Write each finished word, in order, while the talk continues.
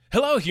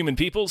Hello, human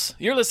peoples.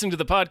 You're listening to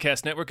the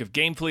podcast network of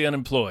Gamefully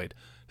Unemployed.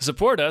 To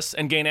support us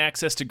and gain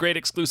access to great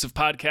exclusive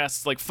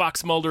podcasts like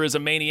Fox Mulder is a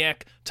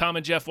Maniac, Tom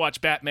and Jeff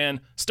Watch Batman,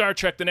 Star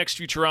Trek The Next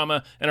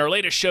Futurama, and our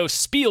latest show,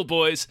 Spiel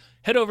Boys,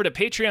 head over to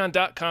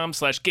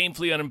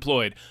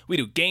patreon.com/gamefullyunemployed. We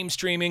do game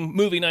streaming,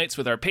 movie nights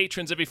with our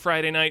patrons every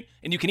Friday night,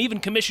 and you can even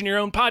commission your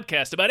own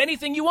podcast about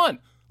anything you want.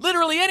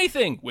 Literally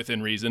anything,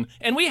 within reason,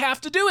 and we have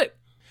to do it.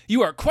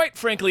 You are quite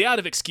frankly out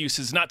of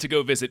excuses not to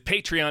go visit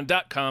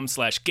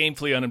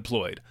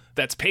patreon.com/gamefullyunemployed.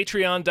 That's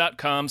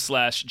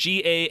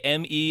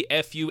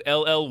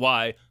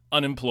patreon.com/GAMEFULLY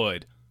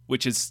unemployed,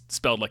 which is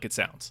spelled like it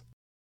sounds.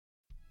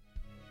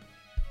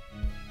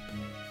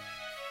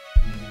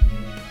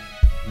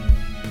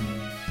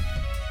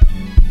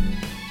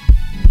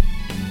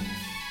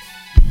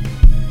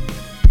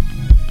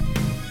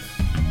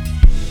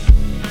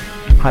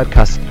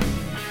 Halbkast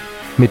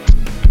mit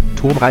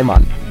Tom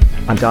Reimann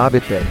und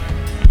David Bell.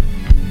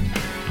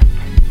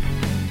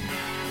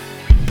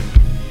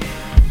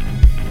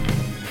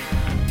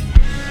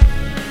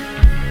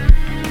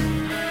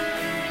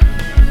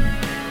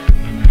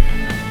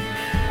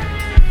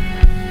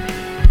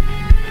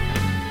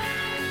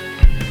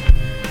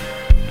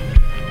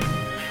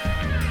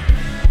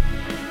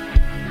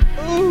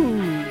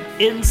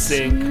 In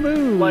sync,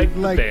 Smooth, like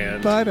the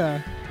band.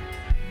 Butter.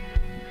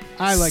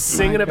 I like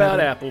singing about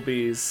better.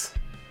 Applebee's.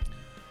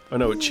 Oh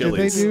no,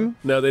 Chili's. Did they do?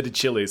 No, they did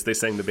Chili's. They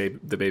sang the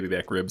baby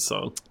back ribs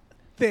song.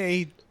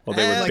 They Well,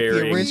 they were like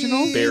burying, the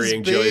original.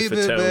 burying Joey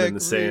Fatone in the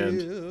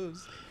sand.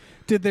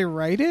 Did they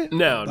write it?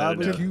 No.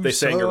 They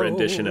sang a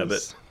rendition of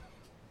it.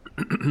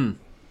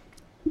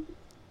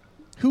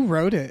 Who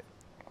wrote it?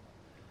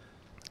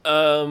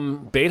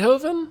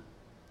 Beethoven?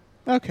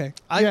 Okay.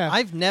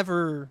 I've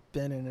never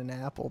been in an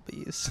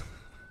Applebee's.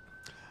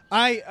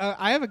 I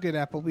have a good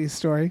Applebee's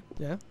story.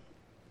 Yeah.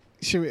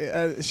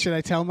 Should I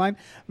tell mine?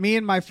 Me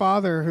and my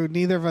father, who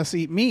neither of us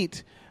eat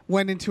meat,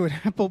 went into an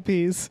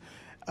Applebee's,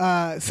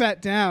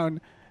 sat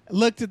down,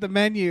 looked at the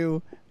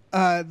menu.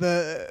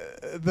 The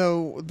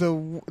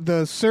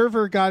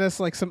server got us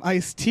like some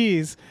iced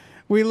teas.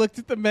 We looked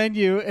at the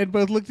menu and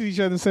both looked at each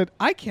other and said,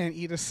 "I can't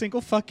eat a single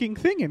fucking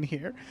thing in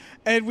here."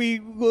 And we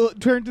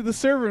turned to the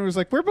server and was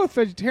like, "We're both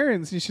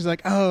vegetarians." And she's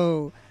like,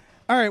 "Oh,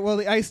 all right. Well,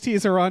 the iced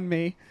teas are on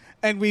me."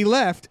 And we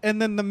left,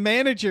 and then the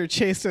manager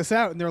chased us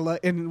out, and they're like,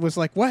 and was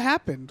like, "What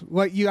happened?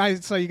 I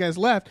saw you guys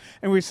left."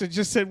 And we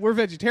just said, "We're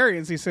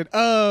vegetarians." He said,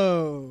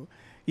 "Oh,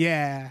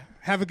 yeah.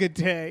 Have a good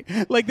day."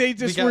 Like they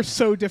just were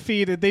so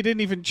defeated. They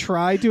didn't even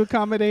try to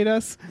accommodate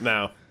us.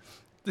 No.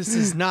 This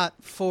is not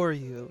for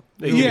you.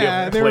 They gave you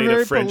a they were plate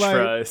very of French polite.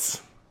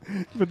 fries.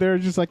 But they were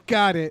just like,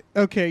 "Got it.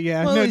 Okay,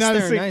 yeah." Well, no, at least not a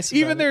they're single. nice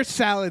Even about their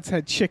salads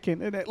had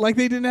chicken in it. Like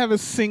they didn't have a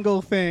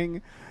single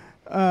thing.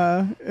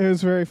 It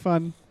was very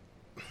fun.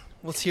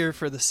 Let's hear it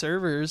for the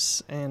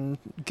servers and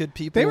good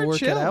people They who were work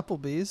chill. at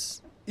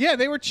Applebee's. Yeah,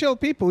 they were chill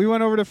people. We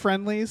went over to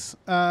Friendly's,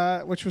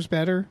 which was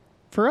better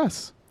for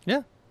us.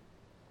 Yeah.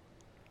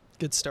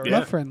 Good story. Yeah.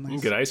 Love Friendly's. You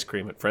can get ice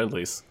cream at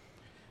Friendly's.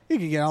 You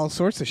can get all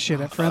sorts of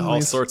shit at Friendly's.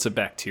 All sorts of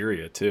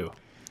bacteria, too.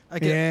 I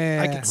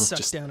Yeah. could suck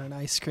Just- down an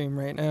ice cream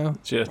right now.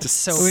 Just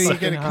So Well, you suck,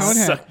 get a fucking cone hot.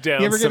 head. suck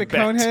down You ever get some a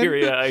cone head?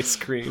 bacteria ice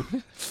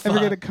cream. Ever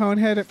get a cone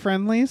head at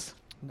Friendly's?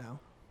 No.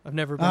 I've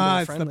never been Ah,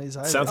 to it's the- Friendly's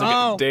either. Sounds like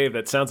Oh, Dave.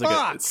 That sounds like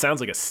fuck. it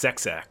sounds like a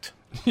sex act.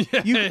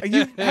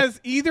 Has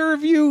either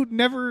of you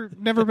never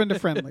been to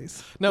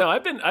Friendly's? No,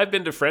 I've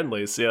been to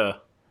Friendly's. Yeah.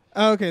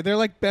 Okay, they're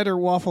like better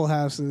Waffle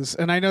Houses,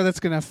 and I know that's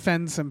going to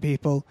offend some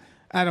people.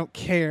 I don't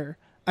care.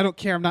 I'm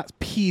not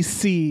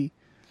PC.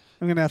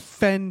 I'm going to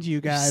offend you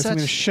guys. I'm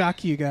going to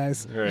shock you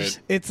guys. All right.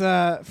 It's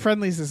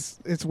Friendly's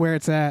it's where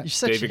it's at. You're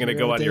such Dave, a you're gonna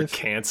hero, go on your Dave.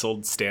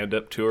 canceled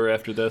stand-up tour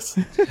after this.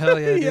 Hell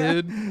yeah, Yeah.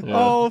 dude. Yeah.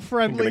 All You're gonna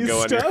Friendly's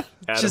go on your stuff.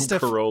 Adam Just a-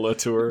 Carolla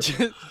tour.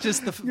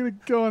 Just I'm going to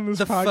go on this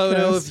the podcast.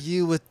 photo of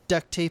you with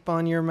duct tape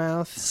on your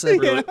mouth. Said,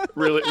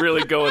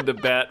 Really going to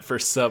bat for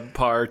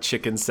subpar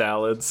chicken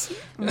salads.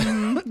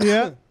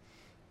 Yeah.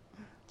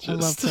 I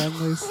love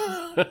Friendly's.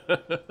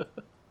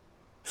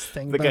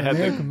 thing I think I about had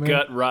the America, man.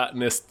 gut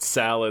rottenest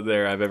salad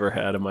there I've ever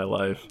had in my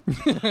life.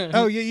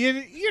 Oh,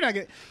 you're not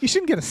you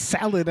shouldn't get a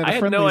salad at a I had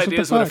Friendly's. no What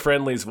idea the what a fuck?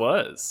 Friendly's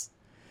was.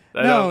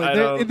 I No,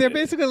 don't- they're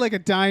basically like a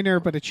diner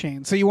but a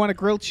chain. So you want a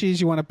grilled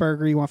cheese, you want a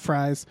burger, you want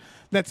fries.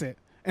 That's it.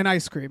 And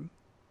ice cream.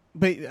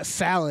 But a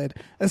salad.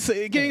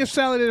 Getting a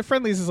salad at a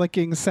Friendly's is like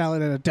getting a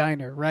salad at a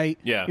diner, right?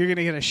 Yeah. You're going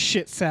to get a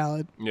shit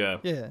salad. Yeah.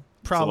 Yeah,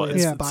 probably.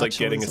 It's, Yeah. it's like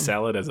getting a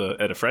salad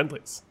at a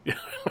Friendly's.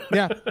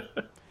 Yeah.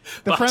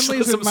 The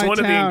Friendly's in Botulism's my one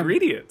of the town.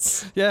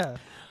 ingredients. Yeah.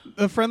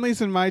 The Friendly's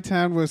in my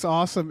town was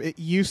awesome. It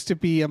used to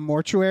be a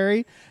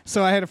mortuary,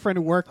 so I had a friend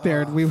who worked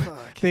there, and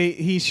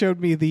he showed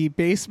me the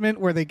basement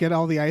where they get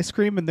all the ice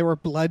cream, and there were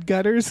blood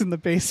gutters in the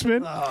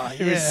basement. Oh,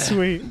 It was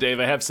sweet. Dave,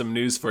 I have some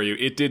news for you.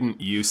 It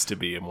didn't used to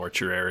be a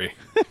mortuary.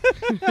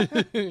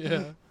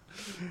 Yeah.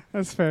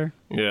 That's fair.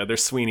 Yeah, they're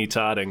Sweeney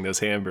Todding those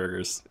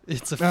hamburgers.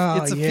 It's a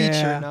Oh, it's a yeah.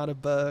 feature, not a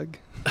bug.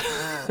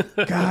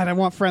 God, I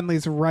want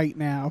Friendly's right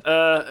now.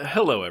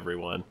 Hello,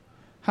 everyone.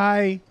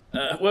 Hi.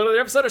 Well, another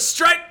episode of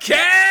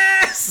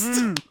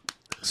STRIKEcast!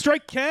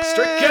 STRIKEcast.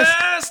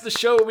 STRIKEcast, the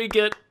show where we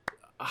get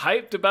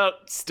hyped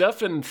about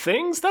stuff and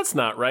things. That's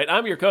not right.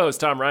 I'm your co-host,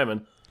 Tom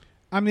Ryman.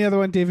 I'm the other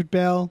one, David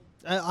Bell.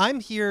 I'm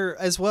here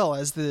as well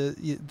as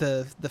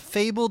the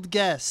fabled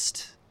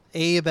guest,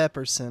 Abe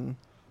Epperson.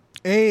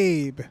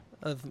 Abe.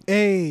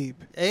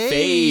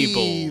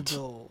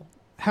 Fabled.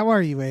 How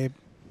are you, Abe?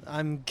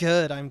 I'm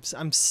good.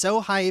 I'm so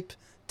hype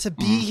to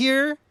be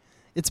here.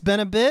 It's been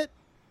a bit,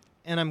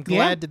 and I'm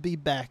glad to be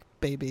back,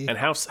 baby. And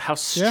how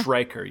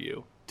strike are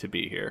you to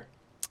be here?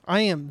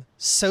 I am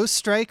so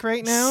strike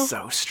right now.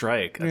 So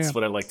strike. That's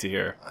what I like to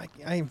hear.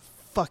 I'm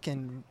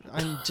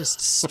just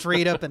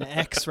straight up an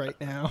X right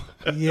now.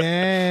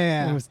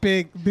 Yeah.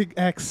 Big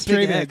X.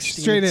 Straight edge.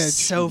 Straight edge.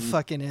 So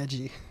fucking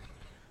edgy.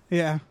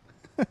 Yeah.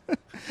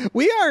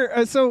 We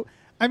are,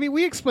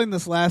 we explained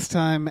this last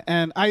time,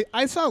 and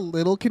I saw a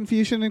little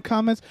confusion in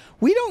comments.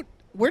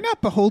 We're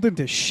not beholden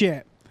to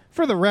shit,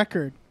 for the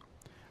record.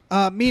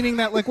 Meaning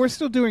that, like, we're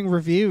still doing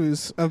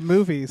reviews of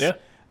movies.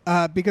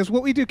 Yeah. Because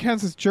what we do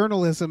counts as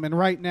journalism, and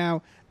right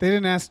now, they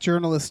didn't ask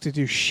journalists to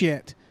do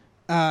shit.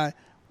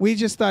 We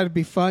just thought it'd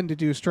be fun to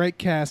do a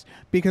STRIKEcast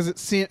because it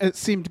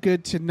seemed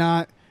good to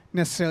not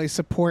necessarily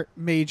support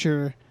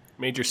major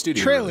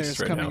studio trailers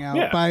right coming now.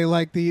 out by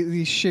like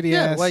these shitty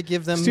ass why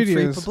give them studios.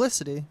 free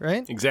publicity,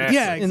 right? Exactly.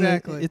 Yeah,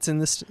 exactly.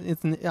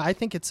 I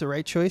think it's the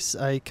right choice.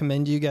 I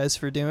commend you guys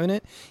for doing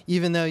it,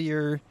 even though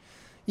you're,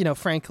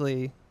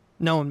 frankly,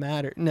 no one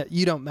matter. No,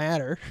 you don't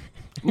matter.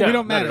 No, we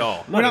don't matter at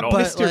all. We're not at all.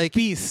 Mr.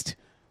 Beast.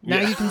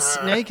 Now you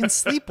can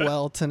sleep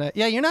well tonight.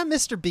 Yeah, you're not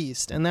Mr.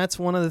 Beast, and that's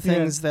one of the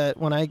things that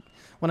when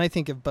I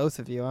think of both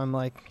of you, I'm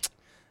like,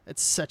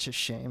 it's such a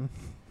shame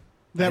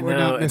that we're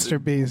not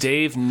Mr. Beast.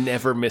 Dave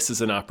never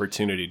misses an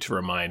opportunity to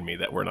remind me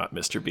that we're not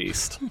Mr.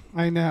 Beast.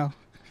 I know.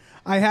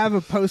 I have a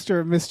poster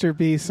of Mr.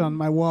 Beast on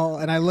my wall,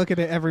 and I look at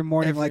it every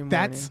morning.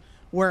 That's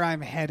where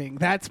I'm heading.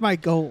 That's my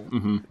goal,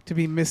 to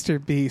be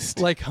Mr. Beast.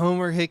 Like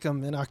Homer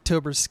Hickam in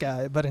October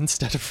Sky, but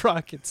instead of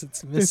rockets,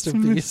 it's Mr.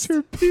 Beast.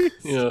 Mr. Beast.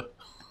 Yeah.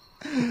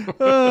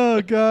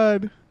 Oh,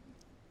 God.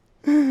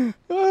 Oh,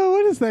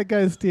 what is that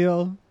guy's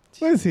deal?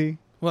 What is he?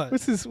 What?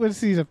 What's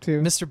he up to?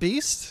 Mr.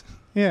 Beast?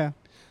 Yeah.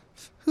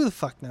 Who the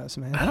fuck knows,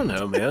 man? I don't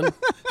know, man.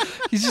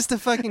 He's just a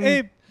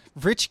fucking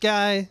rich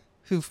guy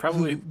who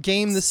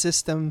gamed the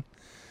system.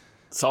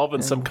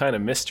 Solving some kind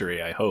of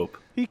mystery, I hope.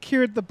 He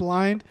cured the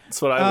blind.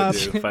 That's what I would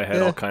do if I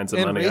had all kinds of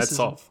money. I'd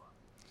solve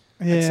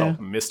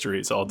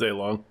mysteries all day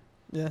long.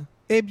 Yeah.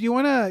 Abe, you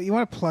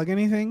wanna plug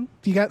anything?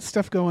 Do you got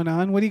stuff going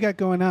on? What do you got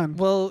going on?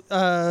 Well,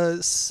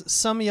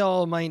 some of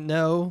y'all might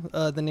know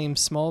the name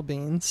Small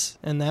Beans,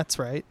 and that's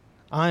right.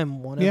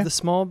 I'm one of the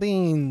Small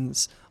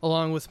Beans,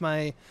 along with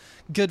my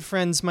good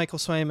friends Michael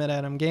Swaim and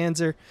Adam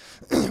Ganzer.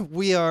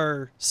 We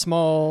are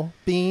Small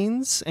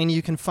Beans, and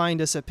you can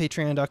find us at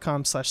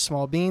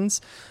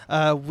patreon.com/smallbeans.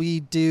 We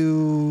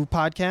do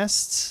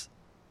podcasts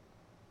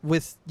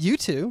with you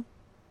two,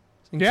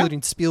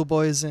 including Spiel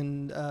Boys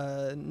and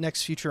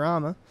Next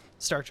Futurama,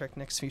 Star Trek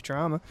Next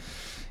Futurama.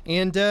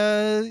 And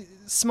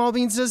Small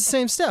Beans does the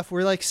same stuff.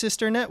 We're like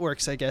sister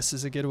networks, I guess,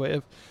 is a good way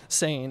of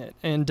saying it.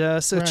 And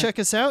check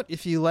us out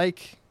if you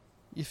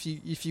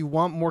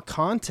want more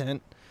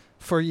content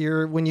for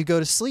when you go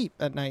to sleep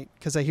at night,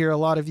 because I hear a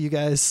lot of you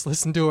guys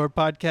listen to our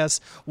podcast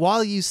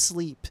while you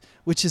sleep,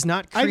 which is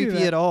not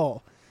creepy at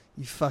all.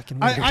 You fucking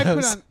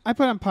weirdos. I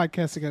put on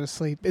podcasts to go to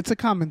sleep. It's a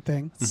common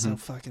thing. It's so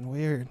fucking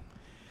weird.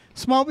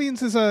 Small Beans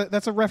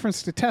that's a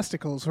reference to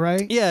testicles,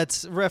 right? Yeah,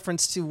 it's a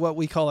reference to what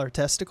we call our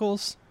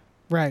testicles.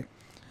 Right.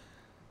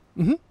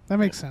 Mm-hmm. That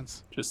makes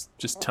sense. Just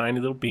tiny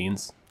little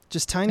beans.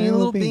 Just tiny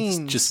little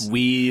beans. Just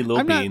wee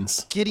little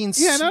beans. Getting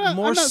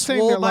more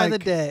swole by the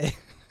day.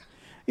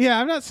 Yeah,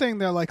 I'm not saying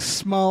they're like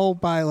small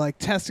by like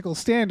testicle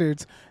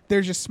standards.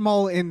 They're just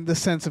small in the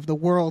sense of the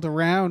world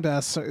around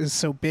us is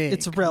so big.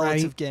 It's a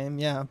relative game,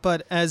 yeah.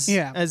 But as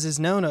is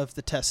known of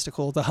the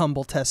testicle, the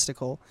humble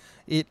testicle,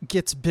 it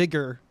gets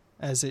bigger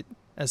as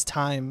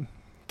time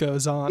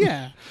goes on.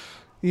 Yeah.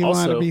 You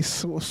want to be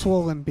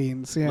swollen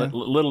beans, yeah.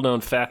 Little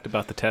known fact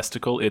about the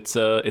testicle, it's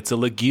a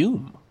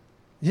legume.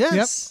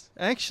 Yes,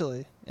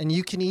 actually. And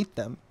you can eat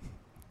them.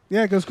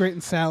 Yeah, it goes great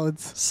in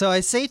salads. So I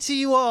say to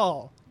you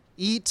all,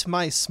 eat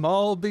my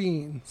small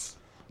beans.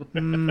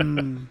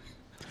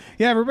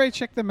 Yeah, everybody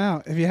check them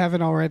out if you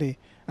haven't already.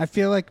 I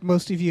feel like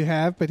most of you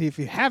have, but if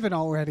you haven't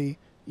already,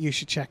 you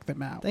should check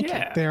them out. Thank you.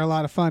 They're a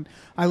lot of fun.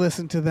 I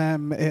listen to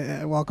them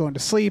while going to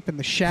sleep, in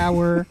the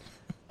shower.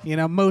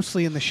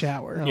 Mostly in the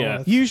shower.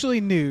 Yeah.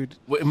 Usually nude.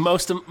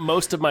 Most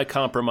of my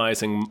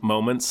compromising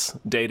moments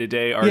day to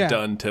day are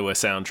done to a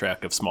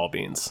soundtrack of Small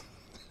Beans.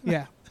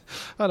 Yeah.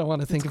 I don't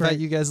want to think about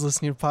you guys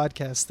listening to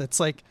podcasts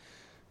that's like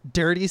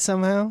dirty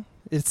somehow.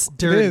 It's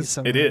dirty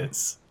somehow. It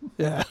is.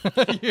 Yeah.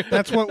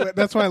 That's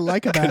what I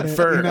like about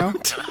Confirmed.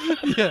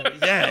 it.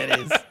 Yeah, it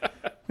is.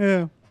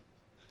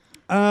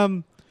 Yeah.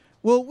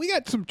 Well, we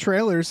got some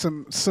trailers,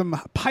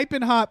 some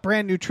piping hot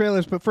brand new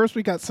trailers, but first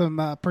we got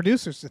some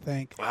producers to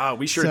thank. Wow,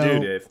 we sure do,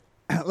 Dave.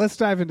 Let's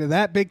dive into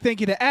that. Big thank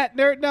you to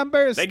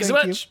 @NerdNumbers. Thank you so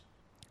much.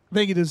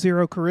 Thank you to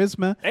Zero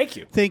Charisma. Thank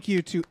you. Thank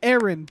you to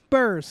Aaron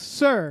Burr,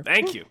 sir.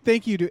 Thank you.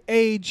 Thank you to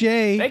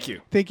AJ. Thank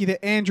you. Thank you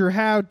to Andrew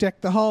Howe,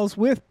 Deck the Halls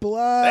with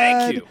Blood.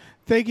 Thank you.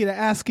 Thank you to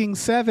Asking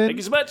Seven. Thank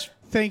you so much.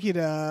 Thank you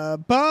to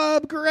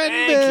Bob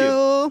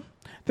Grenville.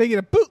 Thank you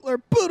to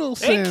Bootler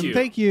Boodleson.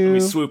 Thank you. Let me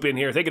swoop in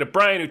here. Thank you to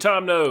Brian, who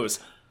Tom knows.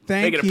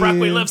 Thank you to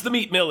Broccoli Loves the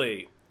Meat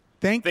Millie.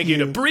 Thank you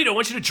to Burrito. I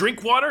want you to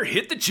drink water,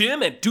 hit the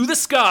gym, and do the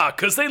ska,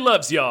 because they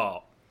loves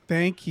y'all.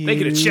 Thank you. Thank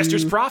you to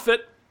Chester's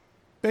Prophet.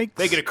 Thanks.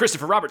 Thank you to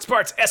Christopher Robert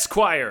Sparks,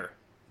 Esquire.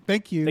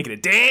 Thank you. Thank you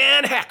to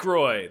Dan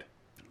Hackroyd.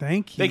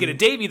 Thank you. Thank you to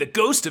Davey, the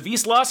ghost of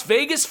East Las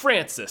Vegas,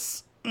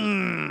 Francis.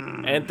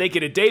 And thank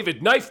you to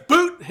David Knife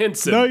Boot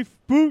Henson.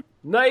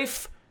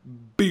 Knife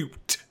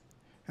Boot.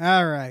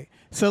 All right.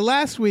 So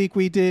last week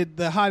we did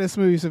the hottest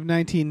movies of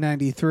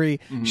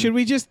 1993. Should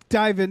we just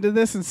dive into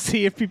this and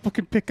see if people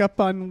can pick up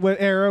on what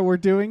era we're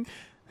doing?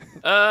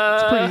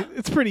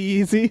 It's pretty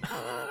easy.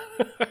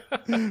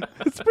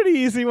 It's pretty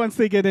easy once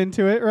they get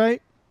into it,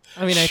 right?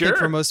 I mean, I think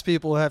for most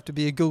people it'll have to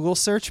be a Google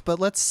search, but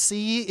let's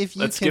see if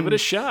you Let's can give it a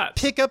shot.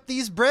 Pick up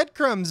these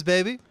breadcrumbs,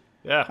 baby.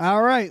 Yeah.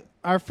 All right.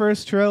 Our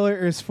first trailer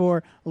is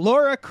for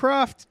Lara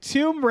Croft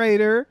Tomb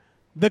Raider,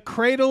 The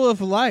Cradle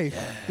of Life.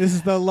 Yeah. This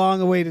is the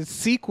long-awaited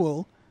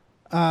sequel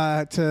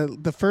to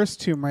the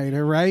first Tomb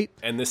Raider, right?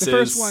 And this the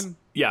first one.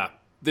 Yeah.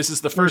 This is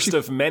the first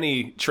of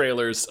many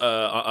trailers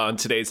on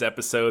today's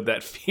episode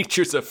that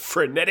features a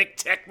frenetic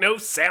techno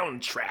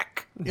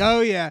soundtrack.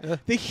 Oh, yeah.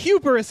 The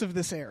hubris of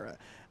this era.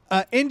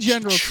 In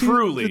general,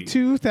 truly, the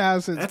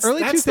 2000s,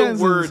 early 2000s. That's the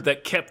word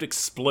that kept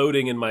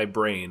exploding in my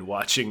brain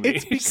watching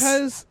these. It's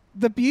because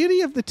the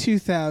beauty of the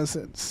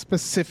 2000s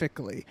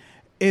specifically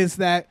is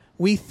that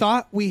we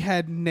thought we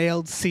had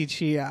nailed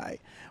CGI.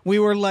 We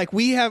were like,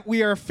 we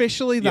are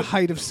officially the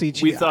height of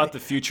CGI. We thought the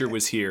future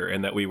was here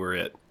and that we were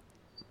it.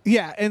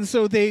 Yeah, and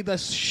so they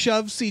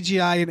shove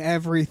CGI in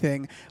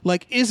everything.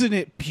 Like, isn't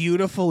it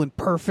beautiful and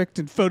perfect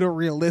and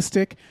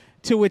photorealistic?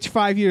 To which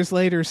 5 years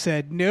later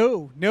said,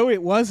 no,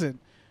 it wasn't.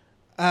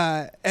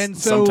 And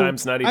so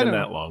sometimes not even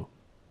that long.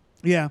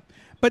 Yeah,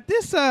 but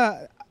this,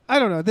 I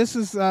don't know. This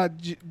is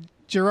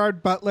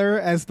Gerard Butler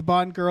as the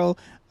Bond girl.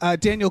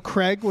 Daniel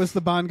Craig was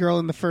the Bond girl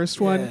in the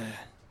first one,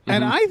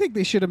 and I think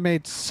they should have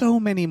made so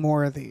many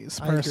more of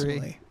these.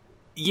 Personally,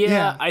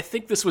 yeah, I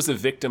think this was a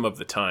victim of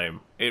the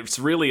time. It's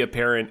really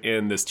apparent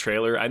in this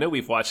trailer. I know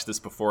we've watched this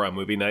before on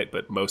movie night,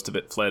 but most of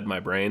it fled my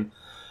brain.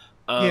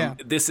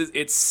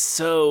 It's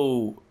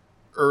so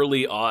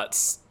early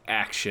aughts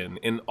action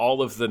in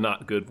all of the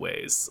not good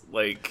ways.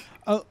 Like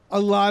a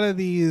lot of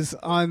these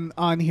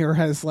on here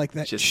has like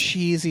that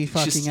cheesy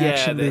fucking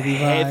action movie vibe.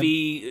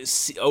 Heavy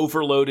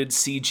overloaded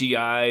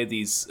CGI,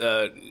 these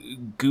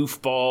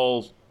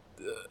goofball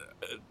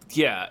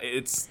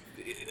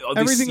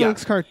everything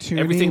looks cartoony.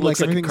 Everything looks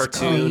like a everything's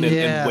cartoon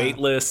and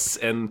weightless,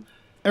 and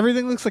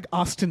everything looks like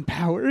Austin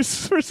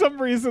Powers for some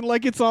reason.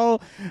 Like it's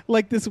all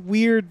like this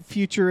weird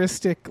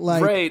futuristic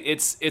right.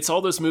 It's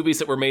all those movies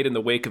that were made in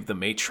the wake of The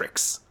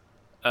Matrix.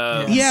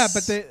 Yeah,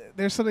 but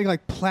there's something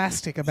like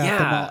plastic about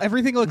them all.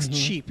 Everything looks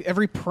cheap.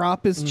 Every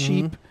prop is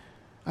cheap.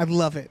 I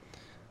love it.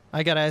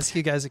 I gotta ask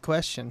you guys a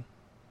question.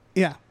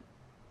 Yeah.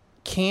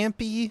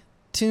 Campy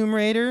Tomb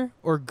Raider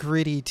or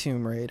gritty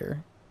Tomb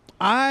Raider?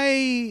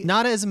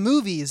 Not as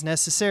movies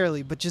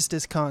necessarily, but just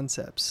as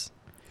concepts.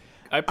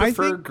 I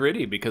prefer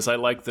gritty because I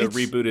like the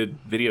rebooted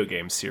video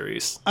game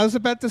series. I was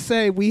about to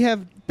say, we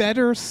have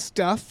better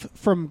stuff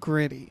from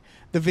gritty.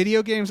 The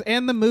video games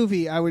and the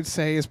movie, I would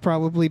say, is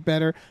probably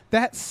better.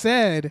 That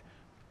said,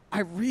 I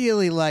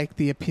really like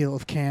the appeal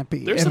of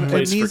campy. There's a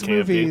place these for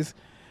movies.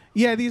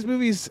 Yeah, these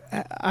movies,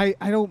 I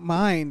don't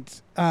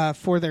mind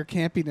for their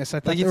campiness. I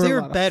thought if they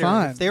were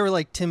better, if they were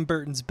like Tim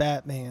Burton's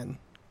Batman,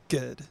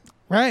 good.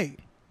 Right.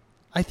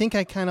 I think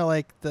I kind of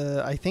like I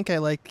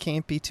like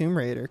campy Tomb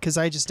Raider because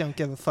I just don't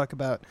give a fuck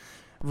about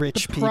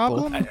rich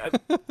people.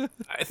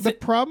 The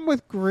problem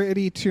with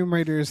gritty Tomb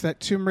Raider is that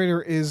Tomb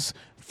Raider is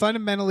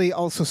fundamentally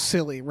also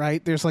silly,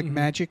 right? There's like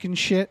magic and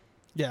shit.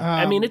 Yeah.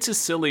 I mean, it's as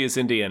silly as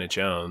Indiana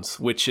Jones,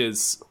 which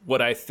is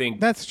what I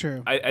think. That's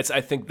true. I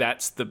think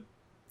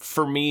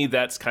for me,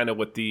 that's kind of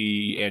what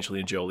the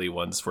Angelina Jolie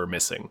ones were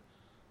missing.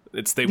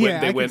 They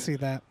went see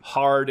that.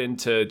 hard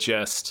into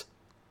just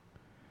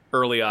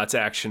early aughts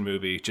action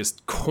movie,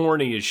 just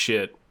corny as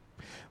shit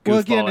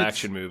goofball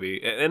action movie.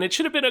 And it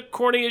should have been a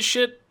corny as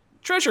shit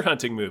treasure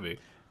hunting movie.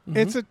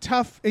 It's a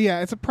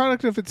it's a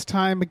product of its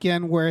time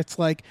again, where it's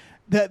like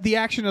the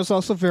action is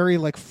also very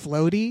like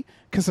floaty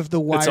because of the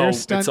wire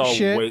stunt shit.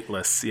 It's all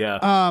weightless,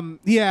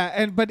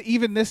 yeah. But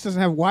even this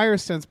doesn't have wire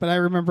stunts. But I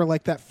remember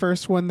like that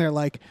first one, they're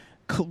like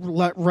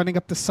running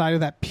up the side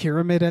of that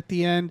pyramid at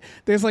the end.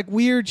 There's like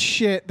weird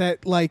shit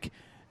that like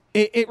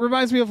it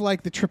reminds me of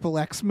like the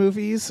XXX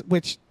movies,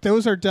 which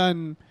those are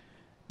done.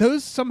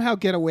 Those somehow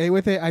get away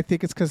with it. I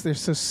think it's because they're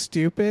so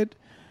stupid.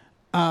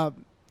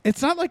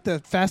 It's not like the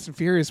Fast and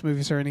Furious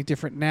movies are any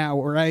different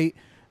now, right?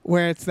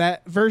 Where it's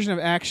that version of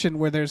action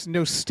where there's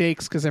no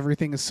stakes because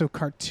everything is so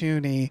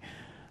cartoony.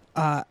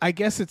 I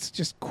guess it's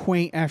just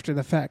quaint after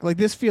the fact. Like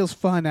this feels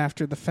fun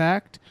after the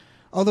fact,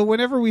 Although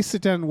whenever we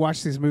sit down and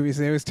watch these movies,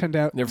 they always tend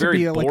out They're to very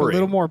be like a boring.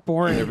 little more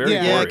boring. They're very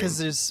Yeah, boring. because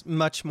there's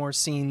much more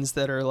scenes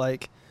that are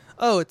like,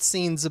 oh, it's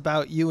scenes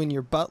about you and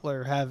your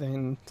butler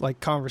having like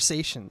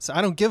conversations.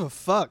 I don't give a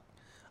fuck.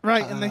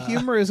 Right, and the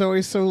humor is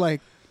always so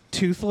like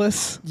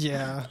toothless.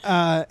 Yeah.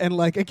 And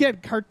like again,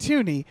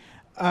 cartoony.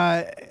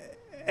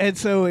 And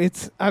so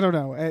it's I don't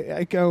know.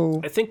 I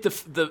think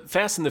the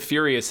Fast and the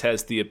Furious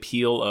has the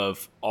appeal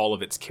of all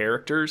of its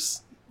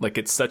characters. Like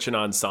it's such an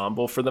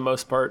ensemble for the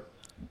most part.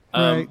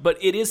 Right. But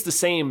it is the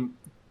same.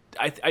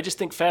 I just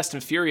think Fast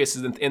and Furious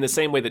is in the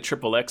same way that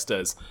XXX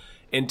does,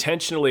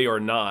 intentionally or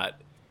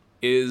not,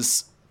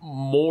 is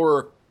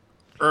more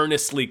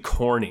earnestly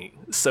corny.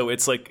 So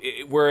it's like,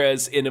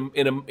 whereas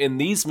in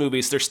these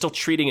movies, they're still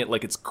treating it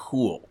like it's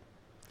cool.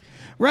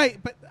 Right,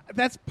 but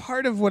that's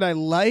part of what I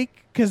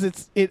like because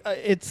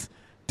it's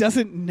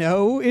doesn't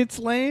know it's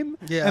lame.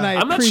 Yeah. and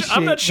I'm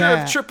appreciate not sure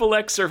that. if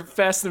XXX or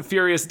Fast and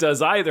Furious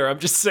does either. I'm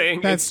just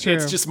saying That's it's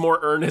true. just more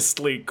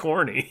earnestly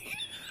corny.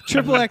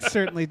 XXX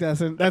certainly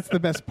doesn't. That's the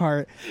best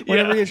part.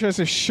 Whenever Yeah. he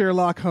introduces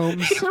Sherlock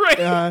Holmes,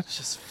 Right.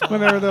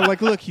 whenever they're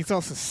like, "Look, he's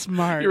also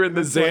smart." You're in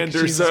the It's like, Xander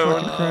Jesus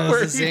zone. fucking Christ. Where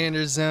The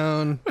Xander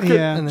zone.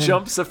 Yeah. And then,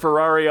 Jumps a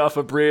Ferrari off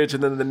a bridge,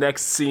 and then the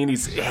next scene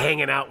he's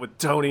hanging out with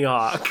Tony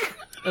Hawk.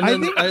 and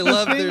then think I the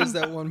love thing- there's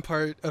that one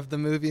part of the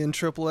movie in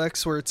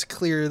XXX where it's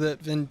clear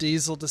that Vin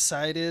Diesel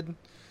decided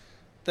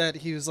that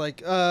he was like,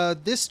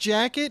 this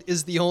jacket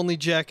is the only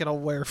jacket I'll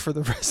wear for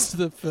the rest of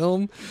the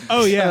film.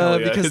 Oh yeah.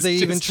 Because his- they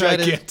even his try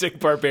to- gigantic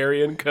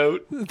barbarian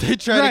coat. They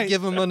try Right. to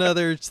give him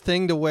another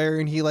thing to wear,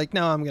 and he like,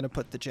 no, I'm going to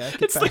put the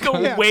jacket It's back like a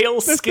on. Yeah. whale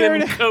The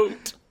skin third-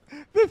 coat.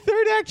 The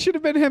third act should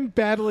have been him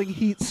battling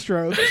heat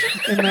stroke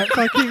in that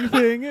fucking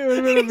thing. It would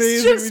have been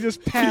amazing. We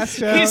just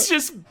passed out. He's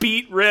just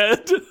beat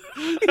red.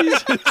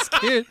 He's just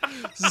scared.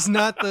 This is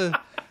not the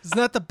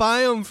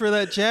biome for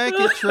that jacket,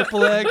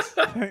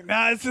 XXX.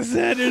 Nah, it's the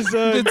Xander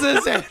zone. It's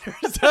a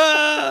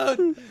Xander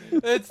zone.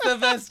 It's the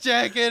best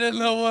jacket in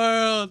the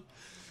world.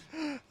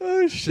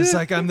 Oh shit! Just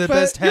like I'm the But-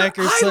 best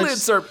hacker,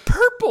 Eyelids such are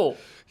purple.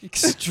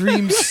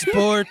 extreme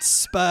sports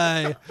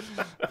spy.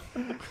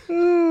 I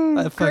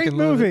Great fucking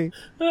love movie. it.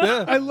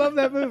 Yeah. I love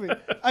that movie.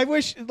 I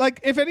wish, like,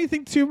 if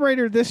anything, Tomb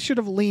Raider, this should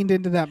have leaned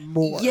into that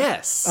more.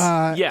 Yes.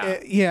 Yeah.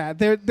 Yeah.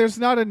 There's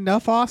not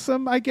enough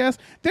awesome, I guess.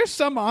 There's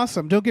some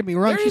awesome. Don't get me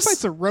wrong. She There's-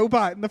 fights a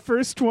robot in the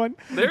first one.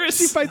 There is-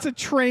 She fights a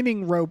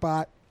training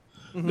robot.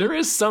 There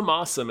is some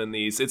awesome in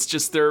these. It's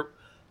just they're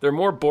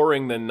more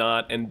boring than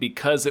not, and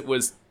because it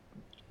was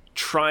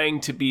trying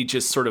to be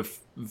just sort of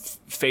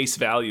face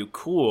value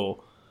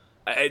cool,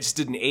 it just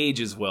didn't age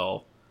as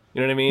well.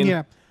 You know what I mean?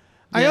 Yeah.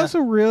 I Yeah. also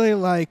really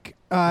like,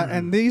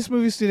 and these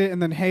movies did it,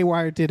 and then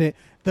Haywire did it,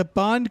 the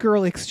Bond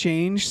girl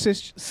exchange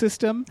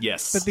system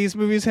Yes. that these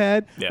movies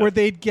had, Yeah. where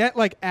they'd get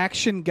like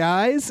action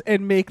guys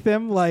and make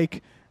them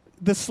like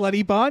the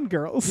slutty Bond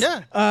girls.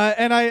 Yeah.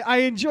 And I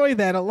enjoy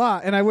that a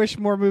lot, and I wish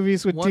more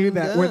movies would One do and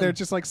that, where done. they're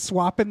just like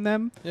swapping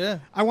them. Yeah.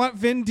 I want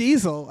Vin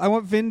Diesel. I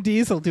want Vin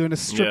Diesel doing a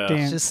strip Yeah.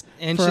 dance Just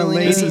for a Angelina-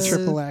 lady This is-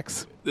 triple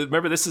X.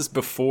 Remember, this is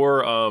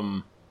before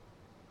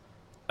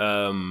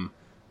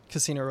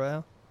Casino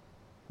Royale.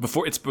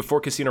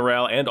 before Casino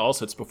Royale, and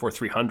also it's before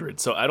 300.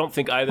 So I don't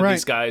think either of Right.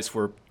 these guys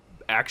were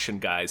action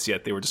guys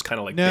yet. They were just kind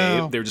of like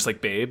No. they were just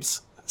like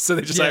babes. So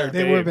they just Yeah, hired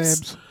They babes. were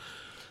babes.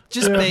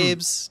 Just Yeah.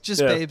 babes.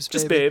 Just Yeah, babes.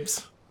 just baby.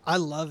 babes. I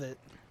love it.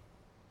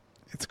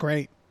 It's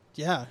great.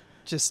 Yeah.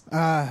 Just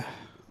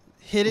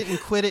hit it and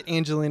quit it,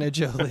 Angelina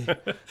Jolie.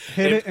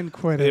 Hit it and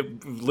quit it.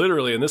 It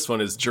literally in this one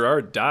is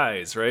Gerard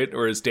dies, right?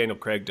 Or is Daniel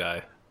Craig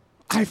die?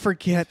 I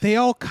forget. They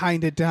all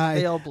kind of die.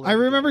 They all blend I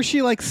remember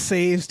she like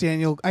saves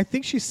Daniel. I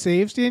think she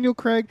saves Daniel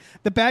Craig.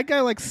 The bad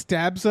guy like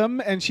stabs him,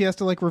 and she has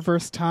to like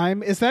reverse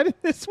time. Is that in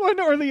this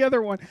one or the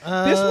other one?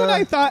 This one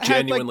I thought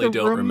Genuinely had like the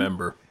don't room.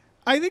 remember.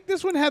 I think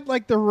this one had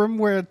like the room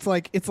where it's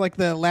like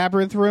the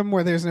labyrinth room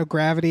where there's no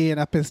gravity and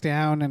up is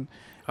down and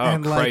Oh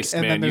and Christ,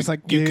 and man! then there's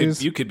like you gears.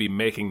 could be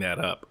making that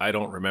up. I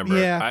don't remember.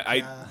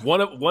 Yeah.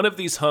 One of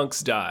these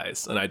hunks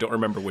dies, and I don't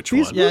remember which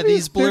These one. Yeah, Movies,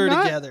 these blur they're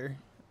not- together.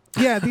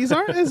 Yeah, these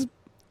aren't as.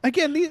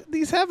 Again,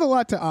 these have a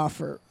lot to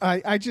offer.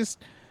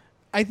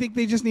 I think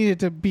they just needed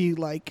to be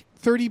like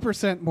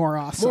 30% more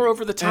awesome, More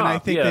over the top, And I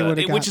think yeah. they would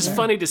have, Which is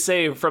funny to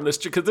say from this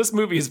because this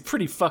movie is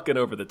pretty fucking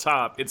over the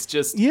top. It's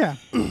just, Yeah,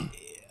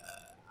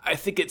 I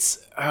think it's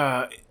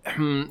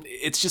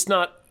just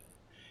not.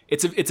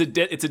 It's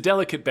a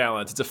delicate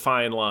balance. It's a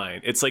fine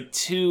line. It's like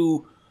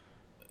too.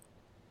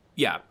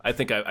 Yeah, I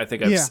think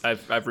Yeah.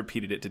 I've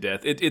repeated it to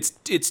death.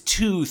 It's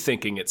too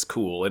thinking it's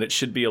cool, and it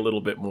should be a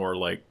little bit more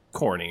like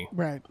corny.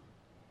 right.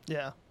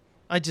 Yeah.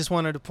 I just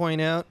wanted to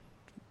point out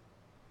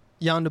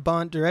Jan de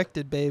Bont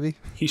directed, baby.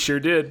 He sure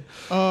did.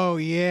 Oh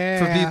yeah.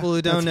 For people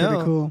who don't That's pretty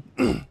know.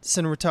 cool.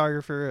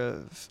 Cinematographer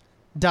of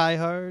Die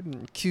Hard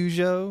and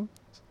Cujo.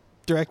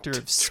 Director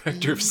of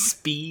Director of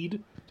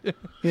Speed.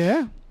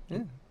 Yeah,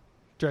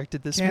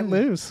 Directed this can't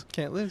movie. lose.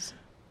 Can't lose.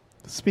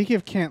 Speaking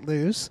of can't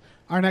lose,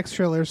 our next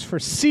trailer is for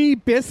Sea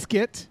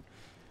Biscuit.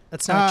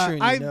 That's not true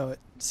and I- you know it.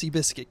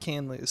 Seabiscuit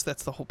can lose.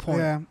 That's the whole point.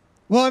 Yeah.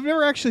 Well, I've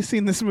never actually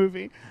seen this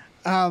movie.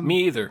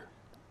 Me either.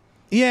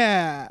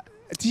 Yeah,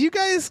 Do you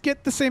guys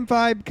get the same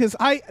vibe? Because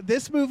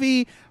this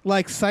movie,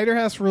 like Cider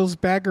House Rules,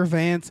 Bagger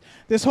Vance,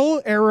 this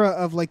whole era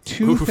of like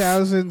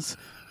 2000s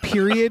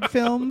period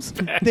films,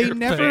 they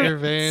never. Bagger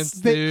Vance,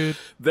 dude.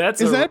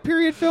 Is that a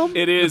period film?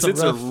 It is.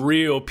 It's a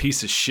real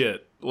piece of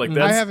shit. Like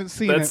I haven't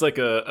seen it. That's like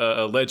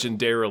a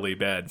legendarily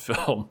bad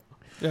film.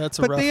 Yeah, it's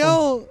a but rough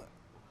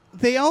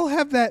they all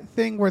have that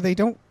thing where they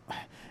don't.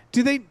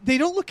 They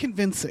don't look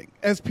convincing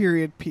as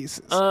period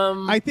pieces.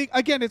 I think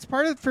again, it's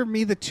part of for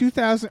me the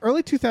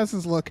early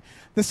 2000s look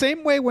the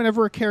same way.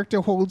 Whenever a character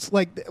holds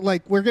like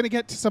we're gonna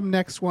get to some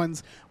next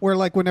ones where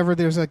like whenever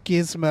there's a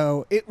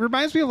gizmo, it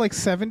reminds me of like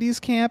 70s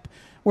camp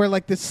where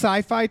like the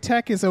sci-fi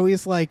tech is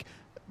always like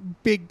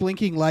big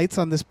blinking lights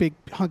on this big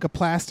hunk of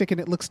plastic and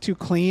it looks too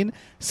clean.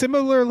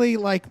 Similarly,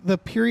 like the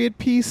period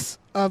piece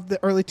of the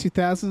early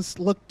 2000s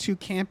looked too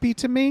campy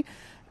to me.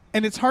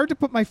 And it's hard to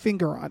put my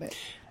finger on it.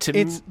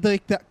 It's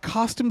like the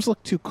costumes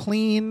look too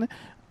clean.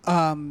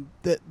 The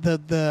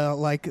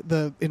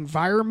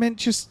environment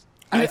just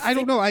I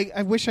don't know.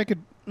 I wish I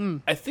could.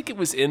 I think it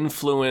was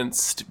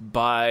influenced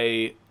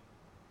by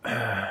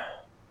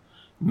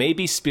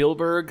maybe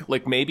Spielberg,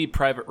 like maybe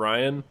Private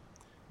Ryan,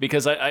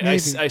 because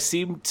I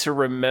seem to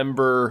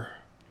remember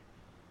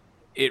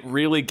it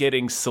really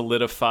getting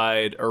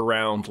solidified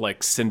around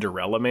like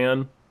Cinderella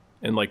Man.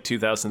 In like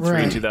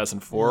 2003,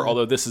 2004.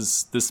 Although this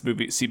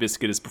movie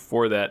Seabiscuit is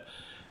before that,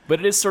 but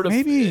it is sort of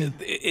it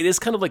is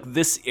kind of like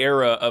this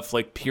era of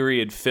like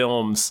period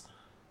films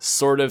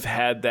sort of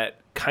had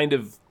that kind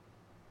of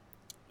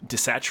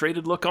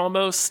desaturated look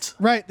almost.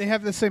 Right, they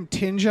have the same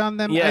tinge on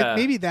them. Yeah.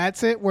 Maybe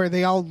that's it, where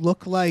they all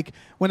look like.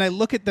 When I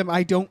look at them,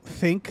 I don't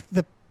think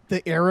the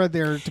era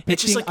they're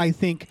depicting. Like, I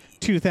think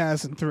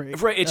 2003.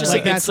 Right, it's just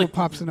like that's what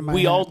pops into my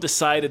we head. all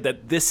decided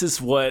that this is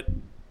what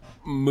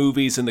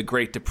movies in the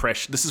Great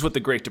Depression, this is what the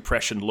Great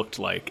Depression looked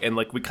like, and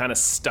like we kind of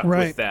stuck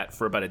with that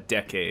for about a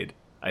decade.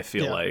 I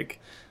feel like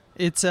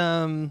it's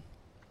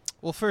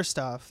well, first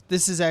off,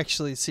 this is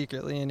actually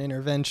secretly an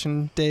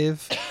intervention,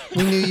 Dave.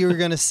 We knew you were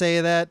going to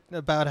say that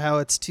about how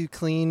it's too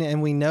clean,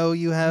 and we know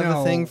you have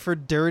a thing for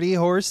dirty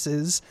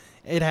horses.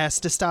 It has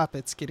to stop.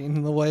 It's getting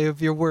in the way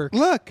of your work.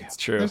 Look, it's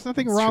true. There's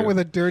nothing wrong with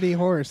a dirty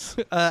horse.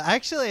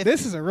 Actually,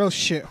 this is a real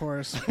shit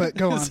horse. But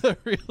go on. It's a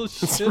real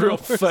shit It's a real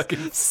horse.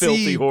 fucking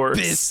filthy horse.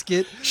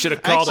 Biscuit. Should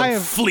have called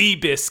him Flea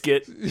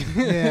Biscuit.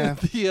 Yeah.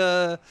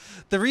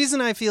 The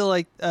reason I feel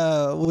like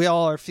we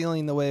all are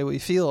feeling the way we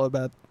feel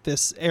about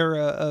this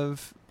era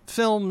of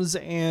films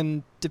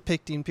and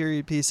depicting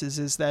period pieces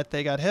is that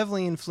they got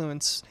heavily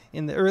influenced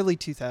in the early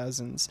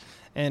 2000s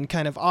and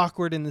kind of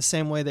awkward in the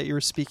same way that you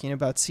were speaking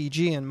about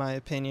CG, in my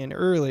opinion,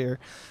 earlier,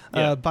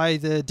 by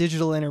the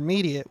digital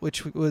intermediate,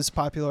 which was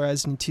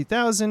popularized in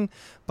 2000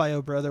 by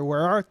Oh Brother,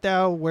 Where Art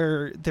Thou,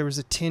 where there was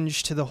a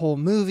tinge to the whole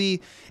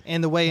movie,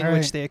 and the way in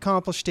which they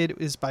accomplished it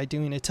is by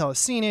doing a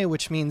telecine,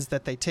 which means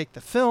that they take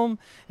the film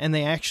and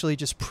they actually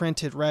just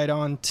print it right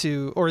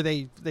onto, or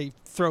they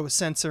throw a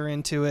sensor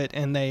into it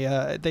and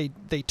they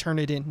turn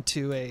it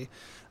into a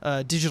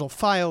digital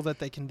file that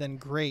they can then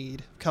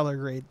color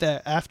grade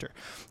that after.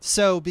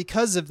 So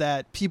because of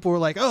that, people were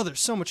like, oh, there's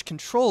so much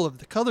control of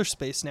the color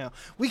space now.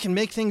 We can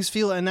make things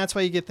feel, and that's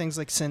why you get things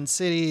like Sin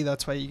City.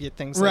 That's why you get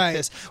things like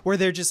this, where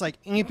they're just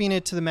like amping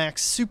it to the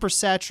max, super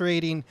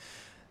saturating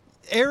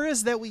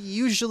eras that we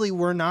usually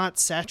were not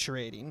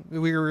saturating.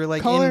 We were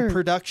like in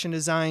production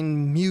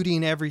design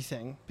muting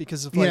everything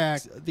because of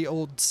like the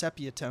old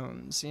sepia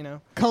tones, you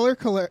know. Color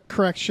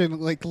correction,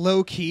 like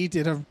low key,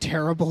 did a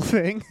terrible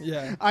thing.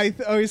 Yeah, I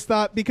always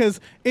thought, because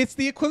it's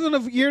the equivalent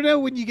of, you know,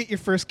 when you get your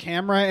first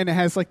camera and it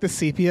has like the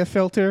sepia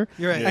filter,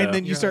 and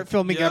then you start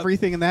filming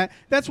everything, and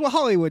that's what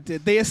Hollywood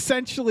did. They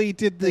essentially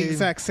did the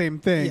exact same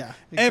thing. Yeah,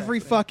 exactly. Every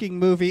fucking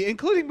movie,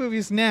 including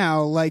movies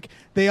now, like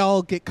they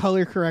all get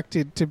color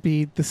corrected to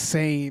be the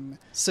same.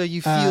 So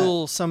you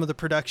feel some of the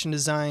production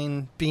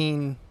design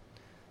being,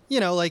 you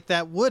know, like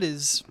that wood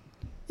is,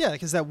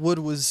 because that wood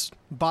was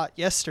bought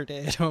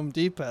yesterday at Home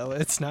Depot.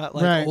 It's not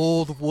like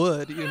old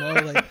wood, you know,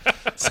 like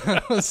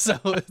so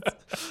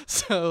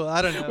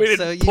I don't know. We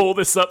didn't pull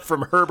this up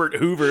from Herbert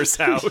Hoover's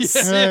house.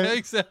 Yeah,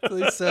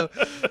 exactly. So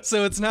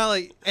it's not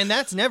like, and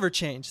that's never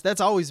changed.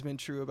 That's always been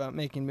true about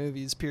making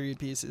movies, period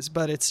pieces.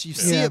 But it's you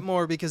see it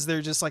more because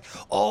they're just like,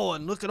 oh,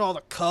 and look at all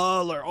the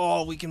color.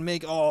 Oh, we can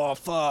make. Oh,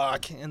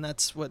 fuck, and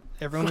that's what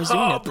everyone was doing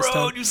at this time.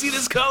 Oh, bro, do you see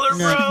this color,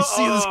 bro? You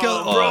see this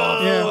color, bro?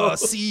 Oh,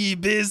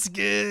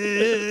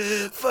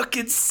 Seabiscuit.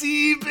 Fucking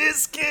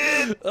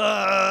Seabiscuit.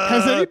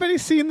 Has anybody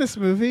seen this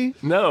movie?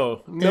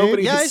 No,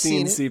 nobody has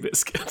seen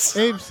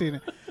Seabiscuit. Abe's seen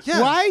it.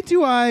 Yeah. Why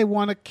do I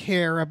want to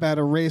care about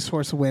a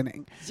racehorse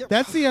winning?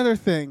 That's the other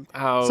thing.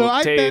 Oh,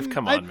 so Dave,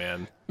 come on,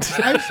 man.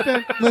 I've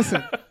spent a lot of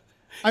time.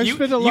 You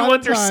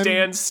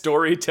understand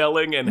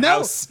storytelling and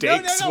how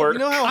stakes work. You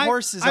know how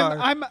horses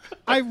are.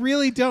 I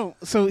really don't.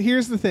 So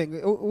here's the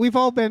thing. We've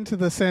all been to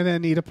the Santa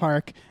Anita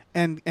Park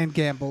and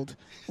gambled.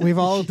 We've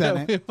all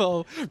done it.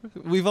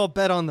 We've all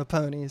bet on the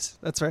ponies.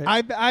 That's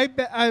right.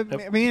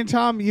 Me and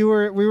Tom, we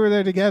were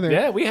there together.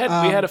 Yeah, we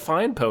had a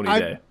fine pony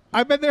day.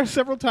 I've been there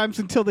several times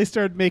until they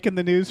started making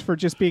the news for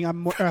just being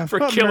for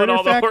killing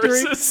all the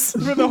horses.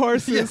 For the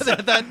horses. Yeah,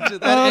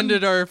 that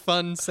ended our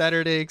fun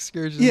Saturday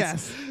excursions.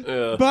 Yes.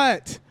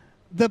 But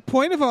the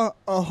point of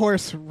a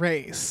horse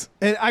race,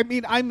 and I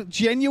mean, I'm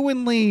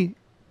genuinely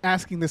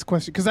asking this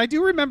question because I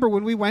do remember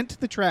when we went to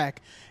the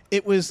track,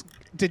 it was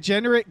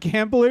degenerate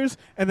gamblers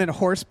and then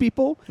horse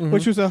people,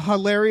 which was a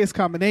hilarious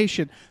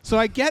combination. So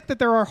I get that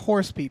there are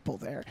horse people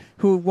there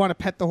who want to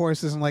pet the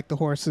horses and like the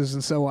horses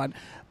and so on.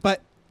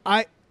 But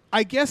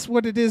I guess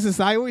what it is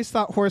I always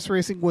thought horse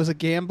racing was a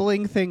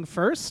gambling thing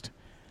first,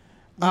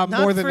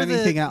 more than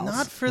anything else.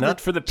 Not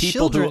for the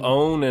people children who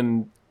own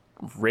and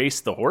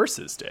race the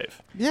horses,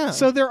 Dave. Yeah.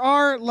 So there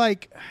are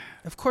like...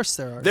 Of course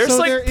there are. There's So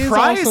like there is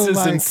prizes also,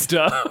 like- and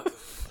stuff.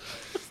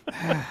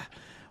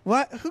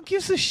 What? Who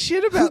gives a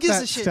shit about Who gives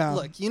that a shit? stuff?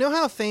 Look, you know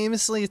how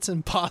famously it's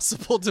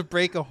impossible to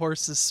break a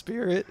horse's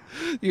spirit?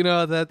 You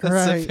know, that's a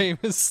Right.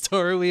 famous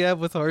story we have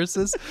with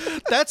horses.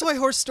 That's why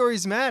horse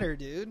stories matter,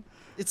 dude.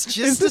 It's Is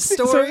just a this-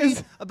 so story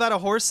is- about a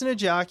horse and a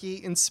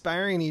jockey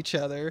inspiring each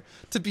other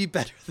to be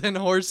better than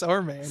horse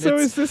or man. So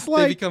is this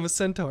like- they become a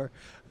centaur?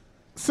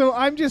 So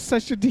I'm just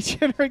such a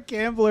degenerate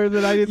gambler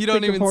that I didn't You don't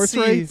think of even horse see-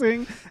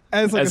 racing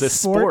as like As a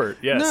sport,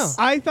 yes. No.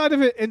 I thought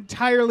of it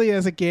entirely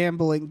as a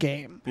gambling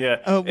game. Yeah.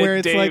 Where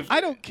And it's like, Dave-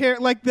 I don't care.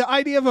 Like the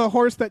idea of a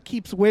horse that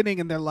keeps winning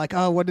and they're like,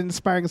 oh, what an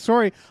inspiring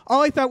story.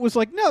 All I thought was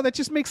like, no, that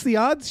just makes the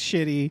odds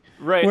shitty.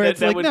 Right, Where that- it's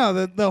that like, would-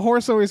 no, the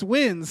horse always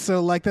wins. So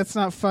like, that's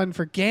not fun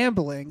for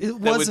gambling. It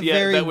was would- a yeah,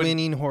 very that would-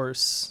 winning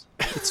horse.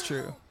 It's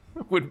true.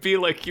 would be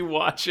like you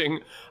watching,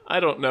 I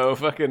don't know,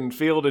 fucking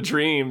Field of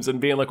Dreams and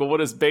being like, well, what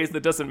is base?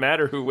 That doesn't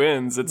matter who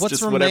wins. It's What's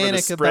just whatever the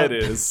romantic spread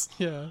about- is.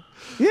 Yeah.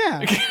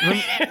 Yeah.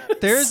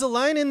 There is a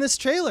line in this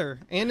trailer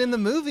and in the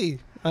movie,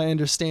 I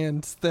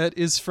understand, that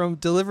is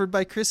delivered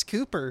by Chris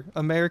Cooper,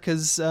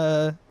 America's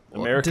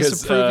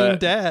disapproving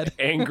dad.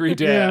 Angry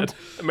dad.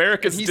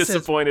 America's And he says-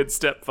 disappointed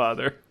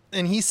stepfather.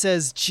 And he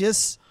says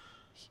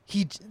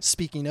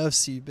speaking of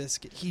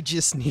Seabiscuit, he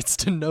just needs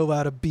to know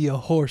how to be a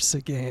horse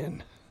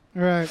again.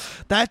 Right.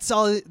 That's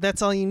all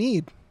you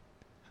need.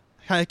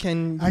 How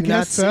can you I not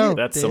guess see so. it,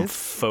 That's some Dave?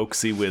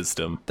 folksy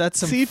wisdom. That's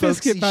some Seabiscuit,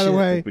 folksy by the shit.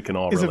 way, We can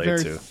all is a relate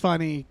very to.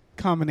 funny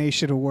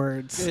combination of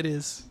words. It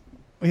is.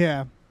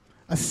 Yeah.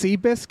 A sea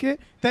biscuit?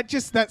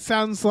 That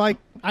sounds like,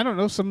 I don't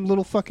know, some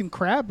little fucking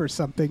crab or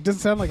something.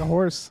 Doesn't sound like a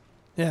horse.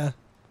 Yeah.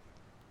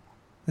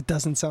 It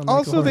doesn't sound like a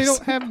Also, horse. they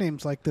don't have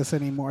names like this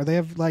anymore. They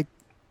have like,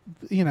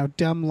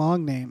 dumb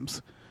long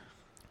names.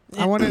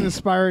 I want an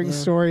inspiring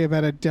story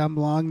about a dumb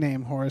long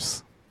name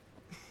horse.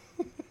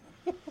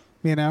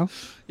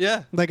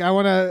 Yeah. Like I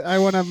want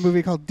a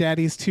movie called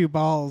Daddy's Two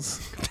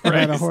Balls about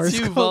a Right. horse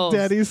Two called balls.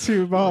 Daddy's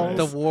Two Balls.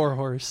 The war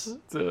horse.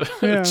 It's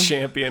a Yeah.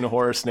 champion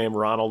horse named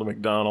Ronald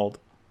McDonald.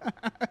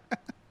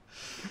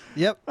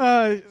 Yep.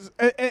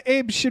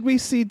 Abe, should we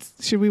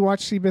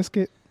watch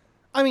Seabiscuit?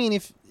 I mean,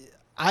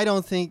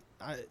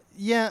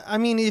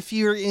 if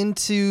you're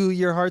into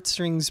your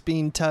heartstrings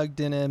being tugged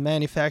in a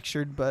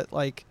manufactured but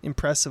like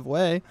impressive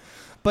way,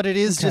 but it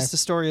is Okay. just a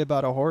story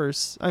about a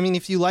horse. I mean,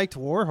 if you liked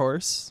War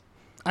Horse,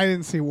 I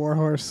didn't see War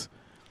Horse.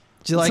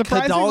 do you like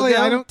Surprisingly,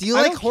 Hidalgo? Do you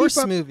I like don't horse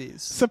keep up-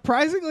 movies?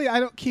 Surprisingly, I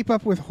don't keep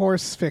up with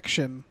horse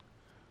fiction.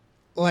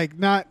 Like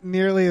not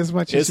nearly as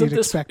much as you'd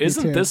expect me to.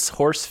 Isn't this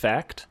horse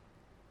fact?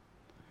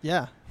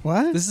 Yeah,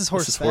 what? this is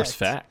horse. This is horse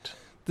fact.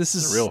 This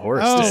It's is a real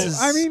horse. Oh, Dave.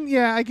 I mean,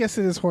 yeah, I guess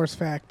it is horse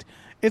fact.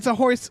 It's a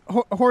horse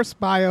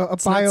bio, a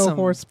It's not bio some-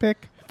 horse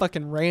pick.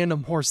 fucking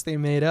random horse they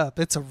made up.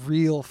 It's a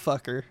real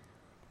fucker.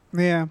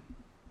 Yeah.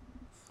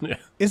 Yeah.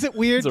 Is it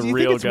weird? It's a Do you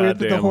real think it's weird that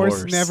the goddamn horse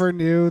horse. never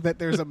knew that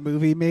there's a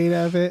movie made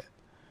of it?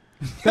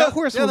 That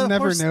horse Yeah, will the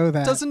never horse know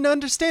that. Doesn't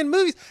understand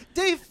movies,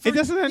 Dave. It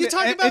doesn't You under-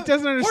 talk it about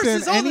doesn't understand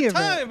horses all any the of it.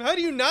 time. How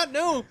do you not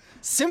know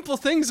simple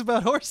things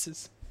about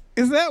horses?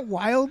 Is that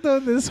wild though?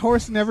 This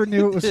horse never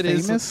knew it was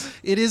famous.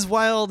 It is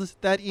wild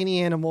that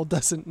any animal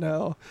doesn't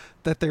know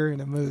that they're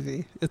in a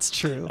movie. It's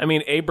true. I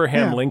mean,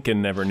 Abraham Yeah.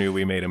 Lincoln never knew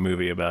we made a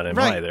movie about him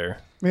Right. either.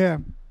 Yeah.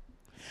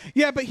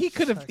 Yeah, but he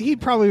could have. He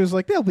probably was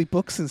like, "There'll be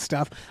books and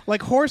stuff."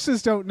 Like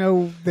horses don't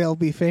know they'll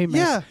be famous.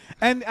 Yeah.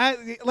 and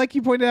like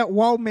you pointed out,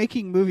 while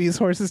making movies,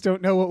 horses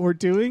don't know what we're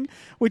doing,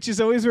 which is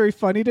always very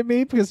funny to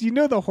me because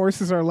the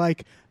horses are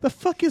like, "The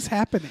fuck is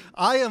happening?"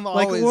 I am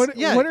Like, always what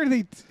are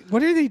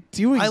they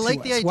doing? I to like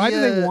us? the idea. Why do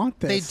they want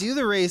this? They do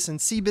the race, and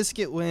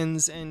Seabiscuit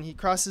wins, and he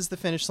crosses the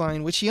finish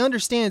line, which he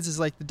understands is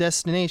like the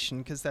destination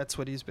because that's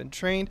what he's been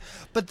trained.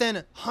 But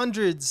then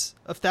hundreds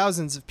of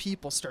thousands of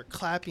people start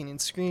clapping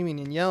and screaming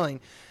and yelling.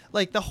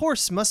 Like the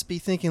horse must be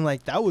thinking,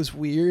 like that was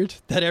weird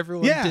that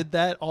everyone Yeah. did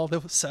that all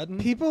of a sudden.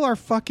 People are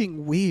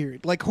fucking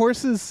weird. Like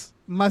horses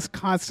must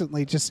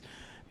constantly just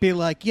be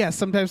like, yeah,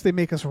 sometimes they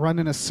make us run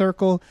in a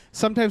circle.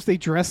 Sometimes they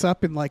dress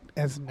up in like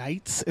as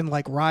knights and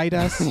like ride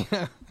us.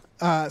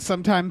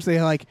 Sometimes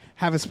they like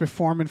have us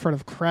perform in front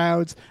of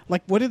crowds.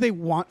 Like, what do they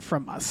want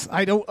from us?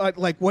 I don't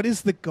like. What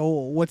is the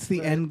goal? What's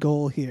the end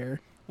goal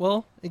here?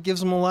 Well, it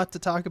gives them a lot to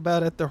talk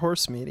about at their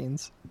horse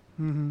meetings.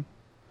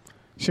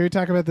 Should we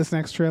talk about this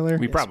next trailer?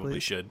 We Yes, probably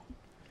please. should.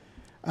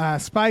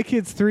 Spy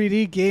Kids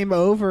 3D, game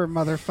over,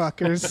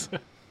 motherfuckers.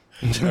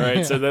 All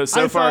right, so I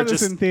so far, saw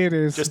this in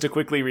theaters. just to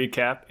quickly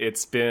recap,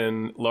 it's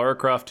been Lara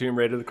Croft, Tomb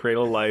Raider, The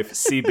Cradle of Life,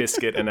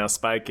 Seabiscuit, and now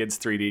Spy Kids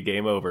 3D,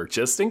 game over.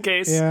 Just in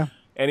case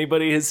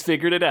anybody has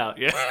figured it out.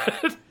 Yeah.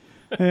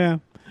 Yeah.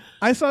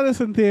 I saw this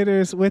in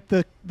theaters with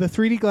the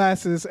 3D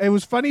glasses. It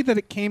was funny that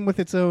it came with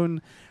its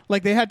own,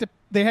 like they had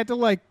to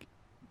like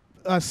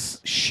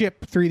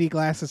ship 3D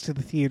glasses to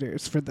the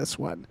theaters for this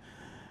one.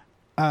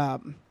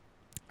 And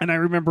I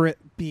remember it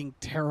being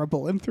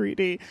terrible in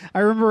 3D. I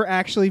remember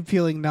actually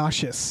feeling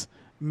nauseous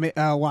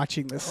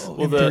watching this in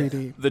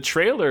 3D. The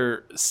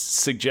trailer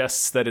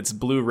suggests that it's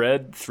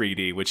blue-red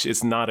 3D, which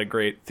is not a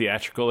great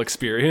theatrical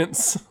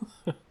experience.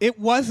 It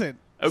wasn't.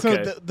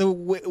 Okay. So the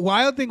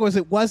wild thing was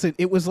it wasn't.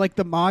 It was like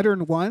the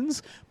modern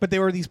ones, but they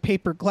were these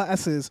paper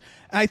glasses.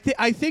 I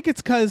think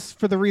it's because,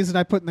 for the reason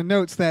I put in the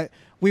notes, that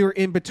we were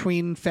in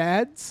between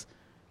fads,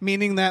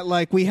 meaning that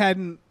like we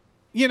hadn't,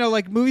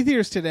 like movie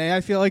theaters today,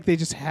 I feel like they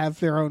just have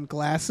their own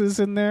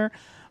glasses in there,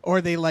 or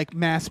they like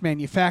mass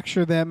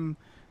manufacture them,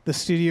 the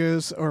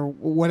studios or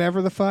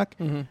whatever the fuck.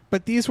 Mm-hmm.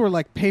 But these were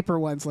like paper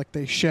ones, like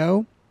they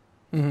show,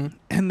 and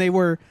they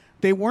weren't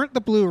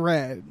the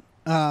blue-red.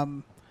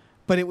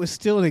 But it was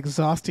still an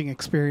exhausting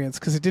experience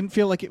because it didn't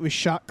feel like it was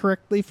shot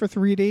correctly for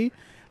 3D.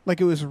 Like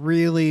it was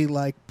really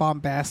like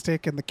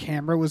bombastic and the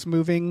camera was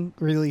moving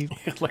really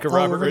like a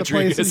Robert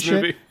Rodriguez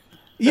movie.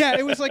 Yeah,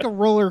 it was like a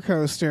roller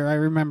coaster, I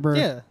remember.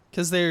 Yeah,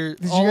 because they're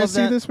Did you guys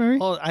see this movie?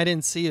 I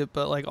didn't see it,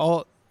 but like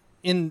all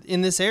in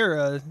this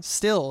era,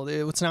 still,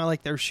 it's not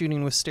like they're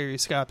shooting with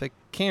stereoscopic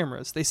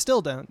cameras. They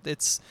still don't.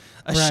 It's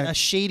a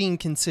shading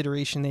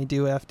consideration they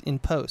do in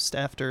post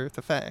after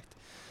the fact.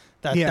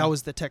 That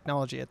was the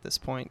technology at this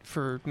point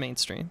for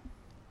mainstream.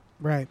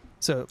 Right.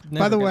 So,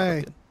 by the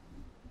way,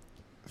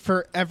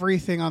 for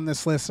everything on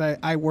this list,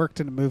 I worked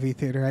in a movie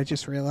theater. I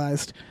just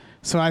realized.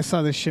 So I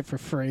saw this shit for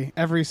free.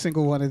 Every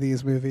single one of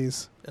these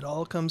movies. It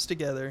all comes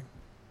together.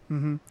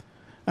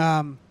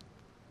 Mm-hmm.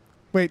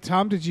 Wait,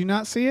 Tom, did you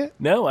not see it?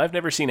 No, I've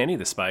never seen any of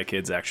the Spy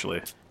Kids,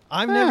 actually.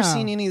 I've never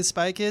seen any of the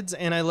Spy Kids,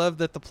 and I love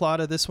that the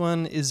plot of this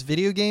one is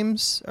video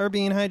games are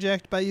being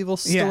hijacked by evil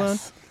Stallone.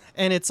 Yes.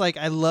 And it's like,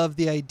 I love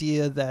the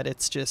idea that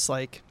it's just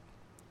like,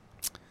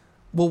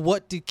 well,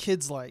 what do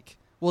kids like?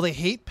 Well, they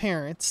hate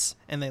parents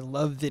and they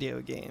love video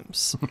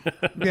games.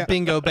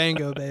 Bingo,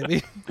 bango,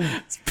 baby.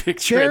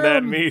 Picturing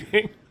that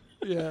meeting.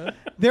 Yeah.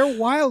 They're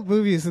wild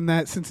movies in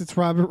that, since it's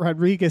Robert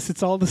Rodriguez,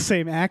 it's all the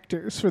same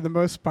actors for the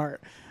most part.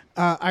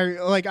 I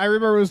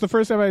remember it was the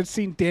first time I had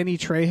seen Danny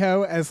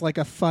Trejo as like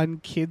a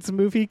fun kids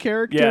movie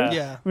character.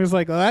 Yeah. It was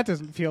like, well, that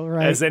doesn't feel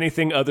right. As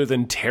anything other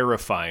than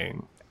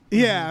terrifying.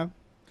 Yeah.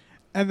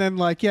 And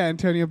then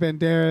Antonio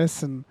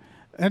Banderas and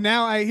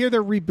now I hear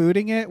they're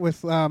rebooting it with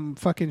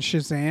fucking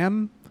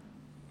Shazam.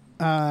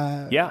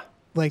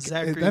 Like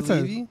Zachary that's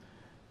Levi?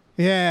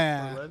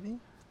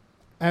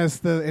 as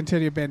the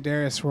Antonio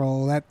Banderas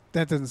role. That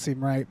doesn't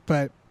seem right,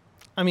 but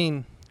I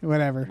mean,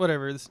 whatever.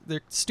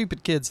 They're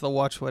stupid kids. They'll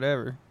watch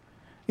whatever.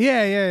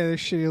 Yeah, they're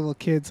shitty little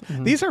kids.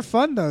 Mm-hmm. These are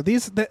fun though.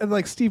 These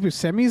like Steve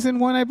Buscemi's in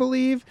one, I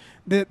believe.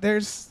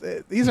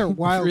 These are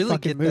wild really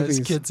fucking get movies.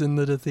 Those kids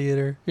into the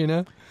theater,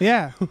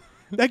 Yeah.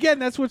 Again,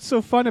 that's what's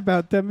so fun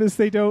about them is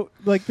they don't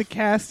like the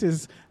cast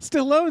is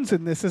Stallone's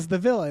in this as the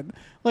villain.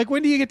 Like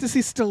when do you get to see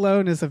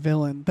Stallone as a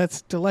villain?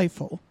 That's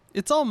delightful.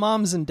 It's all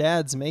moms and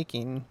dads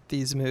making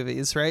these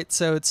movies, right?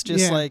 So it's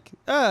just like,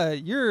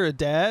 you're a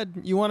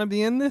dad. You want to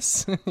be in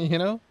this,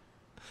 Yeah.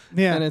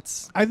 And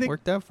I think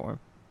worked out for him.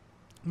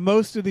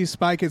 Most of these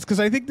Spy Kids, because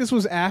I think this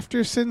was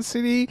after Sin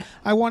City,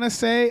 I want to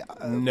say.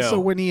 No. So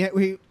when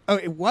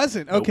it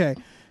wasn't? Nope. Okay.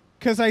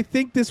 Because I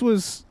think this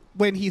was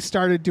when he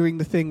started doing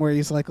the thing where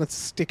he's like, let's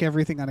stick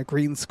everything on a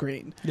green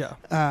screen. Yeah.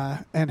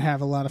 And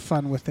have a lot of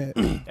fun with it.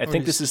 I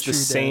think this is the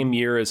same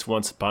year as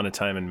Once Upon a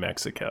Time in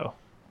Mexico.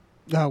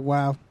 Oh,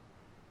 wow.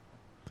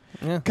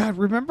 Yeah. God,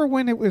 remember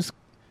when it was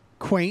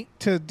quaint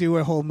to do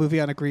a whole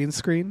movie on a green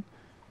screen?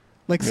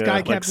 Like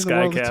Sky Captain, The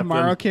World of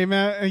Tomorrow came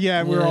out.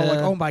 Yeah, we were all like,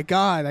 oh my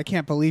God, I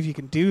can't believe you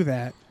can do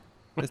that.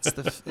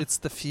 It's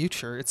the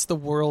future. It's the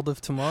world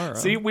of tomorrow.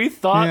 See, we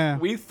thought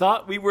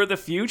we were the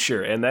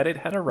future and that it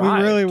had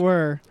arrived. We really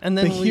were. And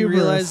then we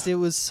realized it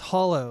was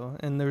hollow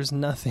and there was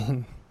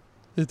nothing.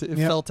 It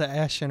fell to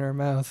ash in our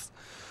mouth.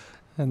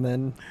 And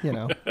then,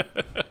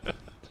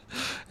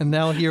 and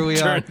now here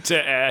we are. Turned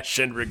to ash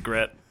and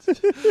regret.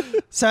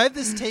 So I have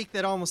this take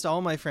that almost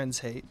all my friends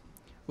hate,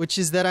 which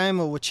is that I'm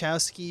a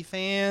Wachowski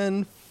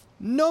fan.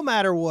 No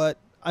matter what,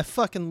 I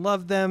fucking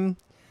love them.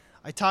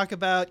 I talk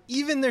about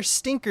even their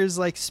stinkers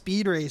like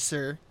Speed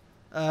Racer,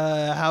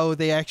 how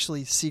they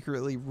actually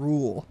secretly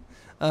rule.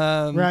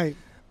 Right.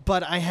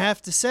 But I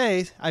have to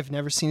say, I've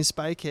never seen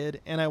Spy Kid,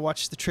 and I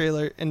watched the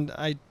trailer, and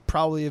I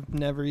probably have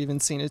never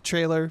even seen a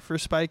trailer for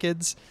Spy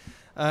Kids.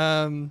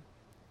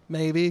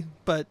 Maybe.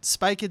 But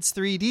Spy Kids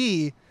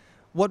 3D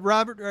what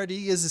Robert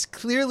Rodriguez is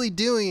clearly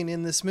doing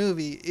in this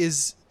movie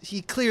is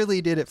he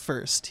clearly did it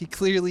first. He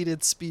clearly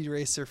did Speed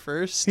Racer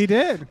first. He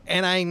did.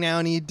 And I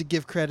now need to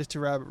give credit to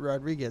Robert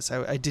Rodriguez.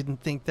 I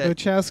didn't think that.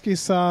 Wachowski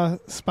saw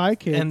Spy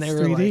Kids and they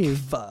were 3D. like,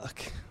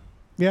 fuck.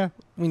 Yeah.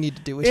 We need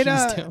to do what he's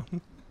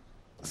doing.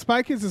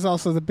 Spy Kids is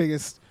also the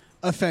biggest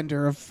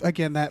offender of,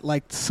 again, that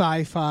like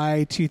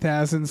sci-fi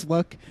 2000s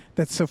look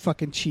that's so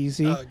fucking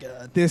cheesy. Oh,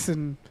 God. This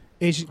and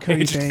Agent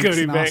Cody Banks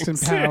and Austin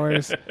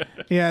Powers.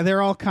 Yeah,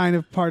 they're all kind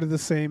of part of the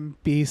same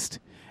beast.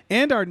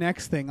 And our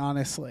next thing,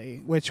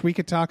 honestly, which we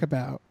could talk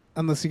about,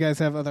 unless you guys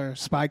have other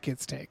Spy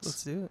Kids takes.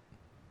 Let's do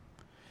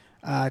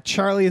it.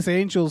 Charlie's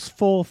Angels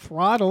Full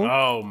Throttle.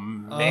 Oh,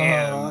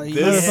 man.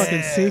 This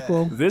fucking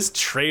sequel. This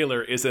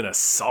trailer is an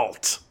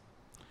assault.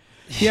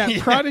 Yeah,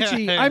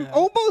 Prodigy. I'm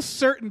almost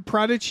certain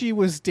Prodigy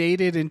was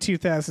dated in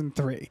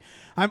 2003.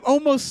 I'm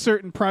almost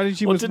certain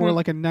Prodigy was more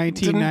like a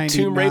 1999,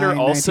 didn't Tomb Raider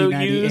also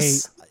 1998.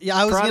 use Yeah,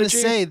 I was going to Prodigy?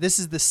 say, this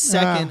is the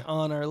second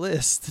on our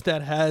list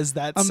that has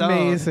that song.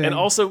 Amazing. And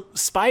also,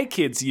 Spy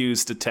Kids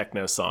used a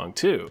techno song,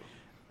 too.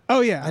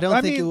 Oh, yeah. I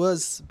don't think it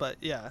was, but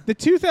yeah. The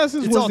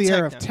 2000s It's all was the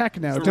era of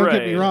techno. Don't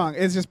get me wrong.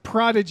 It's just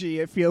Prodigy.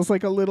 It feels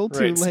like a little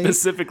too late.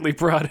 Specifically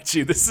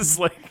Prodigy. This is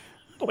like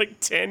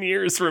 10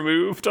 years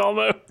removed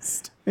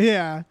almost.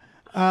 Yeah.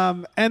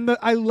 And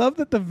I love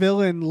that the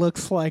villain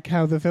looks like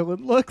how the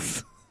villain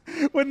looks.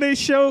 When they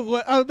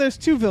show, there's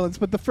two villains,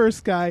 but the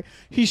first guy,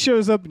 he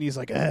shows up and he's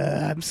like,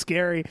 I'm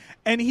scary.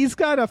 And he's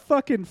got a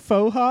fucking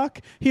faux hawk.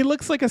 He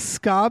looks like a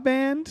ska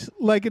band,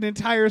 like an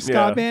entire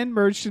ska band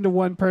merged into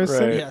one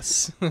person. Right.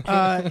 Yes.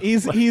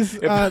 He's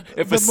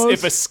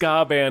if a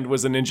ska band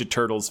was a Ninja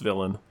Turtles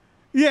villain.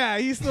 Yeah,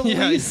 he's the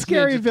least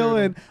scary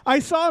villain. I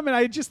saw him and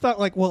I just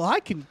thought, like, well, I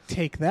can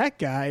take that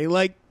guy.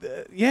 Like,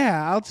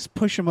 I'll just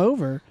push him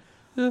over.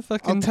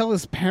 I'll tell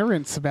his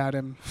parents about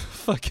him.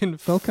 Fucking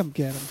they'll come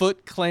get him.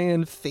 Foot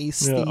Clan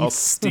face thief. I'll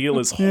steal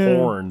his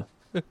horn.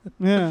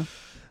 Yeah.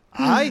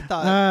 I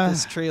thought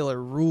this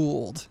trailer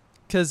ruled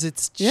because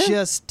it's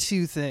just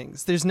two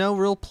things. There's no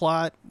real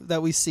plot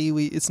that we see.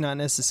 It's not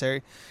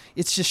necessary.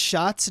 It's just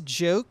shots of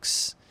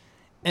jokes,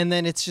 and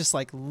then it's just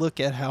like,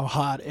 look at how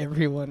hot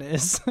everyone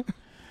is.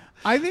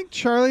 I think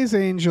Charlie's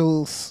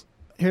Angels.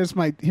 Here's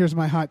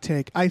my hot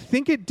take. I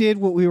think it did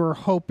what we were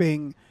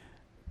hoping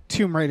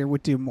Tomb Raider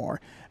would do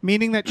more,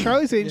 meaning that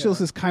Charlie's Angels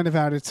is kind of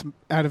out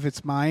of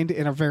its mind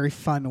in a very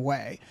fun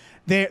way.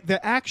 The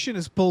action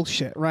is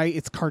bullshit, right?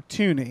 It's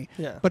cartoony,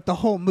 but the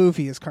whole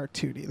movie is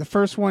cartoony. The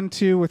first one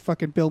too, with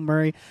fucking Bill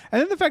Murray,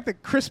 and then the fact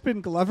that Crispin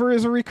Glover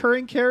is a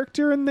recurring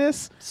character in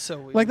this, so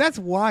weird. Like that's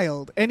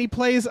wild, and he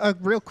plays a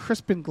real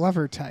Crispin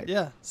Glover type.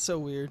 Yeah, so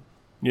weird.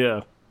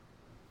 Yeah.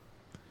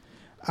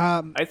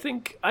 I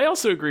think I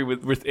also agree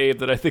with Abe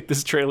that I think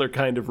this trailer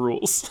kind of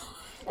rules.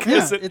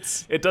 Because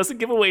it doesn't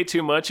give away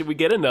too much, and we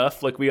get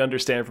enough. Like, we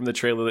understand from the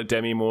trailer that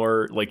Demi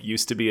Moore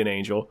used to be an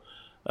angel,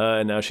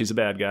 and now she's a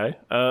bad guy.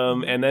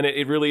 And then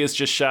it really is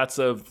just shots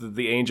of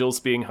the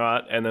angels being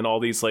hot, and then all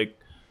these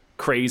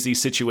crazy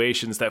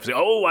situations that say,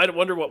 oh, I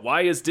wonder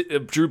why is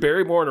Drew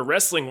Barrymore in a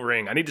wrestling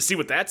ring? I need to see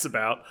what that's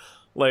about.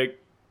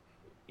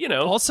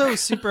 Also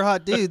super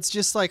hot dudes,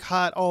 just like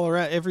hot all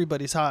around.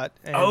 Everybody's hot.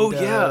 And,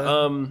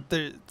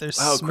 there's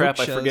crap!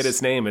 shows. I forget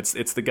his name.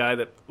 It's the guy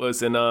that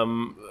was in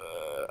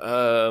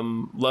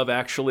Love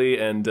Actually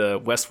and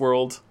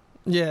Westworld.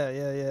 Yeah.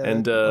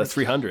 And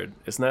 300.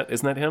 Isn't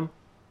that him?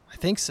 I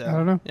think so. I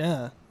don't know.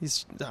 Yeah,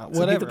 he's whatever.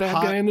 So he the bad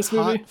guy in this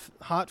movie?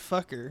 Hot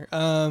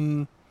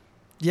fucker.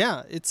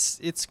 Yeah,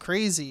 it's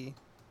crazy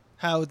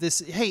how this.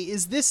 Hey,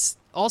 is this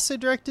also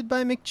directed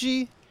by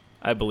McG?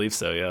 I believe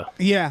so. Yeah.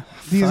 Yeah,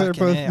 these are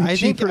both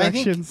McG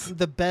productions. I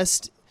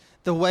think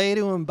the way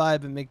to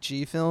imbibe a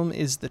McG film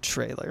is the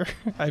trailer.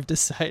 I've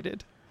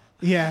decided.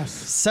 Yes.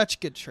 Such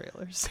good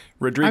trailers.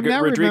 Rodrigo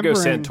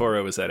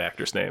Santoro is that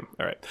actor's name.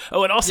 All right.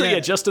 Oh, and also,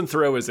 Justin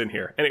Theroux is in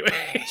here. Anyway.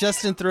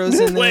 Justin Theroux's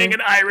in there. Playing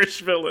an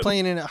Irish villain.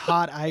 Playing a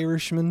hot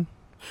Irishman.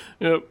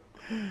 Yep.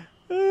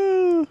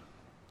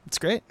 It's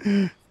great.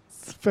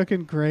 It's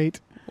fucking great.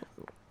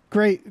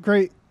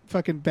 Great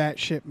fucking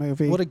batshit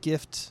movie. What a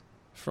gift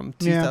from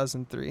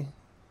 2003.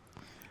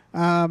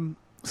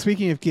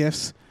 Speaking of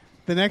gifts,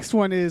 the next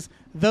one is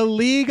The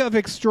League of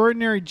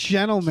Extraordinary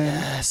Gentlemen.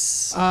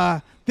 Yes.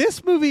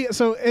 This movie,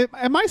 so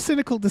am I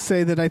cynical to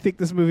say that I think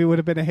this movie would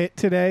have been a hit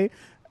today?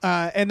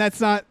 And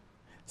that's not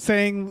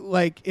saying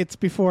it's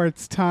before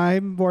its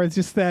time, or it's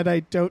just that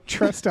I don't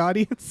trust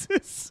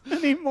audiences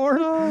anymore.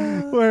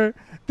 Where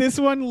this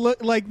one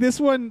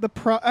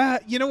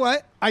you know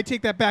what? I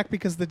take that back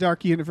because the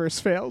Dark Universe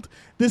failed.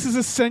 This is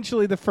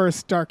essentially the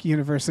first Dark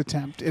Universe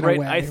attempt in a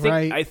way,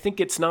 I think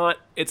it's not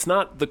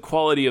the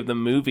quality of the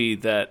movie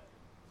that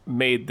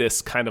made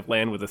this kind of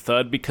land with a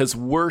thud, because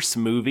worse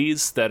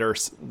movies that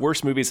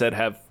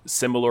have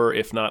similar,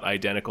 if not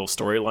identical,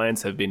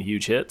 storylines have been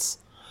huge hits.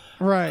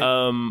 Right.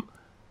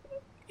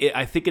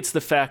 I think it's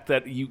the fact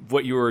that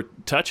what you were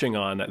touching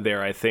on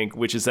there, I think,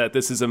 which is that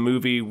this is a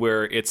movie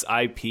where it's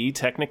IP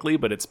technically,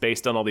 but it's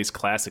based on all these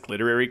classic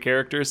literary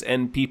characters,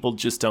 and people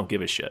just don't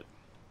give a shit.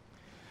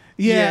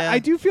 Yeah, I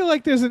do feel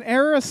like there's an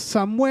era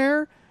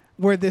somewhere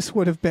where this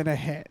would have been a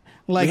hit.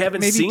 Like, we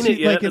haven't maybe seen it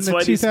yet. Like in the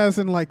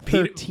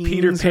 2013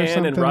 Peter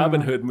Pan and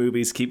Robin Hood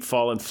movies keep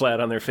falling flat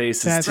on their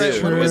faces That's too.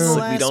 true. When was the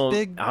last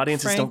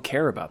audiences don't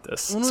care about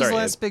this. When was the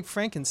last big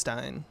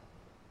Frankenstein?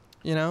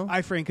 You know,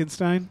 I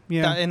Frankenstein.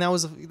 Yeah, and that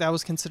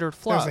was considered a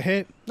flop. That was a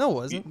hit. No, it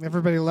wasn't.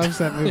 Everybody loves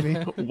that movie.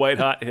 White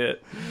hot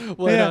hit.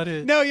 White hot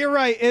hit. No, you're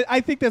right. I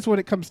think that's what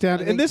it comes down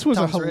to. And this was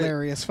a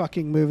hilarious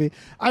fucking movie.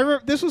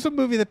 This was a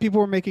movie that people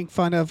were making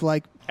fun of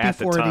like at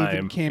before it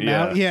even came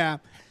out. Yeah,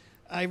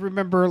 I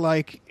remember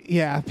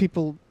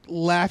people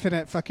laughing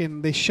at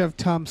fucking. They shoved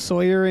Tom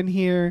Sawyer in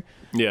here.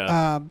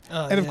 Yeah.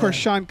 And of course,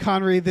 Sean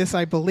Connery. This,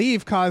 I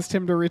believe, caused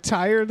him to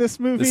retire this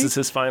movie. This is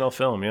his final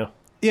film. Yeah.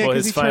 Yeah, well,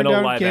 his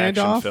final live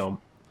action Gandalf. film.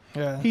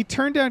 Yeah. He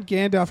turned down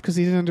Gandalf because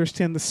he didn't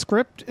understand the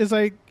script,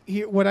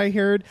 what I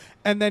heard.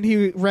 And then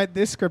he read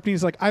this script and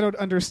he's like, I don't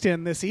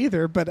understand this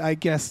either, but I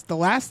guess the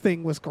last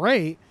thing was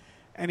great.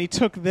 And he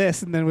took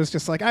this and then was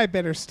just like, I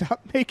better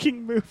stop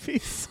making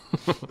movies.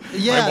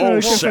 Yeah.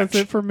 That's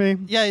it for me.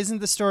 Yeah,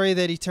 isn't the story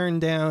that he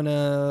turned down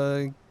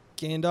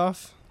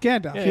Gandalf?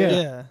 Gandalf,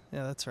 Yeah,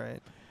 that's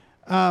right.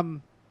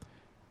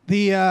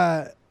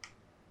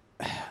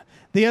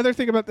 The other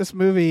thing about this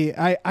movie,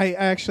 I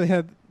actually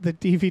had the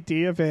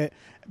DVD of it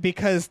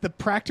because the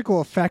practical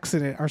effects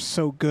in it are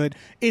so good.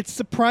 It's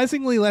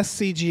surprisingly less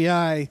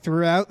CGI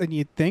throughout than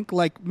you'd think.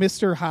 Like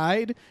Mr.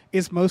 Hyde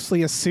is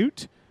mostly a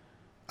suit.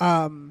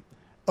 A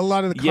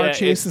lot of the car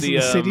chases and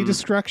the city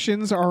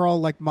destructions are all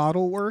like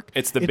model work.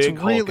 It's the big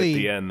Hulk at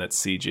the end that's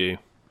CG.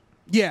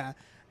 Yeah,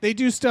 they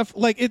do stuff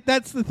like it.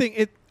 That's the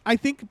thing. I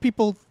think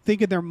people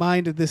think in their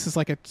mind that this is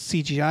like a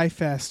CGI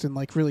fest and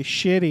like really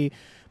shitty.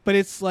 But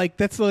it's like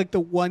that's like the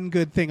one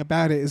good thing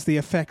about it is the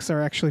effects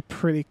are actually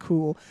pretty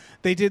cool.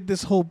 They did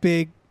this whole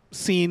big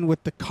scene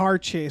with the car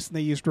chase and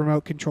they used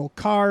remote control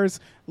cars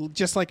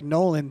just like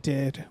Nolan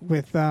did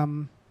with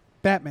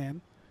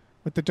Batman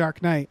with The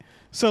Dark Knight.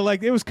 So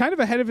like it was kind of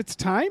ahead of its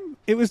time.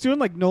 It was doing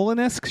like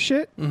Nolan-esque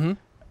shit. Mm-hmm.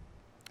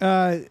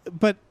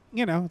 But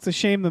you know, it's a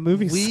shame the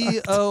movie We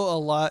sucked. owe a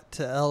lot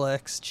to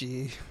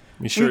LXG.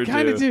 We sure We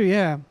kind of do,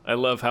 yeah. I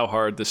love how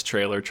hard this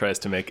trailer tries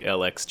to make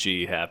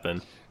LXG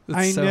happen.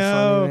 I so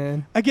know. funny,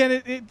 man.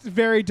 Again, it's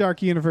very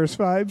Dark Universe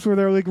vibes where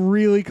they're like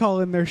really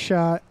calling their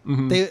shot.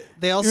 Mm-hmm.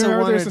 They also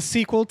wanted there's a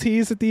sequel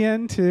tease at the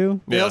end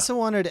too. They also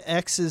wanted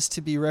X's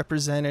to be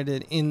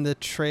represented in the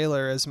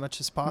trailer as much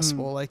as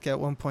possible. Like at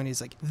one point, he's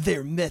like,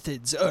 "Their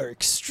methods are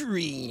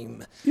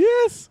extreme."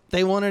 Yes.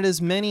 They wanted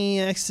as many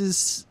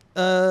X's.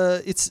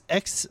 It's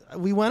X.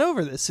 We went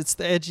over this. It's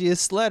the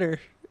edgiest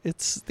letter.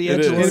 It's the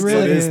edgiest.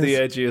 It is the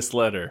edgiest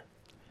letter.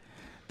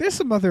 There's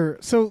some other.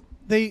 So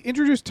they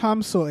introduced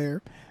Tom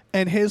Sawyer,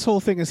 and his whole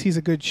thing is he's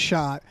a good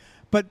shot.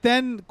 But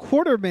then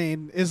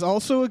Quartermain is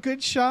also a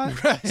good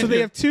shot. Right. So they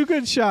have two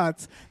good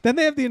shots. Then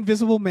they have the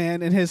Invisible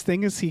Man, and his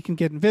thing is he can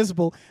get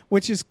invisible,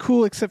 which is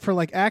cool except for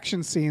like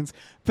action scenes.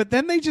 But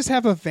then they just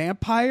have a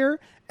vampire,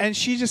 and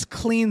she just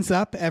cleans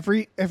up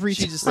every time.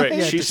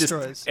 She's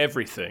just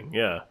everything.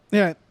 Yeah.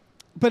 Yeah.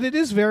 But it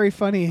is very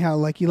funny how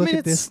like you look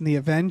at this in the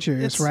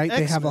Avengers, right? X-Men.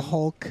 They have a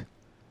Hulk.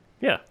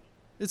 Yeah.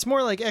 It's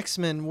more like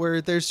X-Men, where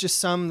there's just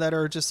some that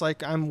are just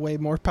like, I'm way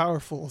more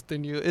powerful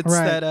than you. It's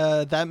right.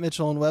 that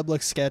Mitchell and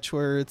Weblock sketch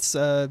where it's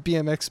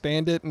BMX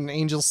Bandit and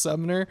Angel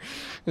Summoner.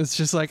 It's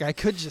just like, I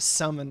could just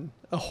summon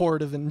a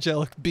horde of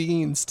angelic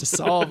beings to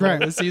solve all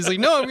this. He's like,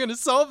 no, I'm going to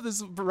solve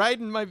this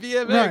riding my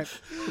BMX. Right.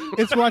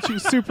 It's watching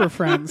Super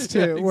Friends, too,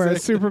 exactly. where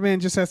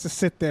Superman just has to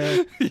sit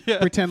there,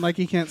 pretend like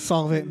he can't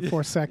solve it in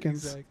 4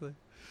 seconds. Exactly.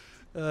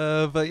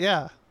 But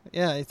yeah.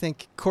 Yeah, I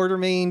think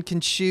Quartermain can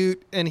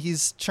shoot, and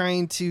he's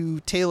trying to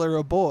tailor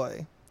a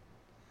boy.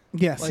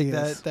 Yes, like he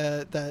is.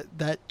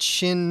 that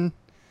chin,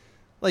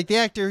 like the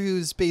actor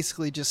who's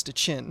basically just a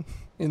chin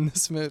in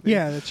this movie.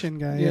 Yeah, the chin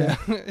guy. Yeah,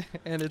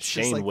 and it's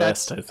Shane just like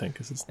West, I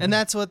think is his name. And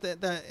that's what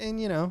and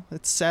you know,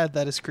 it's sad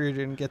that his career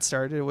didn't get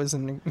started. It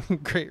wasn't a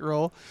great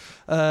role.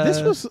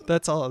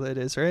 That's all it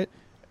is, right?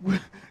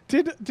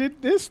 Did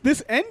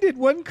this ended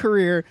one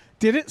career?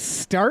 Did it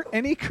start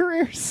any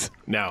careers?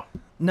 No.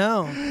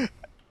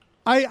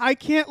 I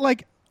can't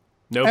like.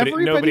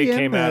 Nobody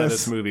came out of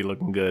this movie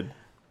looking good.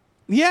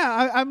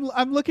 Yeah,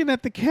 I'm looking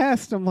at the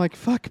cast. I'm like,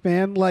 fuck,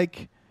 man.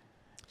 Like,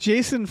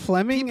 Jason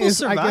Fleming People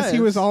survive. I guess he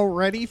was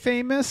already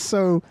famous,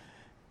 so,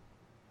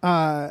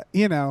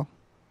 you know,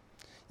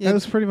 that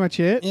was pretty much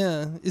it.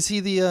 Yeah. Is he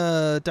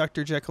the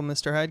Dr. Jekyll,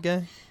 Mr. Hyde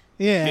guy?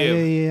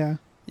 Yeah.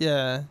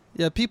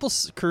 Yeah.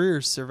 People's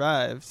careers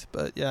survived,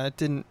 but yeah, it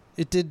didn't.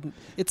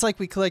 It's like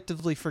we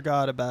collectively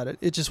forgot about it.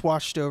 It just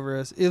washed over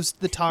us. It was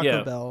the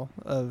Taco Bell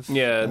of.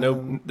 Yeah,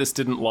 this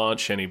didn't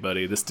launch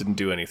anybody. This didn't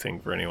do anything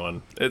for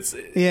anyone. This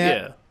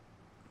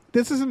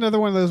is another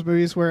one of those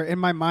movies where in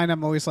my mind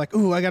I'm always like,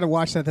 ooh, I got to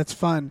watch that. That's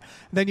fun. And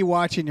then you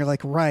watch it and you're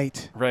like,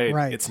 right.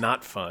 It's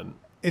not fun.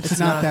 It's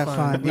not that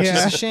fun. Which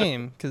is a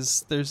shame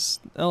because there's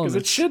elements.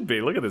 Because it should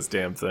be. Look at this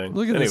damn thing.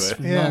 Look at this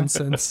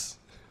nonsense.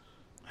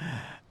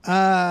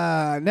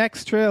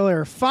 Next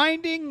trailer,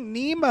 Finding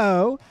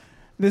Nemo.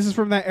 This is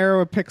from that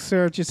era of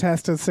Pixar. It just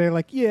has to say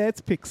like, yeah,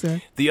 it's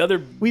Pixar.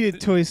 We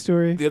did Toy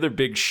Story. The other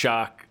big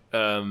shock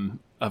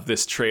of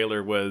this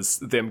trailer was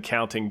them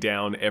counting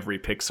down every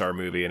Pixar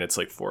movie, and it's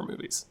like 4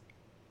 movies.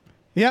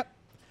 Yep.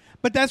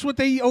 But that's what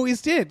they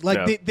always did.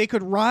 Like, Yeah. they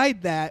could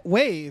ride that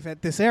wave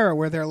at this era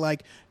where they're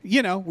like,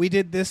 we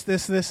did this,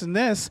 and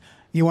this.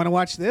 You want to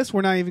watch this?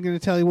 We're not even going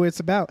to tell you what it's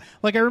about.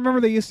 Like, I remember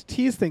they used to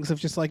tease things of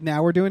just like,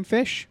 now we're doing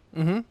fish.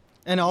 Mm-hmm.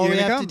 And all Here we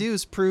they have come. to do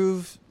is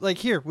prove, like,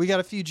 here, we got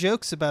a few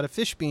jokes about a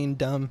fish being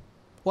dumb.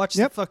 Watch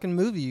Yep. the fucking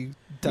movie, you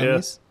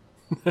dummies.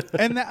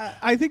 And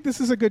I think this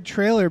is a good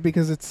trailer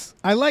because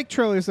I like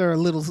trailers that are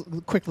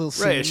quick little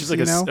scenes. Right, it's just like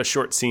you know? a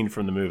short scene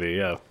from the movie,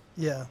 yeah.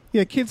 Yeah.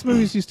 Yeah, kids'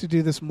 movies used to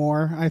do this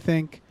more, I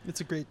think.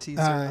 It's a great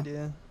teaser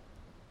idea.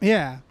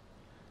 Yeah.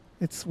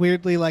 It's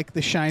weirdly like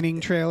the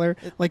Shining trailer.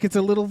 Like, it's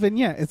a little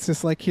vignette. It's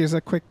just like, here's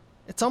a quick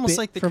It's almost bit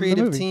like the from the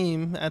creative movie.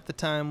 team at the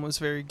time was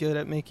very good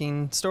at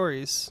making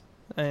stories.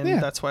 And Yeah.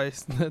 that's why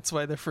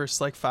their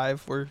first, like,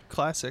 5 were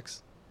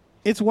classics.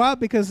 It's wild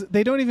because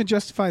they don't even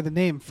justify the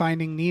name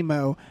Finding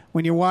Nemo.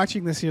 When you're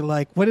watching this, you're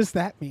like, what does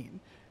that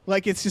mean?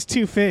 Like, it's just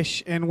 2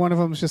 fish, and one of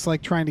them's just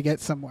like trying to get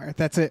somewhere.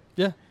 That's it.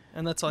 Yeah.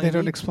 And that's all They you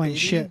don't need, explain baby.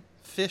 shit.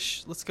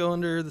 Fish, let's go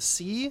under the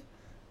sea.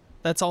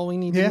 That's all we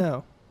need Yeah. to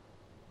know.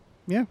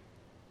 Yeah.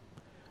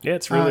 Yeah,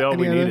 it's really all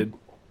any we other- needed.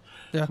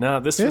 Yeah. No,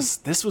 this Yeah.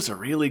 was a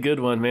really good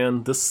one,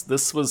 man.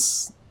 This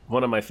was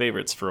one of my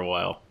favorites for a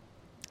while.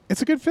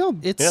 It's a good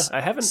film. Yeah,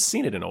 I haven't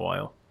seen it in a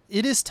while.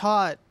 It is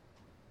taught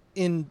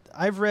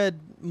I've read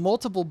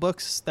multiple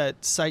books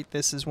that cite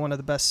this as one of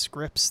the best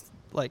scripts,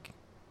 like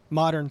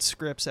modern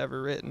scripts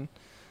ever written.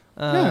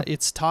 Yeah.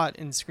 It's taught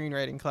in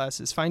screenwriting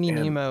classes. Finding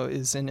Man. Nemo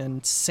is an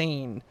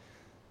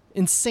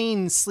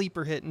insane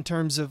sleeper hit in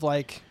terms of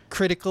like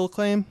critical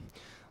acclaim.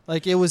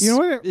 Like it was,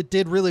 it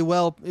did really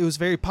well. It was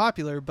very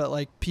popular, but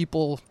like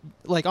people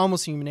like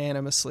almost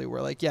unanimously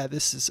were like, yeah,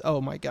 this is,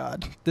 oh my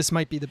God, this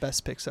might be the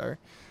best Pixar.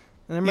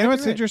 And You know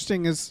what's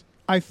interesting is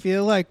I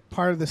feel like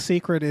part of the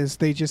secret is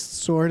they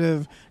just sort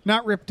of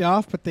not ripped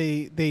off, but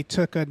they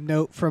took a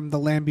note from The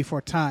Land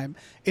Before Time.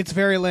 It's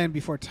very Land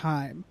Before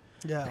Time.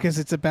 Yeah. Because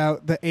it's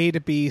about the A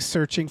to B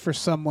searching for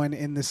someone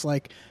in this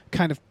like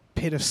kind of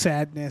pit of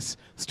sadness.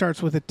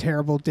 Starts with a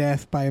terrible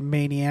death by a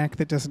maniac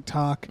that doesn't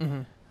talk.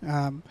 Mm-hmm.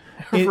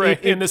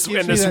 In this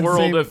gives me that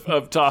world same-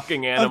 of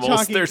talking animals,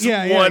 talking- there's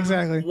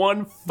exactly.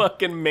 one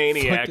fucking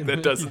maniac Fucking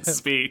that doesn't maniac.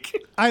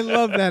 speak. I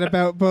love that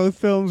about both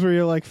films where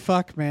you're like,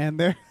 fuck, man.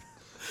 Yeah.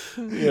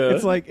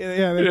 It's like,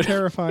 they're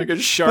terrifying. Like a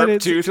But sharp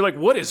it's- tooth. You're like,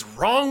 what is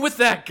wrong with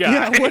that guy?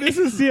 Yeah, what is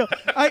his deal?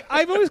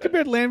 I've always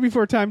compared Land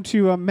Before Time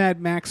to Mad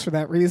Max for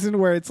that reason,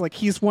 where it's like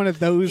he's one of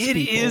those It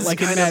people. is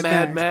like in kind of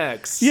Mad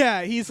Max.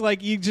 Yeah, he's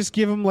like, you just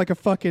give him like a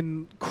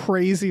fucking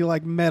crazy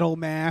like metal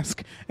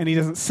mask and he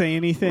doesn't say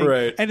anything.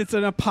 Right. And it's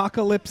an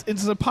apocalypse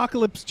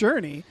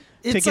journey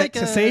to get like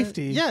to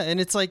safety. Yeah, and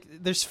it's like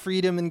there's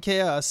freedom and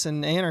chaos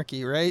and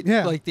anarchy, right?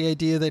 Yeah. Like the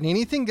idea that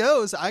anything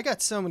goes. I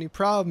got so many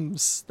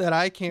problems that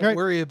I can't Right.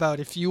 worry about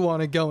if you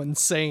want to go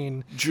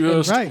insane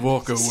Just Right.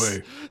 walk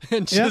away.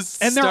 and Yeah,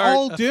 just and they're start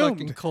all a fucking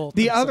doomed. cult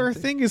The or other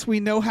something. thing is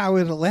we know how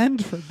it'll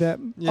end for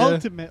them Yeah.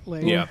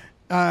 ultimately. Yeah.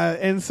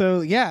 And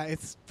so yeah,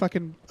 it's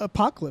fucking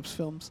apocalypse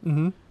films.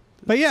 Mhm.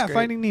 But yeah, great.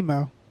 Finding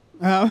Nemo.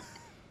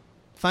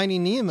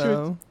 Finding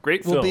Nemo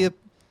Great will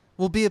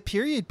film. be a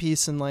period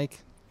piece in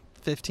like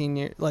 15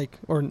 years, like,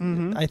 or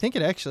Mm-hmm. I think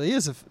it actually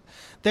is.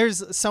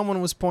 There's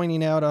someone was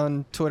pointing out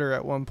on Twitter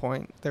at one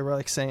point. They were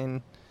like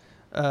saying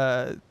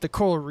the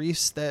coral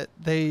reefs that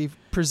they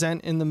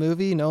present in the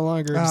movie no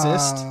longer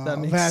exist. Oh, That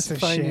makes that's a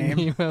Finding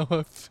shame. Nemo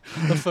a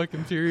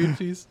fucking period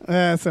piece.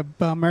 That's a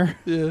bummer.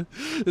 Yeah,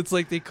 it's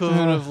like the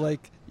equivalent of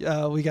like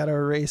we gotta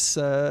erase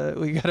the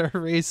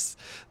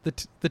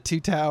two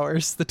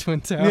towers, the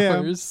twin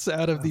towers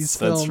out of these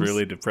films. That's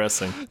really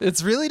depressing.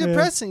 It's really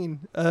depressing.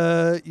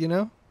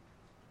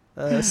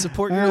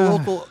 Support your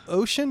local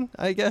ocean,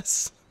 I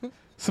guess.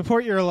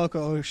 Support your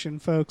local ocean,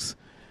 folks.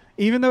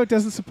 Even though it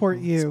doesn't support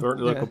you, Support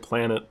your local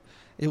planet.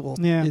 It will.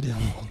 Yeah. It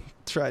will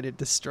try to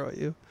destroy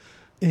you.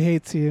 it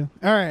hates you.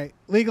 All right.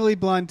 Legally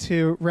Blonde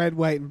 2, Red,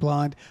 White, and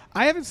Blonde.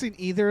 I haven't seen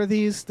either of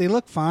these. They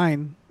look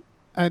fine.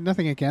 I had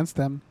nothing against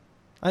them.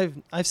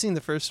 I've seen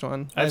the first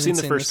one. I I've seen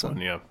haven't the first this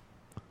one, yeah.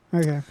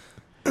 Okay.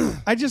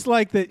 I just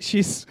like that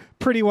she's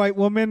pretty white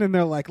woman, and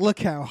they're like, look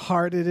how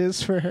hard it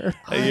is for her.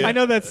 Yeah. I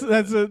know that's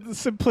a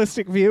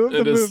simplistic view of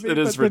the movie, It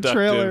is but the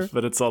trailer, reductive,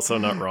 but it's also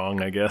not wrong,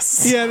 I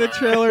guess. yeah, the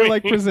trailer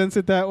like presents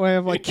it that way.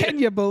 Of like, can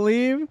you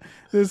believe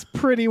this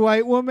pretty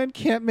white woman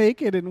can't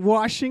make it in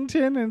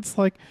Washington? And it's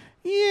like,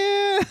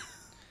 yeah,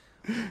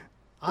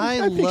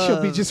 I think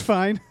she'll be just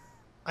fine.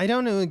 I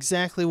don't know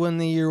exactly when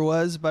the year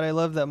was, but I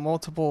love that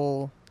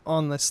multiple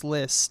on this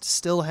list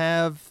still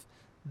have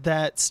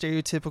that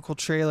stereotypical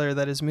trailer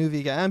that is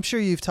movie guy. I'm sure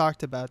you've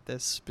talked about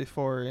this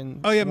before.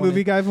 Oh yeah,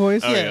 movie guy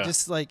voice. Oh, Yeah, yeah.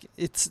 just like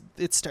it's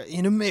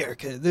in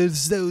America.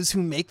 There's those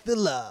who make the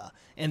law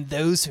and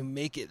those who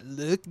make it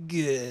look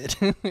good.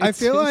 I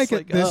feel like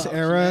at this oh,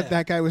 era, yeah.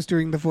 that guy was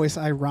doing the voice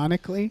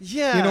ironically.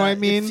 Yeah, you know what I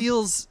mean. It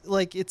feels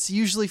like it's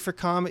usually for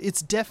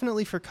It's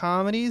definitely for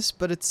comedies,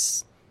 but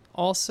it's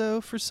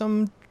also for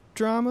some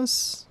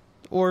dramas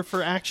or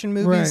for action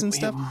movies Right. and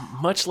stuff.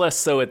 Much less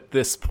so at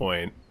this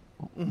point,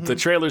 the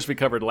trailers we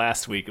covered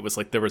last week, it was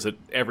like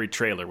every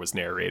trailer was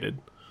narrated.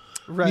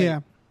 Right. Yeah.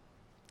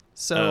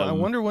 So I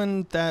wonder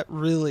when that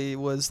really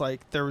was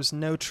like there was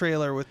no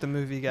trailer with the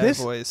movie guy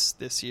voice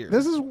this year.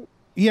 This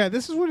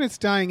is when it's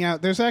dying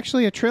out. There's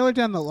actually a trailer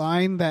down the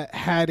line that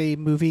had a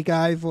movie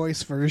guy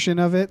voice version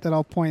of it that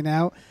I'll point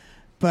out.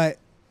 But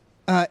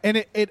and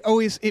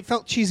it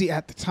felt cheesy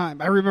at the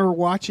time. I remember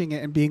watching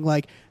it and being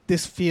like,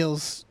 this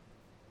feels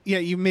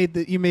you made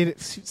it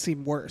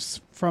seem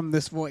worse from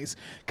this voice,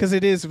 because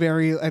it is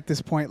very at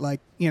this point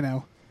like,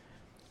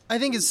 I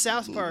think it's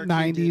South Park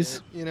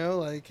 90s.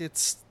 Like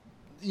it's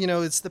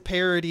the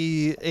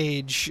parody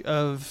age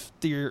of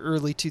the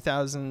early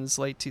 2000s,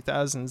 late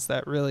 2000s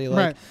that really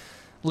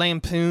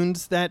lampooned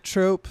that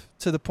trope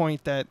to the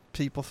point that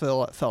people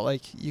felt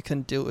like you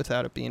couldn't do it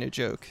without it being a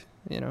joke.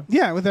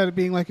 Yeah, without it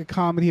being like a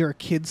comedy or a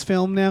kids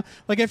film now.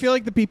 Like, I feel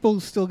like the people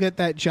still get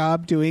that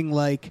job doing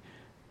like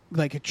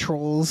a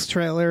Trolls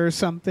trailer or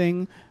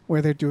something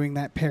where they're doing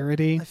that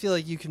parody. I feel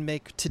like you can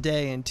make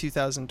today in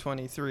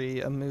 2023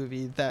 a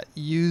movie that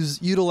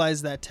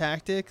utilize that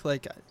tactic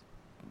like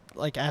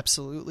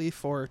absolutely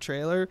for a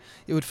trailer.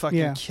 It would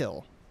fucking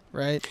kill,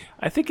 right?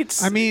 I think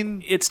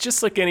it's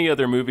just like any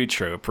other movie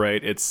trope,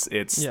 right? It's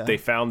they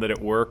found that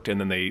it worked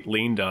and then they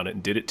leaned on it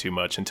and did it too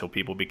much until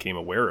people became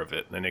aware of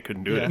it and then they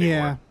couldn't do it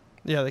anymore.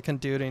 Yeah, they couldn't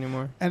do it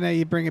anymore. And then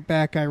you bring it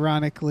back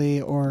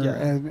ironically or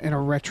in a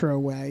retro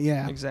way.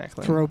 Yeah,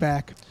 exactly.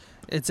 Throwback.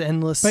 It's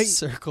endless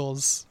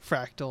circles,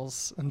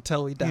 fractals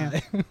until we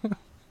die. Yeah.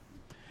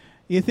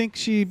 You think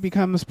she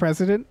becomes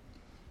president?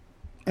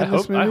 I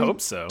hope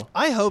so.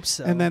 I hope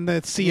so. And then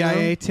the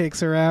CIA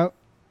takes her out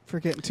for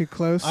getting too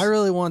close. I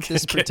really want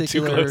this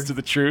particular... too close to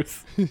the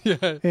truth.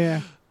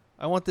 Yeah.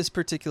 I want this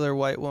particular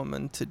white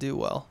woman to do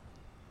well.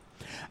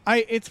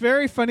 It's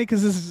very funny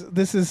because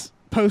this is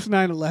post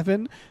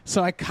 9/11,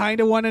 so I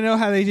kind of want to know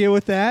how they deal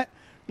with that.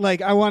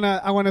 Like, I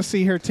wanna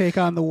see her take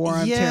on the war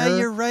on terror. Yeah,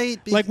 you're right.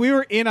 Like, we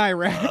were in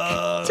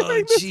Iraq.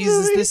 During this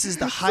Jesus, movie. this is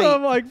the height. So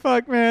I'm like,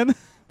 fuck, man.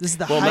 This is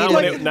the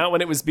height. Not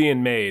when it was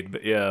being made,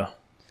 but yeah.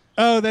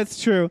 Oh,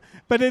 that's true.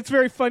 But it's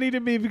very funny to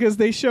me because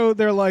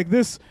they're like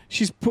this.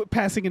 She's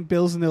passing in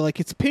bills, and they're like,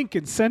 it's pink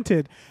and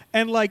scented.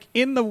 And like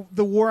in the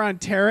war on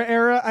terror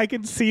era, I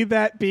can see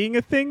that being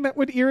a thing that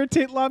would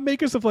irritate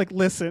lawmakers. Of like,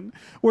 listen,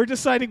 we're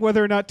deciding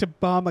whether or not to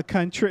bomb a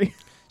country.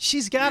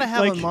 She's got to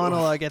have a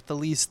monologue at the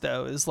least,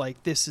 though. Is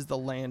like, this is the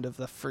land of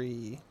the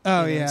free.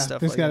 Oh yeah,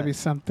 stuff there's like got to that. be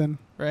something,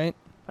 right?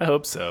 I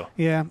hope so.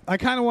 Yeah, I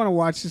kind of want to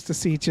watch just to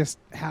see just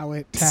how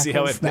it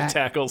tackles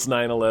tackles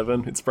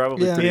 9/11. It's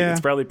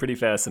probably pretty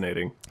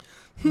fascinating.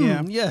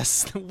 Yeah.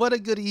 Yes. What a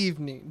good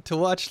evening to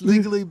watch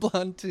Legally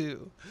Blonde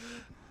 2.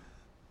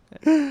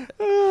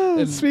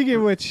 Speaking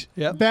of which,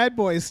 Bad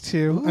Boys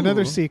 2,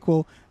 another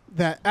sequel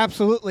that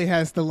absolutely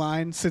has the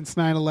line since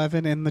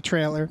 9/11 in the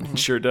trailer.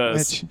 Sure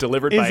does.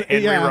 Delivered by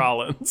Henry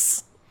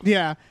Rollins.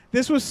 Yeah.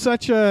 This was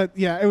such a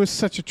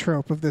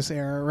trope of this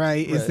era,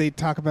 right? Is they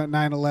talk about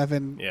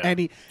 9/11. Yeah.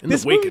 And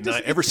this movie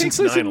ever since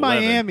 9/11. In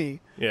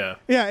Miami. Yeah.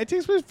 Yeah, it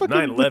takes place fucking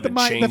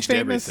 9/11 changed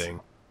everything.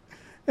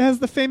 It has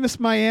the famous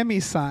Miami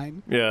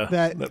sign. Yeah.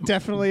 That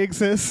definitely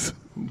exists.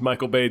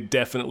 Michael Bay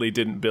definitely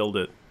didn't build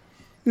it.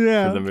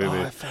 Yeah. For the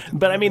movie.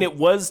 But I mean, it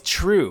was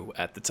true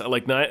at the time.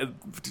 Like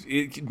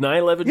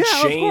 9/11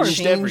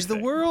 changed everything.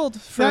 The world.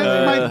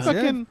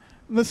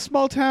 The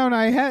small town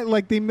I had,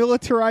 like, they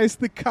militarized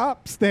the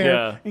cops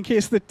there in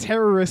case the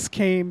terrorists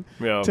came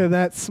to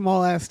that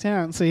small ass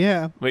town. So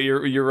yeah. But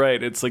you're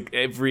right. It's like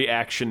every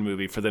action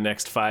movie for the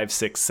next 5,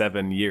 6,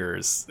 7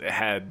 years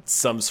had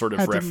some sort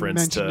of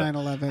reference to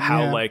 9/11,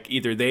 how like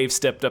either they've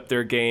stepped up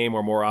their game,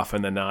 or more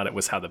often than not, it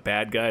was how the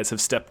bad guys have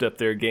stepped up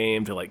their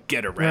game to like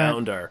get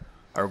around our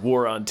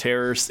war on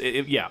terror.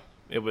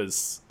 It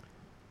was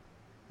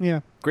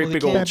great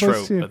big old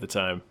trope at the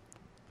time.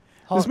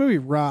 This movie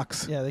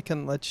rocks. Yeah, they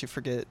couldn't let you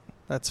forget.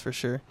 That's for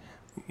sure.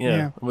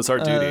 Yeah. It was our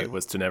duty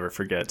was to never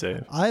forget,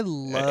 Dave. I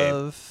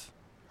love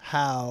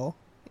how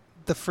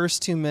the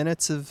first 2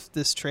 minutes of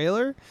this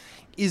trailer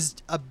is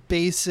a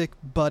basic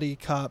buddy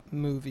cop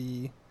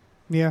movie.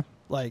 Yeah.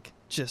 Like,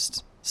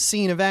 just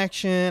scene of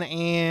action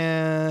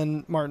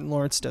and Martin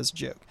Lawrence does a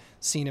joke.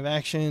 Scene of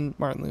action,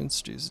 Martin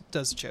Lawrence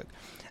does a joke.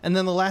 And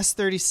then the last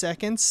 30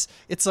 seconds,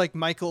 it's like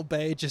Michael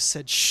Bay just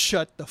said,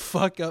 shut the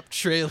fuck up,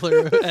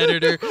 trailer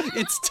editor.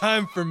 It's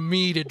time for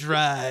me to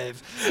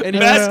drive. And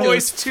Bad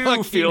Boys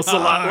 2 feels a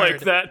lot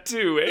like that,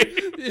 too, eh?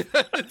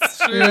 Yeah, it's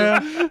true.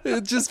 Yeah.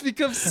 It just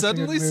becomes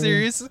suddenly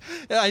serious.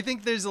 I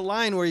think there's a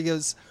line where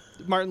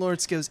Martin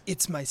Lawrence goes,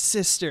 it's my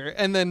sister.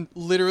 And then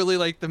literally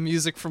like the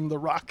music from The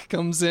Rock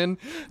comes in.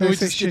 And we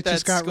just get that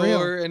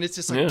score. And it's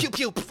just like, pew,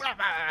 pew,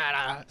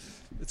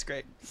 it's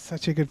great.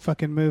 Such a good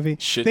fucking movie.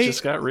 Shit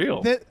just got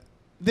real.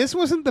 This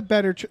wasn't the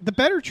better. The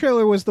better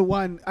trailer was the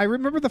one. I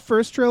remember the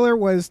first trailer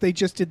was they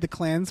just did the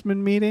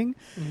Klansman meeting,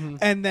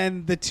 and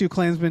then the two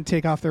Klansmen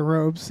take off their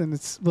robes, and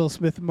it's Will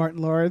Smith and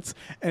Martin Lawrence,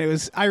 and it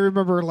was. I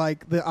remember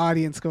like the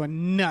audience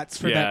going nuts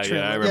for that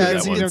trailer. Yeah, I remember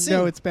that one. You don't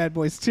know it's Bad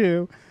Boys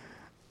 2.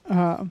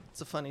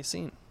 It's a funny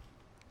scene.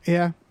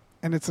 Yeah,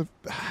 and it's a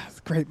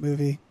great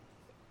movie.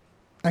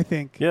 I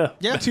think. Yeah.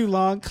 Too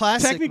long.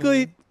 Classic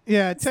Technically,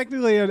 movie.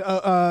 technically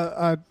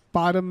a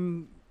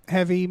bottom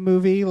heavy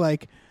movie.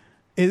 Like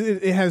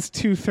it has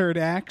 2 third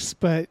acts,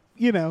 but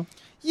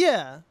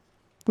Yeah.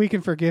 we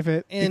can forgive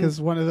it And because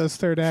one of those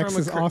third acts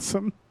from a is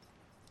awesome.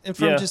 And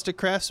from Yeah. just a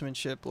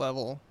craftsmanship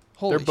level,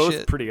 holy They're both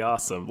shit. pretty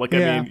awesome. Like,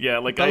 Yeah. I mean, yeah,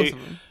 like Both of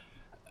them.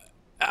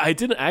 I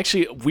didn't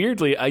actually,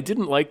 weirdly, I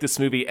didn't like this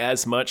movie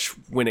as much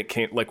when it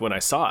came, like when I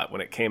saw it,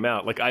 when it came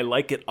out. Like, I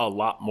like it a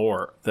lot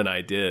more than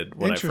I did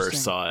when I Interesting.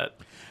 first saw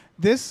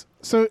it.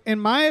 So in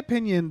my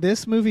opinion,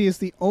 this movie is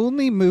the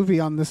only movie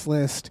on this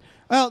list.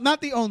 Well,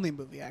 not the only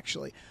movie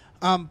actually,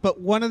 but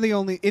one of the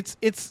only.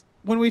 It's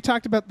when we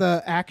talked about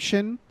the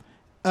action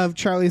of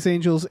Charlie's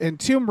Angels and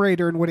Tomb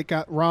Raider and what it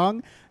got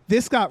wrong.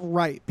 This got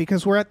right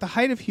because we're at the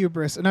height of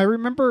hubris, and I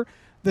remember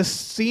the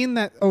scene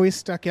that always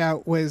stuck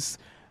out was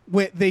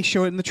they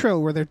show it in the trailer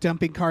where they're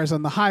dumping cars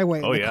on the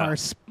highway and the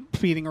cars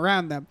speeding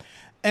around them.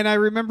 And I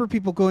remember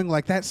people going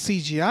like, that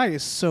CGI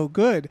is so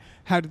good.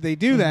 How did they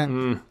do that?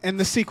 Mm-hmm. And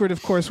the secret,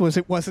 of course, was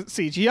it wasn't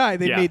CGI.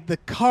 They made the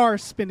car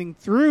spinning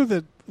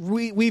through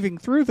weaving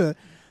through the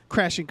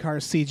crashing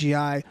cars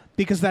CGI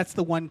because that's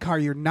the one car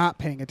you're not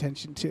paying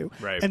attention to.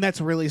 Right. And that's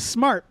really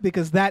smart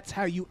because that's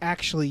how you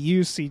actually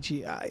use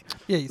CGI.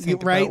 Yeah, you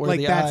think right? about where Like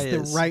the that's eye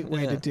the is. right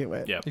way Yeah. to do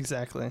it. Yeah.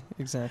 Exactly.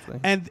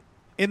 And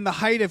in the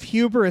height of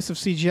hubris of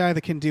CGI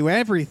that can do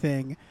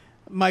everything,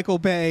 Michael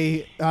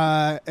Bay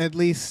at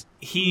least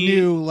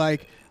knew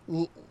like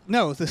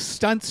no, the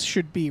stunts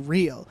should be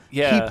real.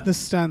 Yeah. Keep the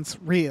stunts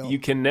real. You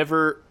can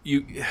never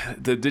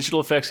the digital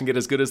effects can get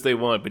as good as they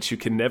want, but you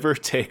can never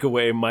take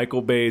away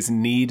Michael Bay's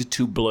need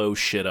to blow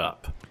shit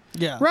up.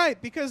 Yeah.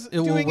 Right, because It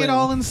will doing it win.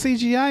 all in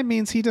CGI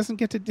means he doesn't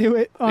get to do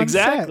it on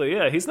Exactly.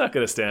 Yeah, he's not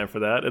going to stand for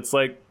that. It's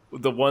like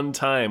the one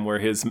time where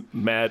his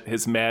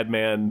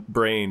madman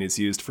brain is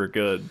used for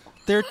good.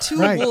 There are two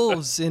Right.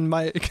 wolves in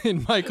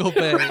Michael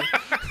Bay,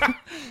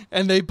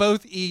 and they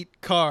both eat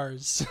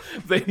cars.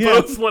 They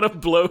both want to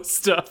blow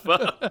stuff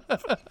up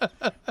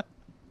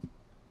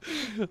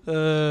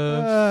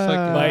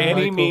by any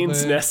Michael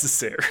means Bay.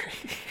 necessary.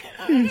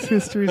 set. He's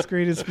history's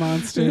greatest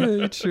monster.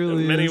 Yeah, it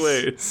truly In many is.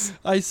 ways.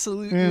 I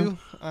salute you.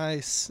 I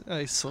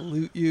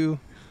salute you,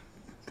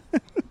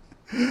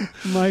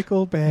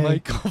 Michael Bay.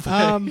 Michael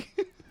Bay.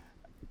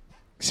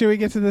 Should we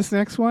get to this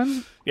next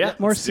one? Yeah,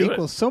 More let's do it.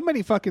 sequels. So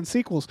many fucking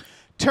sequels.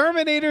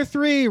 Terminator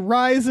 3,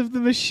 Rise of the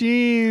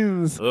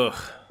Machines. Ugh.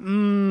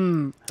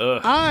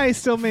 Ugh. I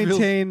still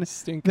maintain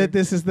stinker. that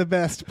this is the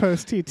best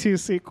post T2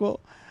 sequel.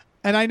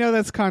 And I know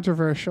that's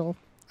controversial.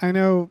 I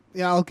know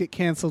I'll get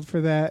canceled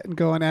for that and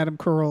go on Adam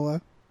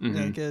Carolla.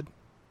 Yeah, good.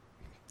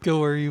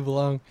 Go where you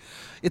belong.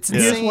 It's Yeah.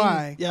 Here's insane.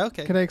 why. Yeah,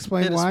 okay. Can I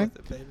explain Hit us why? with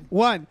it, baby.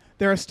 One,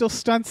 there are still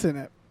stunts in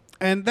it.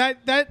 And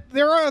that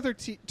there are other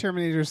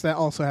Terminators that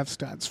also have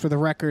stunts, for the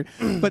record.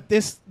 But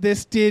this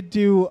did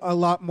do a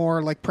lot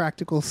more like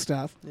practical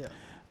stuff.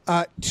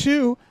 Yeah.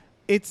 Two,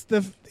 it's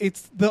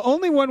the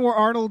only one where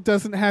Arnold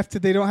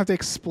they don't have to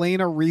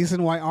explain a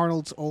reason why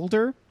Arnold's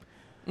older.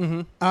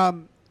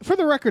 Mm-hmm. For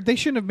the record, they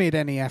shouldn't have made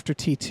any after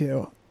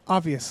T2,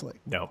 obviously.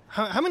 No.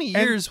 How many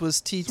And years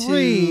was T2?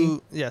 3.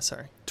 Yeah,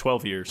 sorry.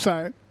 12 years.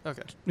 Sorry.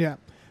 Okay. Yeah.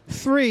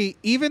 3,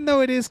 even though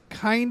it is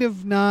kind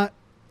of not,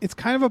 it's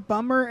kind of a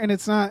bummer and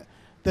it's not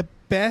the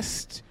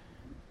best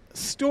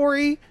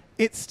story,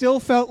 it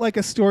still felt like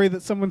a story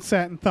that someone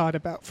sat and thought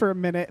about for a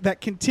minute that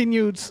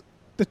continued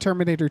the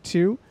Terminator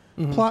 2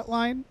 plot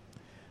line.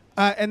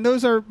 And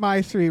those are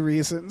my 3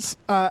 reasons.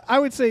 I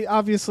would say,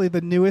 obviously,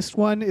 the newest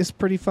one is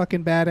pretty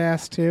fucking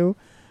badass, too.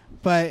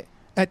 But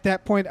at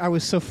that point, I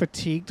was so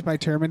fatigued by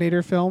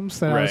Terminator films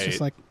that I was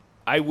just like...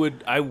 I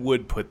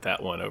would put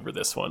that one over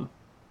this one.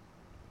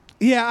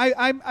 Yeah,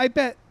 I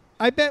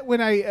bet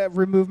when I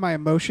remove my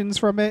emotions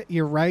from it,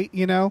 you're right,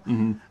 you know?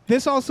 Mm-hmm.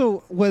 This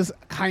also was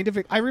kind of...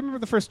 I remember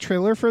the first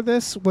trailer for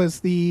this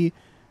was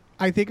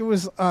I think it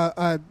was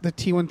the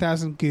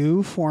T-1000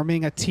 goo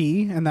forming a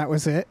T, and that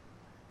was it.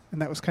 And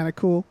that was kind of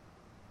cool.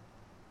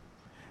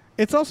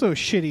 It's also a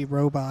shitty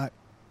robot.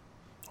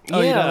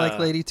 Oh, yeah. you don't like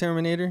Lady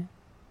Terminator?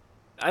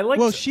 I like.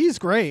 Well, she's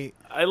great.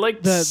 I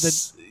liked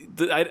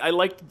I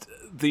liked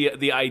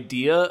the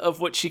idea of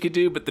what she could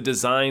do, but the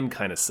design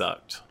kind of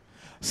sucked.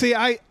 See,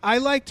 I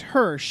liked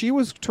her. She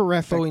was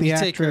terrific, But when the you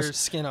take her actress.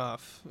 skin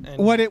off.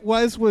 And What it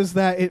was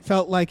that it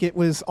felt like it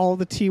was all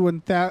the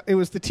T-1000. It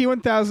was the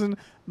T-1000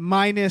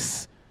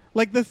 minus...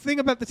 Like, the thing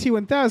about the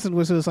T-1000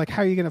 was it was like,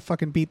 how are you going to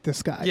fucking beat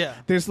this guy? Yeah.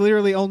 There's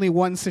literally only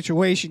one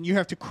situation. You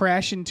have to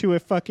crash into a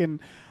fucking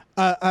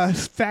a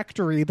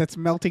factory that's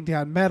melting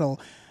down metal.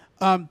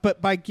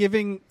 But then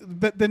taking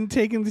the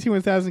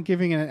T-1000,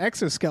 giving it an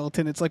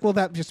exoskeleton, it's like, well,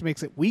 that just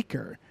makes it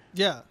weaker.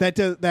 Yeah.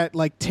 That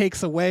like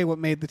takes away what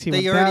made the T-1000.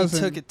 They already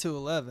took it to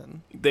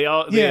 11. They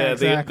all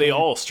exactly. they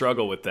all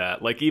struggle with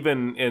that. Like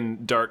even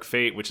in Dark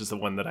Fate, which is the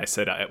one that I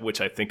said, which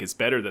I think is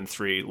better than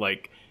 3.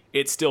 Like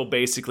it's still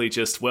basically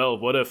just, well,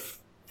 what if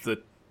the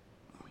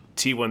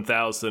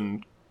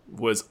T-1000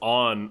 was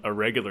on a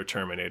regular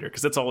Terminator?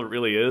 Because that's all it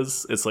really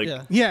is. It's like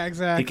Yeah,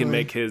 exactly. he can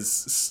make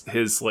his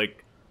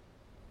like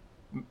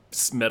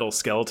metal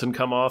skeleton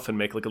come off and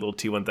make like a little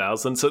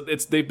T-1000. So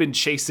they've been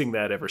chasing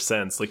that ever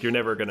since. Like you're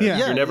never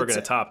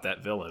gonna top that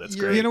villain. It's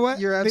great. You know what?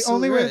 You're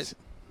absolutely the only way right.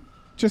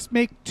 Just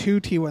make 2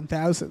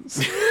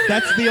 T-1000s.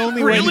 That's the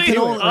only way to Really?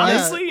 do it.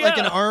 Honestly, Like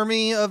yeah. an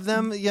army of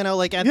them,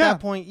 like at that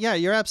point,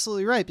 you're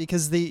absolutely right,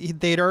 because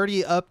they'd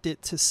already upped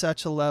it to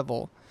such a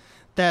level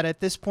that at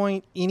this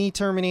point, any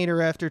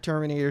Terminator after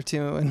Terminator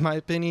 2, in my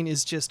opinion,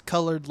 is just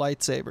colored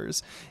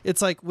lightsabers.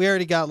 It's like, we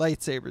already got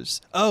lightsabers.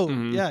 Oh,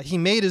 yeah, he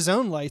made his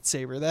own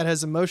lightsaber. That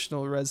has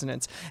emotional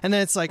resonance. And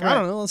then it's like, I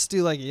don't know, let's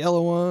do like a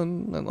yellow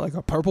one and like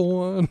a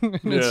purple one.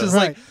 And it's just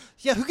like,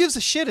 yeah, who gives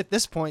a shit at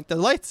this point? They're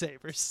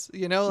lightsabers,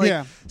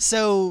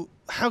 So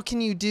how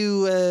can you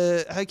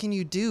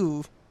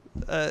do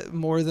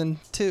more than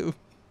 2?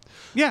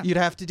 Yeah. You'd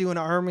have to do an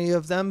army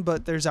of them,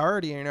 but there's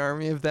already an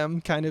army of them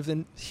kind of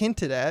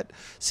hinted at.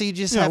 So you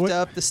just have to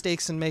up the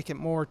stakes and make it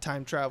more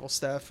time travel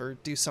stuff or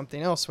do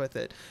something else with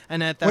it.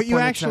 And at that point,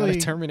 it's not a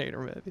Terminator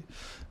movie.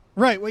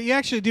 Right. What you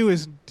actually do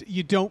is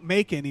you don't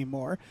make any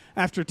more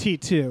after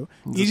T2.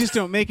 You just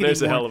don't make any more.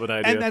 There's a hell of an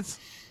idea. And that's...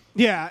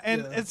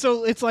 and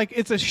so it's like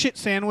it's a shit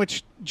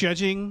sandwich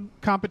judging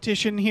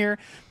competition here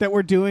that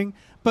we're doing.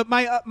 But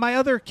my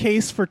other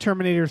case for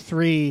Terminator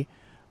 3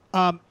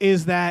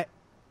 is that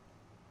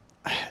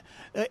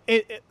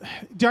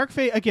Dark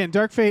Fate,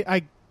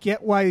 I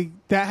get why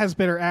that has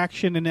better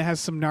action and it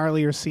has some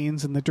gnarlier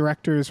scenes and the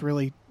director is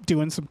really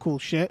doing some cool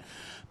shit.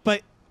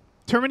 But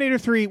Terminator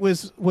 3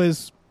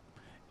 was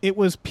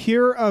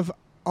pure of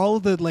all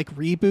the like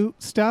reboot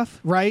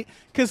stuff, right?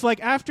 Because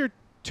like after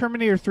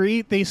Terminator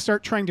 3, they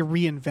start trying to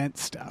reinvent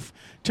stuff.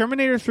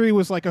 Terminator 3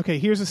 was like, okay,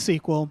 here's a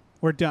sequel,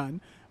 we're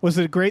done. Was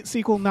it a great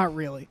sequel? Not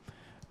really.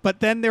 But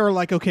then they were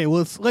like, okay,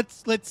 well,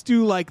 let's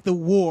do like the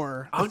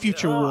war, the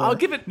future war. I'll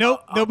give it.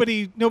 Nope,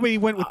 nobody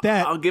went with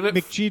that. I'll give it.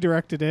 McG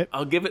directed it.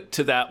 I'll give it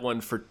to that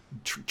one for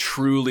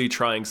truly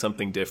trying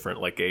something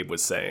different, like Abe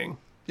was saying.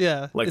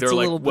 Yeah, like they're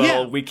like,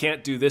 well, we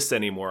can't do this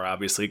anymore,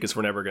 obviously, because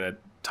we're never going to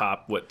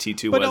top what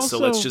T2 was. Also, so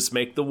let's just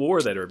make the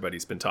war that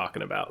everybody's been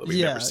talking about that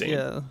we've never seen.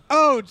 Yeah.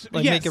 Oh,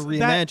 like yes, make a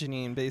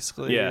reimagining,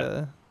 basically.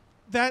 Yeah.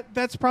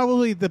 That's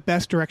probably the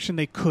best direction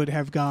they could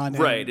have gone.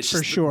 Right. It's for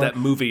just sure. That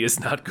movie is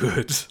not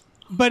good.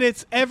 But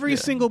it's every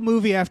single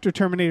movie after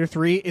Terminator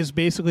 3 is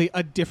basically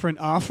a different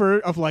offer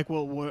of like,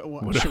 well,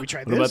 should we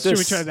try this? Should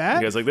we try that?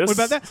 You guys like this? What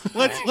about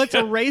that? Let's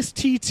erase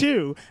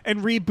T2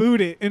 and reboot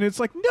it. And it's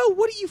like, no,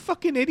 what are you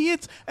fucking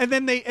idiots? And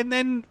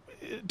then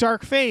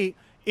Dark Fate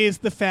is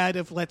the fad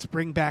of let's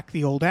bring back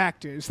the old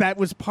actors. That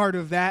was part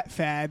of that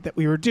fad that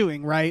we were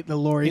doing, right? The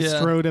Laurie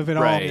Strode of it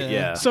all.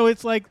 Yeah. So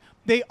it's like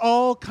they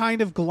all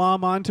kind of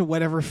glom onto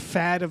whatever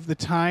fad of the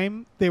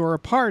time they were a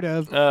part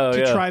of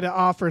to try to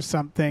offer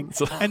something.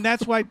 And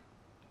that's why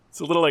it's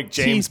a little like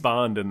James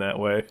Bond in that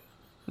way.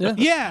 Yeah.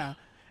 Yeah.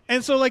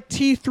 And so like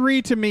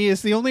T3 to me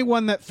is the only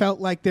one that felt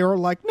like they were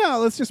like, no,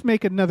 let's just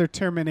make another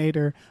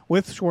Terminator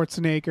with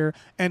Schwarzenegger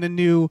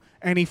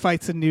and he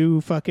fights a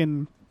new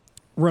fucking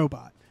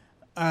robot.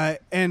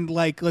 And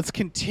like, let's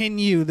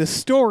continue the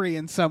story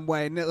in some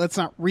way. Let's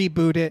not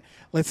reboot it.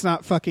 Let's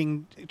not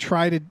fucking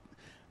try to,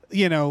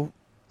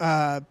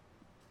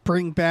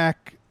 bring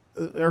back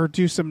or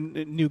do some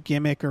new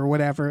gimmick or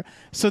whatever.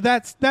 So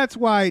that's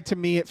why to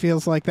me it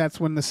feels like that's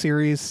when the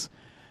series,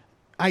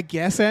 I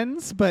guess,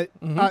 ends. But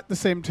at the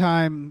same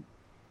time,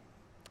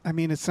 I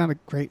mean, it's not a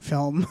great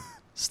film.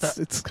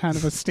 It's kind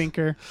of a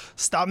stinker.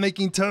 Stop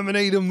making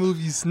Terminator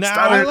movies now.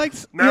 I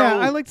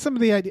liked some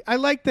of the idea. I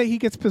like that he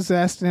gets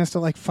possessed and has to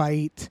like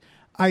fight.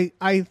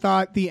 I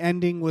thought the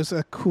ending was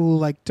a cool,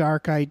 like,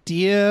 dark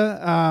idea.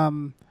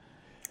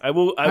 I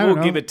will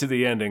give it to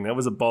the ending. That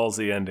was a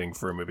ballsy ending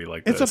for a movie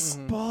like this. It's a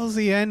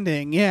ballsy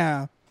ending,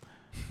 yeah.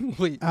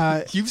 Wait,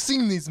 you've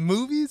seen these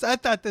movies? I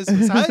thought this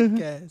was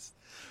STRIKEcast.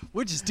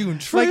 We're just doing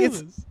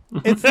trailers.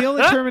 Like it's the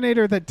only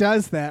Terminator that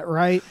does that,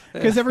 right?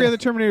 Because every other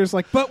Terminator is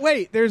like, but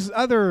wait,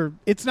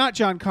 it's not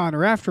John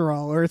Connor after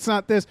all, or it's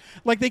not this.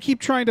 Like they keep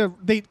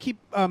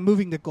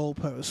moving the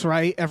goalposts,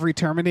 right? Every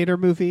Terminator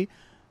movie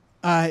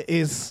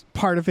is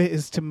part of it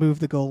is to move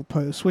the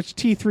goalposts, which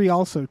T3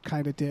 also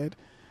kind of did.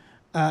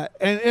 And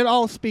it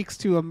all speaks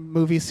to a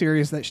movie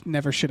series that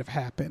never should have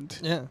happened.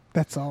 Yeah.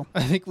 That's all.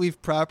 I think we've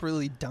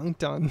properly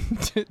dunked on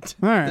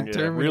all right.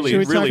 Yeah, really, should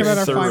we really talk about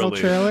our thoroughly. final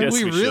trailer? Yes,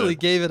 we really should.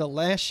 gave it a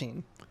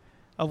lashing.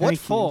 What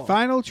for?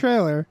 Final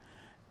trailer.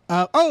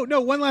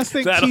 One last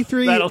thing.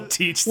 T3. That'll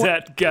teach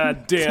that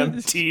goddamn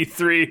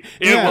T3.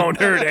 It won't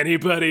hurt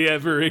anybody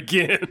ever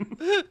again.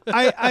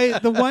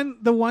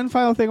 The one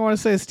final thing I want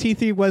to say is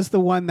T3 was the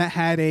one that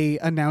had a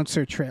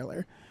announcer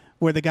trailer.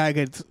 Where the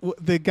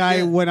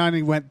guy went on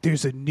and went,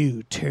 there's a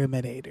new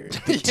Terminator,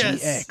 the TX.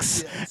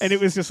 Yes. And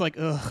it was just like,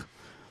 ugh.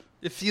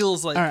 It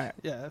feels like,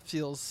 it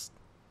feels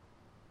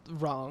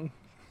wrong.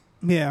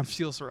 Yeah. It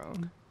feels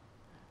wrong.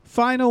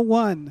 Final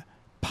one,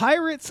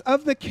 Pirates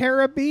of the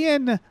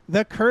Caribbean,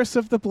 The Curse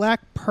of the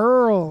Black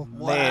Pearl.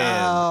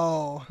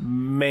 Wow.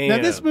 Man. Now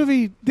this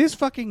movie, this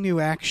fucking new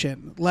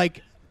action,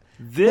 like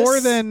more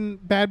than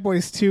Bad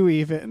Boys 2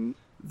 even.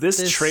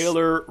 This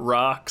trailer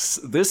rocks.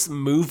 This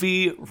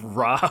movie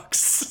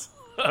rocks.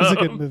 It's a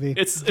good movie.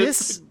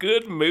 It's a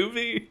good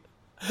movie.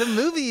 The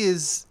movie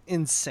is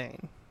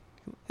insane.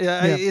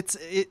 Yeah.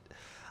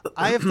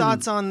 I have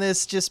thoughts on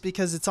this just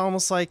because it's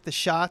almost like the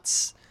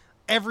shots.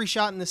 Every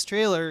shot in this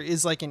trailer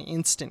is like an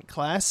instant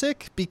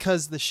classic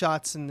because the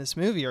shots in this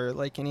movie are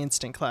like an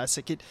instant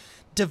classic. It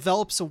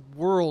develops a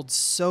world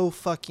so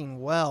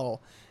fucking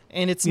well.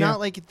 And it's not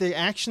like the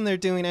action they're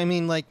doing. I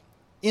mean, like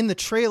in the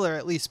trailer,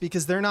 at least,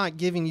 because they're not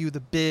giving you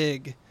the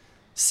big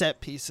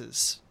set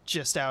pieces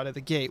just out of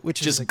the gate,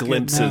 which just is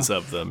glimpses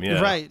of them. Yeah.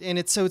 Right. And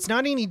it's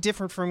not any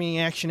different from any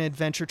action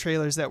adventure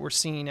trailers that we're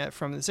seeing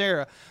from this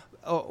era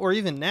or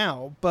even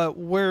now, but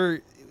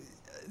where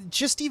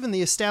just even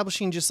the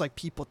establishing just like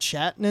people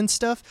chatting and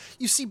stuff,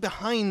 you see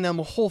behind them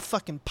a whole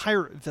fucking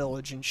pirate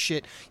village and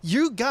shit.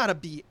 You gotta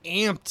be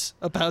amped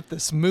about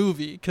this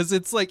movie because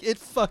it's like it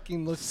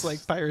fucking looks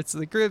like Pirates of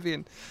the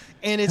Caribbean,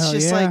 and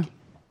it's like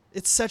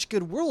it's such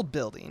good world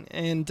building,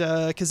 and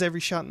because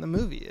every shot in the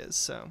movie is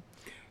so.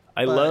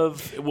 I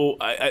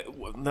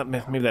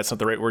maybe that's not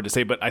the right word to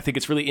say, but I think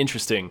it's really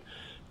interesting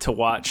to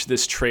watch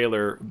this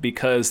trailer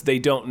because they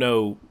don't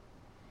know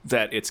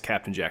that it's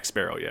Captain Jack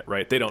Sparrow yet,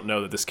 right? They don't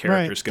know that this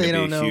character is going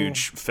to be a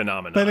huge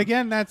phenomenon. But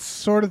again, that's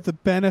sort of the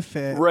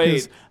benefit.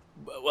 Right.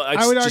 Well,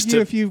 I would argue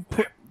if you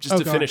put...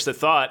 Just to finish the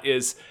thought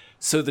is,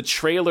 so the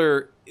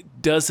trailer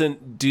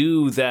doesn't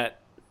do that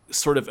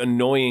sort of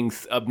annoying,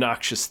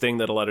 obnoxious thing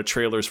that a lot of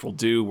trailers will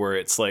do where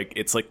it's like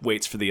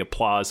waits for the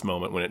applause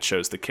moment when it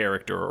shows the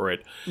character, or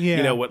it,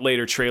 what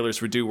later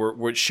trailers would do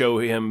where it show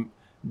him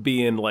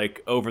being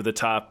like over the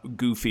top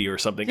goofy or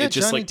something. Yeah, it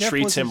just Johnny like Depp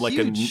treats him like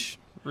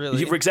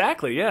really.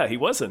 Exactly. Yeah, he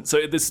wasn't.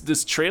 So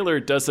this trailer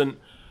doesn't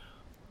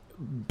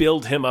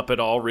build him up at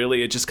all.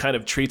 Really, it just kind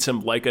of treats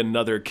him like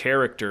another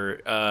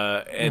character,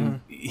 and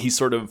he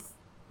sort of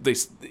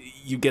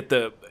you get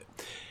the.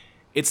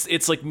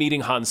 It's like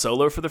meeting Han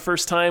Solo for the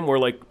first time, or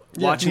like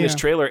watching this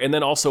trailer and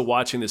then also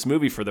watching this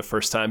movie for the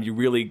first time. You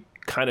really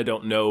kind of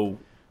don't know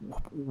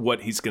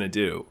what he's going to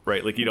do,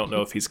 right? Like you don't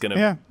know if he's going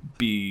to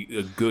be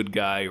a good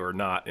guy or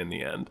not in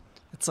the end.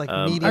 It's like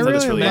meeting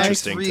really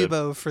Max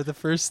Rebo for the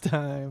first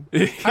time.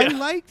 I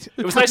liked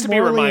it was nice to be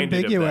reminded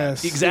ambiguous.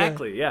 of that.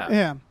 Exactly,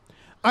 yeah.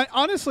 I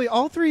honestly,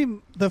 all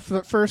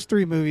the first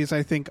three movies,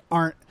 I think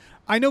aren't.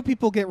 I know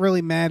people get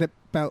really mad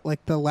about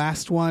like the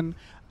last one.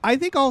 I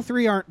think all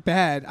three aren't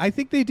bad. I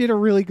think they did a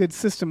really good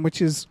system,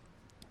 which is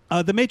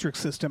the Matrix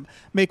system.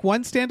 Make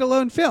one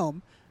standalone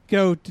film.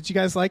 Go, did you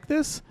guys like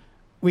this?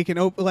 We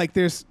can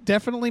there's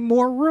definitely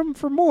more room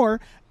for more,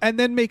 and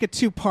then make a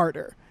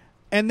two-parter.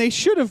 And they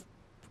should have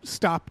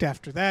stopped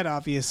after that,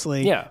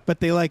 obviously. Yeah. But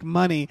they like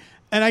money.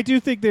 And I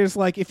do think there's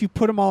like, if you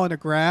put them all in a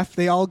graph,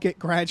 they all get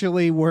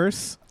gradually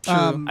worse.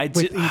 True. I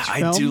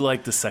do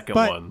like the second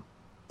one.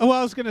 Well,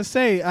 I was going to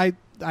say,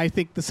 I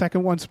think the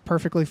second one's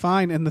perfectly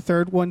fine, and the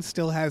third one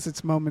still has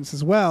its moments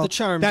as well. The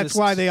charm. That's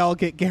why they all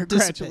get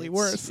gradually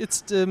worse.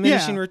 It's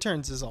diminishing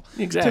returns is all.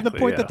 Exactly. To the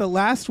point that the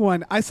last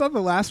one, I saw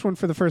the last one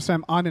for the first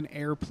time on an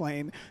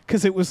airplane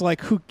because it was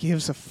like, who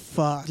gives a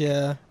fuck?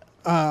 Yeah.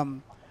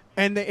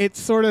 And it's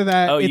sort of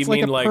that. Oh, it's you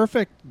like mean a like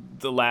perfect.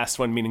 The last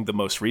one, meaning the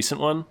most recent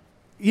one?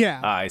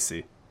 Yeah. I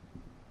see.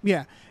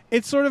 Yeah,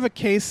 it's sort of a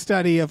case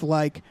study of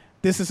like,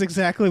 this is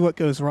exactly what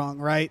goes wrong,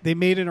 right? They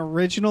made an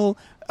original.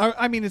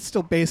 I mean, it's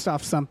still based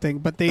off something,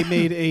 but they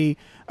made a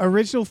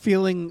original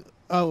feeling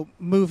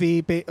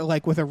movie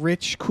like with a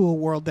rich, cool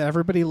world that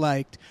everybody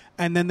liked,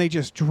 and then they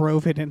just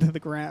drove it into the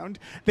ground.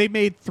 They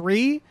made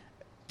 3,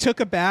 took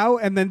a bow,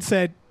 and then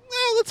said,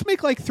 let's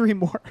make like 3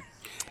 more.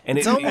 And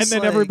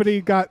then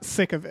everybody got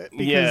sick of it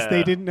because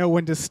they didn't know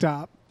when to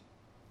stop.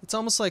 It's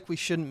almost like we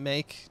shouldn't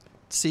make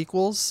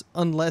sequels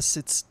unless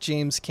it's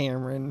James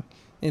Cameron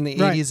in the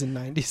 80s and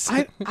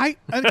 90s.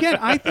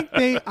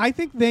 I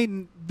think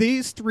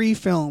these 3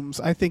 films,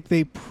 I think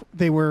they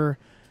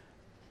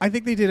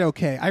did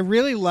okay. I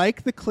really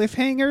like the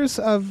cliffhangers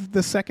of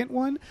the second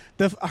one.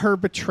 Her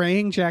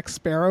betraying Jack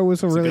Sparrow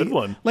was a really good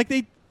one. Like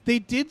they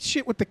did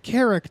shit with the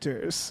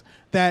characters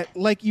that,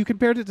 like, you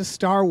compared it to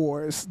Star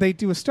Wars. They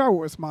do a Star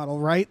Wars model,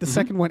 right? The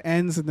second one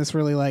ends in this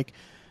really like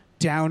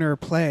downer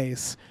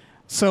place.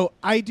 So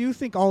I do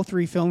think all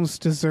 3 films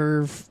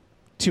deserve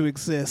to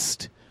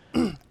exist.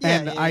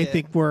 I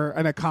think were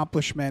an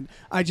accomplishment.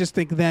 I just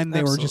think then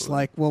they were just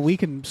like, well, we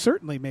can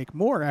certainly make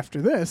more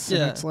after this.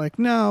 And it's like,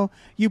 no,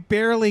 you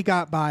barely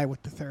got by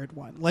with the third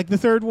one. Like the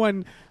third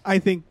one, I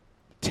think,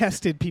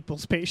 tested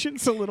people's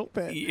patience a little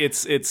bit.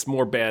 It's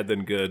more bad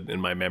than good in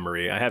my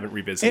memory. I haven't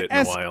revisited it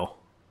in a while.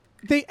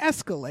 They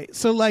escalate.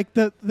 So like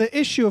the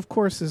issue, of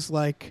course, is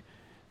like,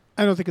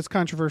 I don't think it's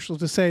controversial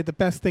to say the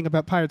best thing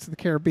about Pirates of the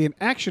Caribbean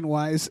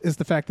action-wise is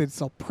the fact that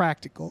it's all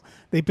practical.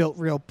 They built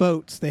real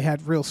boats. They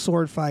had real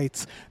sword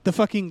fights. The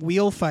fucking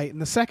wheel fight in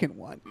the second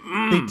one.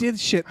 They did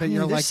shit that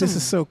you're like, this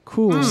is so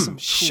cool.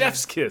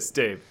 Chef's kiss,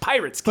 Dave.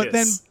 Pirate's kiss. But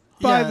then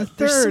by the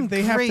third,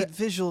 they have great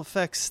visual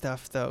effects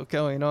stuff, though,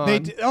 going on.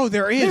 There is.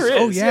 There is.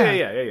 Oh, yeah.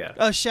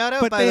 Yeah. Shout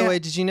out, by the way,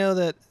 did you know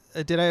that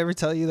did I ever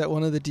tell you that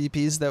one of the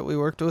DPs that we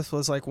worked with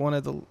was like one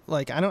of the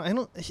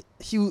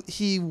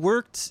he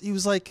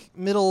was like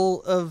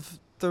middle of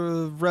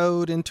the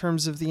road in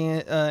terms of the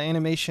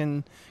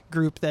animation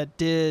group that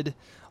did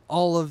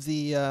all of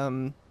the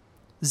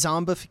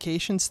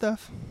zombification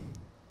stuff.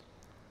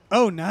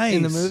 Oh, nice.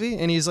 In the movie,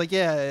 and he's like,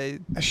 "Yeah,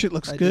 that shit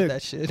looks I good. did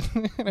that shit."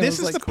 This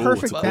is like, the cool.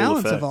 perfect It's a cool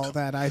balance of effect. all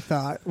that, I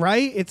thought.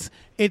 Right?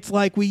 It's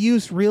like we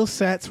used real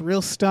sets,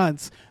 real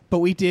stunts, but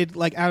we did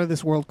like out of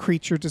this world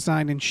creature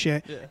design and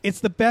shit. Yeah.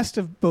 It's the best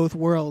of both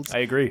worlds. I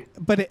agree.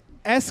 But it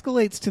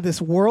escalates to this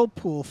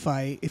whirlpool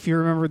fight. If you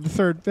remember the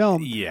third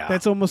film, Yeah.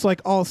 that's almost like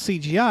all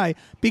CGI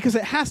because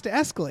it has to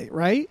escalate,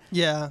 right?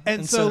 Yeah,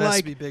 And so so, it has like,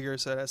 to be bigger,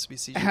 so it has to be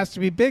CG. It has to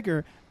be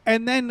bigger,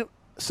 and then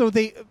so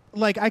they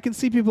like I can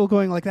see people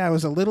going like that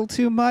was a little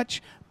too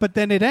much, but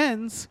then it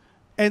ends,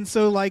 and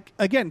so like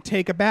again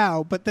take a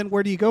bow, but then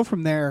where do you go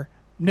from there?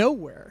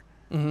 Nowhere.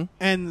 Mm-hmm.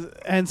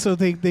 And so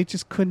they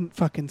just couldn't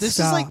fucking This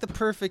stop. is like the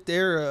perfect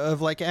era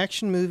of like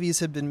action movies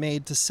have been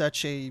made to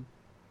such a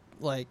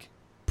like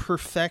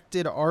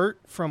perfected art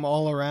from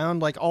all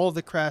around, like all of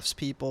the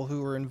craftspeople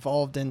who were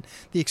involved in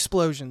the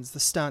explosions, the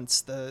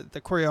stunts, the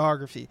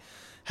choreography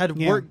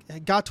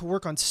got to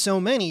work on so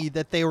many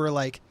that they were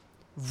like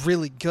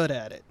really good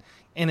at it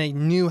and they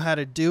knew how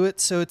to do it.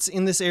 So it's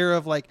in this era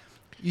of like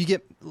you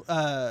get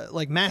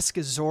like Mask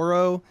of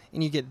Zorro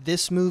and you get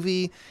this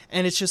movie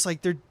and it's just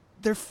like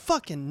they're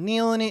fucking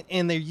nailing it,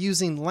 and they're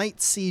using light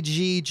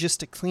CG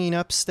just to clean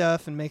up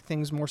stuff and make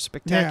things more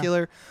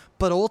spectacular.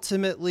 But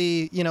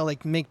ultimately, you know,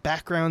 like make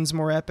backgrounds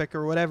more epic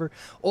or whatever.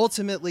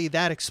 Ultimately,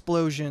 that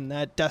explosion,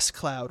 that dust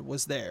cloud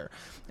was there.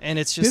 And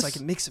it's just like,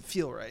 it makes it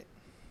feel right.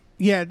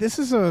 Yeah, this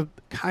is a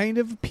kind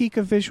of peak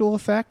of visual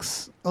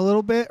effects a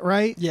little bit,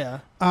 right? Yeah.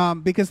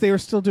 Because they were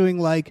still doing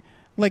like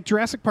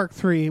Jurassic Park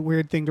 3,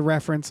 weird thing to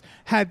reference,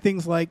 had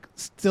things like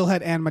still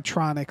had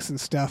animatronics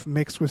and stuff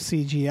mixed with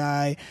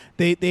CGI.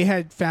 They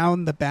had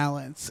found the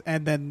balance,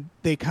 and then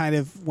they kind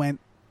of went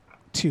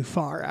too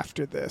far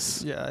after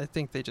this. Yeah, I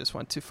think they just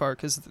went too far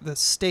because the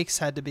stakes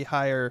had to be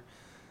higher.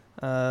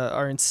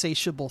 Our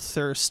insatiable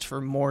thirst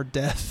for more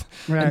death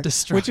and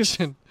destruction. Which is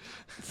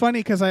funny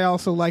because I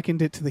also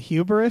likened it to the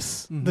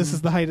hubris. Mm-hmm. This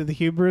is the height of the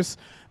hubris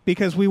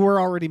because we were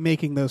already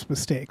making those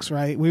mistakes,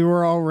 right? We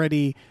were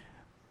already...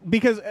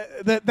 Because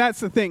that's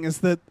the thing is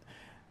that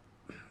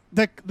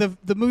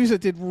the movies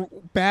that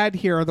did bad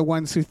here are the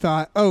ones who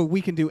thought, oh,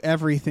 we can do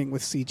everything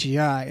with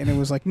CGI. And it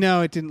was like,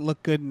 no, it didn't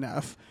look good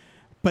enough.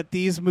 But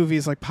these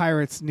movies like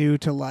Pirates knew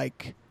to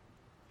like,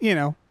 you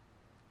know,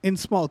 in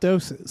small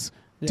doses,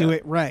 do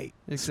it right.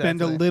 Exactly.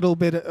 Spend a little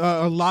bit,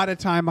 a lot of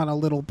time on a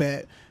little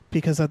bit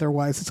because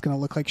otherwise it's going to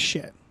look like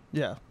shit.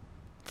 Yeah,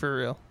 for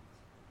real.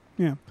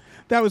 Yeah.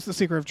 That was the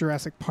secret of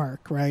Jurassic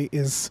Park, right?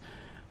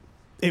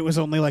 It was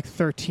only like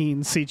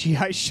 13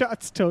 CGI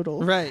shots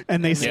total. Right.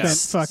 And they Yeah.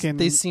 spent fucking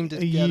They seemed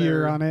a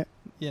year on it.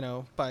 You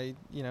know, by,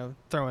 you know,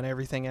 throwing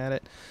everything at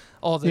it.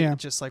 All the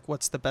just like,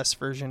 what's the best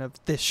version of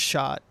this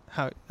shot?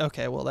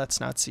 Okay, well, that's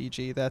not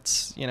CG.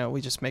 That's, you know,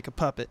 we just make a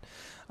puppet.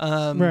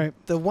 Right.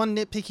 The one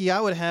nitpicky I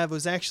would have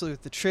was actually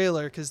with the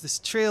trailer, because this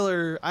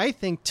trailer, I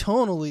think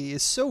tonally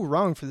is so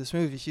wrong for this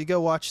movie. If you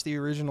go watch the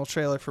original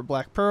trailer for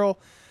Black Pearl,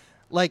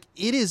 like,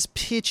 it is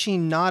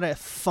pitching not a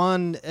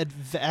fun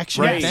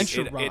action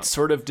adventure romp. It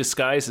sort of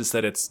disguises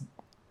that it's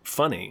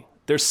funny.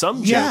 There's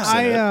some Yeah, jokes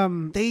in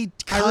it. They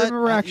I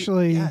remember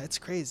actually... Yeah, it's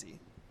crazy.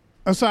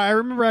 Oh, sorry. I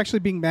remember actually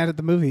being mad at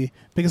the movie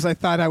because I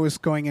thought I was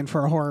going in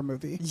for a horror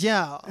movie.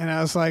 Yeah. And I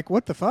was like,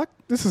 what the fuck?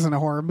 This isn't a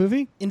horror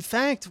movie. In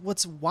fact,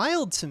 what's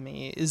wild to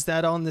me is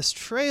that on this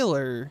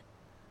trailer,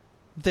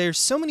 there's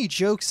so many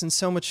jokes and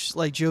so much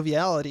like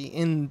joviality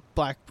in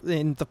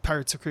the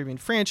Pirates of the Caribbean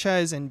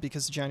franchise, and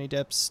because of Johnny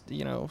Depp's,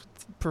 you know,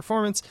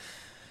 performance,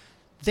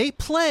 they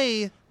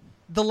play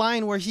the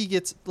line where he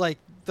gets like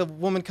the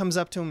woman comes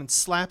up to him and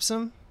slaps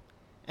him,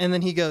 and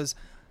then he goes,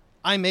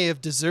 "I may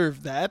have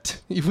deserved that."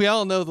 We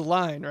all know the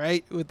line,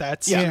 right? With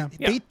that scene.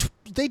 Yeah.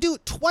 They do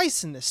it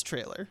twice in this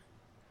trailer.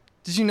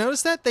 Did you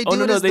notice that? They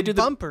do it as they the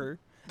do bumper.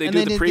 They and do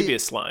then the it-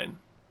 previous line.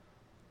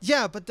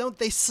 Yeah, but don't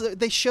they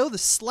show the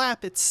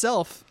slap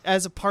itself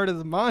as a part of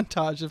the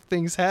montage of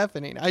things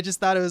happening. I just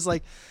thought it was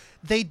like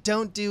they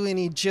don't do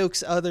any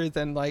jokes other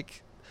than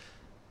like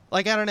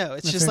I don't know.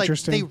 It's That's just like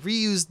interesting. they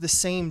reuse the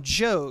same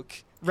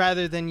joke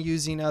rather than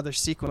using other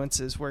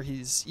sequences where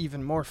he's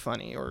even more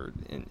funny or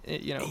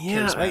you know,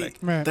 charismatic.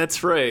 Right.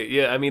 That's right.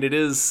 Yeah, I mean, it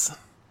is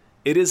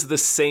the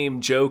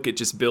same joke. It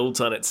just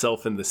builds on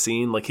itself in the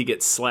scene. Like, he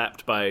gets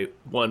slapped by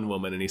one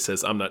woman and he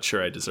says, "I'm not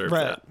sure I deserve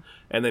Right. that."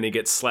 And then he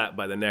gets slapped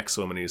by the next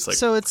woman and he's like,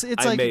 So it's I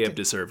like may have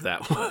deserved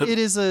that one. It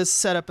is a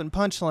setup and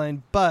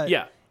punchline, but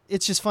Yeah.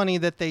 it's just funny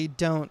that they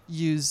don't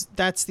use.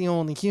 That's the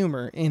only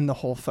humor in the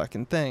whole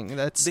fucking thing.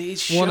 That's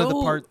one of the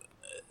part.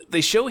 They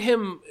show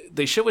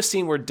a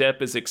scene where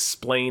Depp is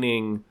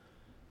explaining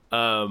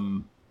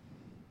how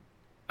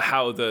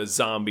the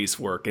zombies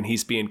work, and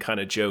he's being kind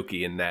of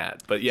jokey in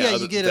that. But yeah,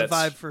 You get a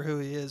vibe for who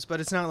he is,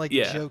 but it's not like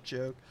a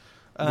joke.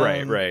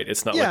 Right.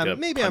 It's not like a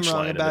maybe I'm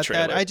wrong punchline in the about that.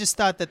 trailer. I just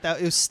thought that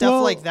it was stuff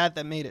Well- like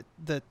that made it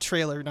the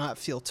trailer not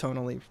feel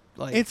tonally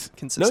like It's- No,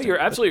 consistent. you're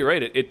absolutely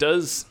right. It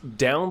does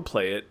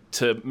downplay it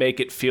to make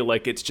it feel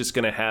like it's just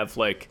going to have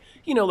like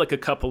like a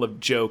couple of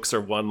jokes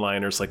or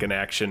one-liners like an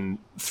action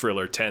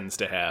thriller tends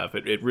to have.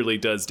 It really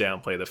does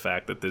downplay the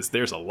fact that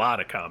there's a lot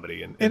of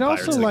comedy in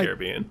Pirates of the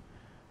Caribbean.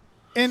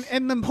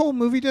 And the whole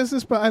movie does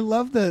this, but I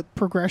love the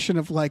progression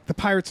of like the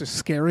pirates are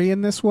scary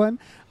in this one.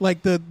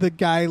 Like the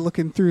guy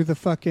looking through the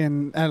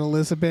fucking at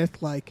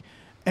Elizabeth, like,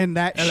 and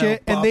that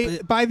shit. And they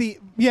by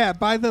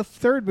the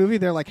third movie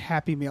they're like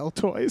Happy Meal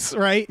toys,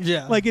 right?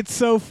 Yeah. Like it's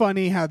so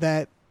funny how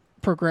that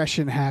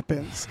progression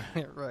happens.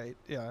 Right.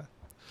 Yeah.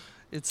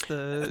 It's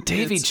the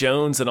Davy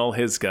Jones and all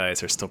his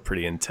guys are still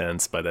pretty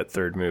intense by that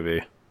third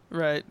movie.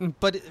 Right,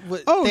 but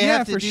they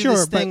have to for do sure,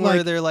 this thing but like,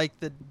 where they're like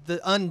the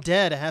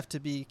undead have to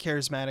be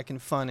charismatic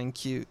and fun and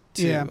cute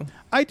too. Yeah,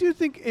 I do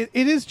think it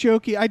is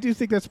jokey. I do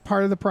think that's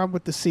part of the problem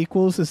with the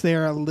sequels is they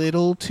are a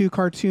little too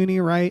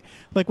cartoony, right?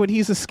 Like when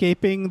he's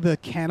escaping the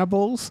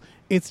cannibals,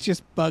 it's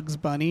just Bugs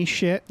Bunny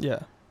shit. Yeah,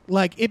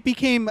 like it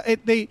became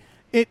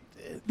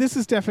This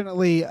is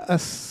definitely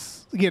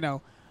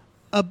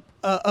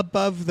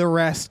above the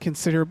rest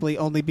considerably,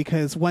 only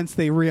because once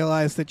they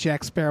realized that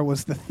Jack Sparrow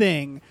was the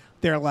thing,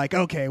 they're like,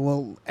 okay,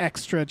 well,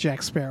 extra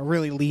Jack Sparrow,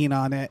 really lean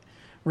on it,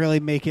 really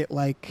make it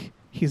like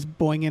he's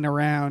boinging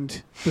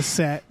around the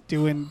set,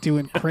 doing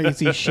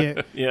crazy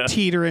shit, yeah.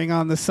 Teetering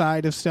on the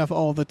side of stuff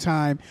all the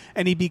time,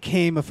 and he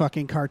became a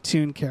fucking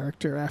cartoon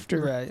character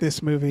after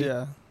this movie.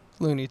 Yeah,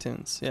 Looney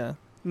Tunes. Yeah.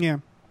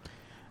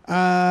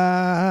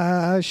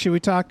 Should we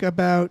talk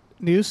about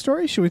news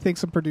stories? Should we thank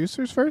some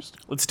producers first?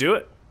 Let's do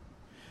it.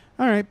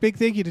 All right, big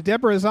thank you to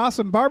Deborah is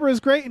awesome, Barbara is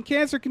great, and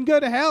cancer can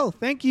go to hell.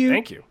 Thank you.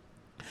 Thank you.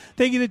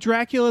 Thank you to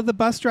Dracula the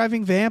bus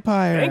driving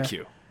vampire. Thank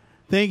you.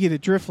 Thank you to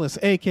Driftless,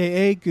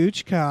 a.k.a.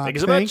 Goochcock. Thank you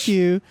so Thank much.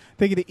 you.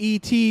 Thank you to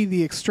E.T.,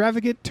 the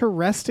extravagant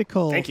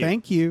terresticle. Thank you.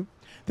 Thank you.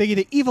 Thank you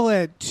to Evil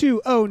Ed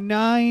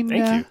 209.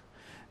 Thank you.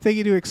 Thank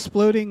you to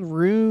Exploding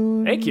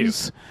Runes. Thank you.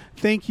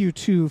 Thank you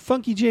to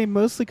Funky J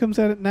Mostly Comes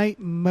Out at Night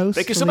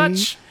Mostly. Thank you so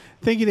much.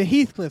 Thank you to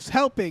Heathcliff's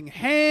Helping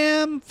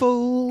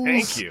Handfuls.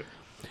 Thank you.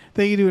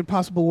 Thank you to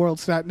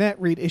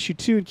ImpossibleWorlds.net. Read issue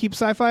 2 and keep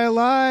sci-fi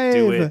alive.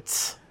 Do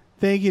it.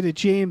 Thank you to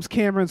James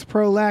Cameron's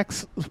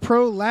Prolapse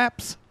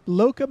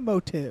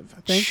Locomotive.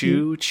 Thank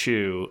you.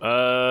 Choo.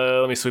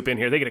 Let me swoop in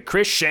here. Thank you to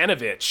Chris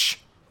Shanovich.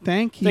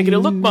 Thank you. Thank you to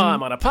Look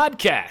Mom on a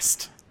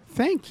podcast.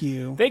 Thank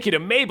you. Thank you to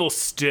Mabel.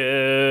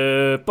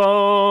 Step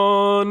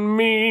on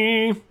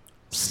me.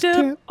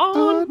 Step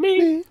on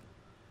me.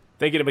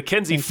 Thank you to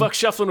Mackenzie. Fuck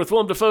shuffling with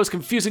Willem Dafoe's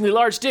confusingly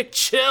large dick.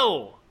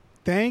 Chill.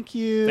 Thank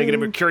you. Thank you to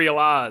Mercurial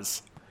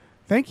Oz.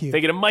 Thank you.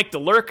 Thank you to Mike the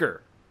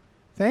Lurker.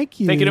 Thank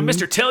you. Thank you to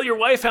Mr. Tell Your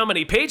Wife how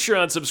many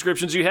Patreon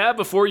subscriptions you have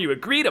before you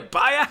agree to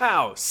buy a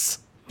house.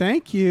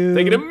 Thank you.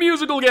 Thank you to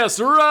musical guest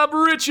Rob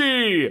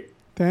Ritchie.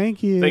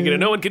 Thank you. Thank you to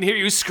No One Can Hear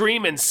You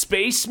Scream in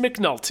Space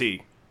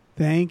McNulty.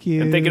 Thank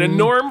you. And thank you to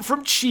Norm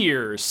from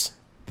Cheers.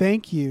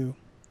 Thank you.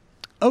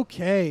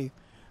 Okay.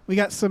 We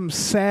got some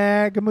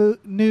SAG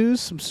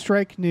news, some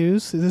strike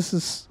news. This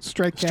is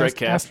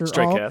STRIKEcast after all.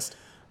 STRIKEcast.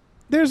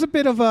 There's a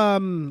bit of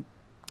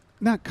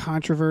not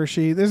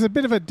controversy. There's a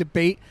bit of a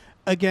debate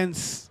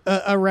against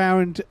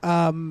around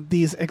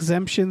these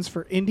exemptions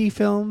for indie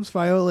films.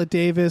 Viola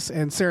Davis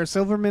and Sarah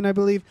Silverman, I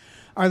believe,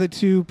 are the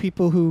two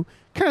people who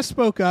kind of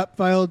spoke up.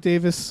 Viola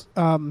Davis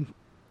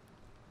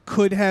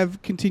could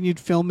have continued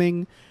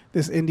filming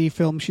this indie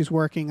film she's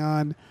working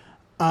on.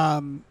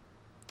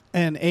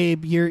 And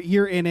Abe,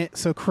 you're in it,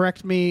 so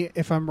correct me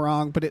if I'm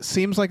wrong, but it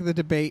seems like the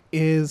debate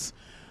is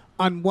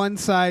on one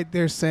side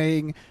they're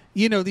saying,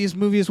 these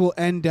movies will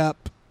end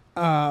up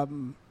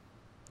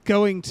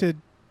going to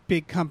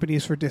big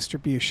companies for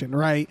distribution,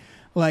 right?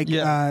 Like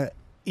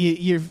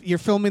you're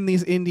filming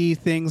these indie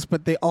things,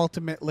 but they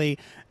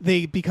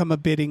become a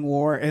bidding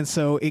war, and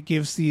so it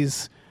gives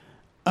these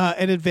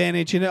an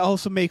advantage, and it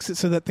also makes it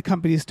so that the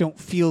companies don't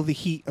feel the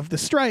heat of the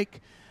strike.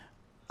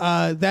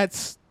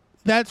 That's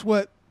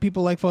what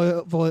people like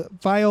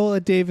Viola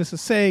Davis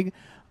is saying.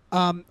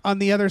 On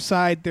the other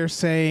side, they're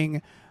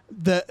saying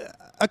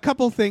a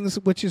couple things,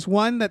 which is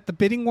one, that the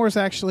bidding wars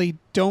actually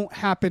don't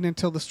happen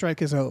until the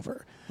strike is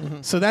over.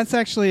 Mm-hmm. So that's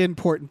actually an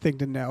important thing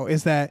to know,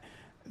 is that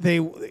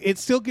it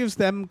still gives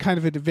them kind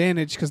of an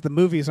advantage because the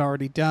movie's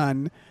already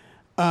done,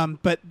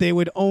 but they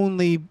would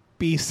only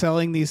be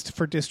selling these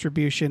for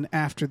distribution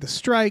after the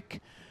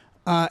strike.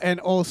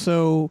 And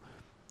also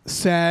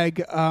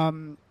SAG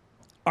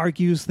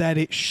argues that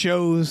it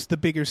shows the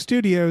bigger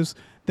studios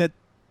that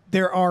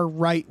they're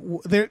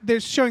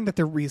showing that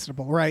they're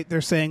reasonable, right?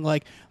 They're saying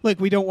like, look,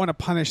 we don't want to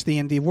punish the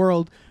indie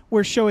world.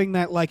 We're showing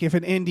that like if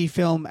an indie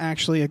film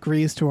actually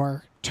agrees to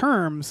our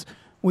terms,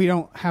 we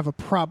don't have a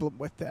problem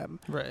with them.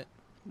 Right.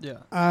 Yeah.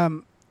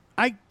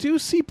 I do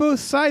see both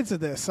sides of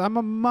this. I'm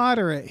a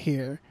moderate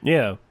here.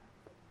 Yeah.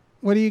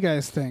 What do you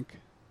guys think?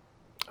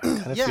 I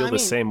kind of feel the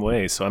same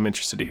way, so I'm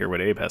interested to hear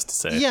what Abe has to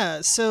say.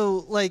 Yeah,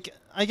 so like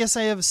I guess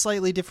I have a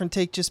slightly different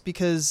take just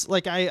because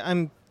like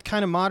I'm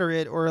kind of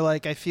moderate, or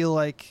like I feel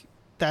like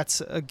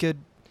that's a good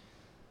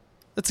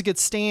That's a good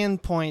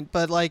standpoint,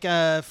 but like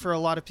for a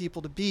lot of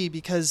people to be,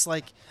 because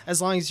like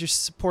as long as you're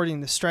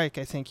supporting the strike,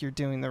 I think you're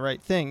doing the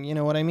right thing. You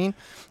know what I mean?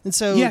 And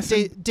so Yes,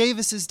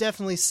 Davis is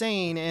definitely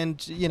saying,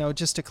 and you know,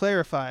 just to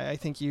clarify, I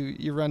think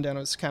your rundown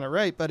was kind of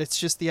right, but it's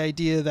just the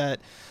idea that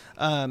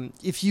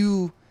if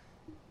you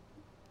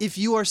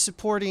are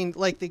supporting,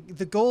 like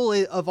the goal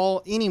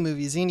of any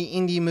movies, any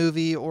indie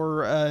movie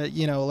or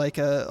you know, like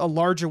a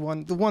larger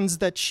one, the ones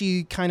that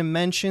she kind of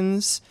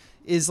mentions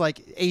is like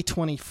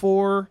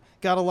A24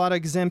 got a lot of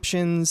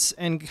exemptions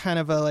and kind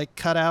of a like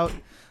cutout.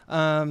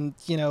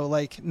 You know,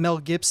 like Mel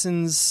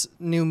Gibson's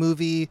new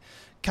movie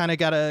kind of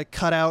got a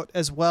cutout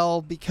as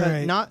well,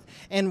 because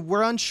and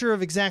we're unsure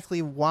of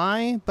exactly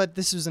why, but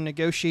this was a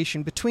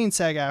negotiation between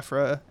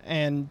SAG-AFTRA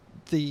and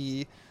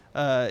the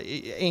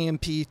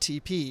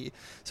AMPTP,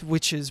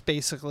 which is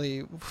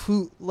basically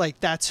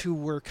that's who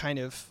we're kind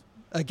of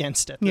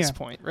against at this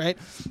point, right?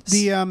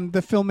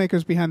 The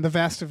filmmakers behind The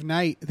Vast of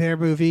Night, their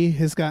movie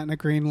has gotten a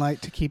green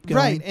light to keep going.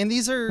 Right, and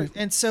these are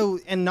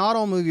and not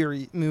all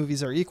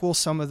movies are equal.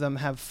 Some of them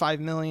have 5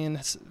 million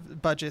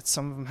budgets,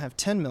 some of them have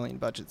 10 million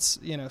budgets.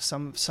 You know,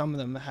 some of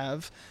them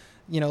have,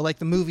 you know, like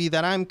the movie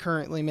that I'm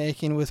currently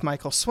making with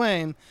Michael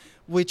Swaim,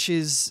 which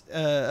is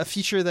a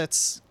feature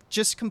that's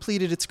just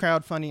completed its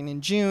crowdfunding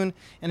in June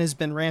and has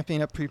been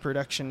ramping up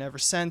pre-production ever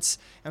since.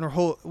 And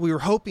we were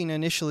hoping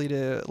initially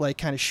to like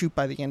kind of shoot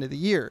by the end of the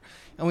year,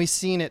 and we've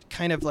seen it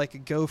kind of like a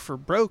go for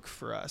broke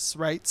for us,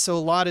 right? So a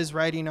lot is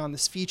riding on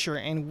this feature,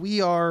 and we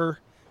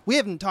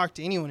haven't talked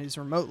to anyone who's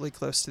remotely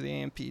close to the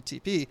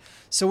AMPTP.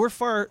 So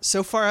we're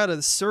so far out of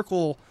the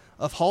circle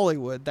of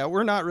Hollywood that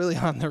we're not really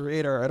on the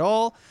radar at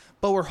all.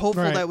 But we're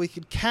hopeful that we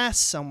could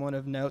cast someone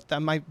of note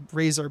that might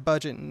raise our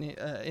budget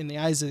in the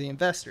eyes of the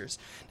investors.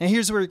 Now,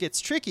 here's where it gets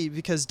tricky,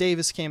 because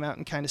Davis came out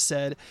and kind of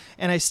said,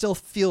 and I still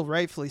feel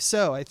rightfully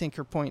so, I think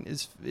her point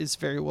is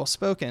very well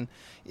spoken,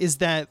 is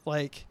that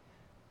like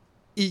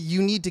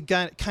you need to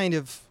kind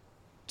of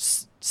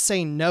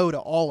say no to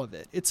all of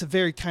it. It's a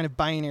very kind of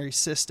binary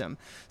system.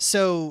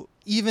 So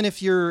even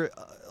if you're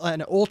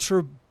an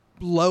ultra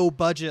low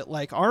budget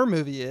like our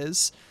movie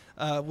is,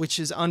 which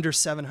is under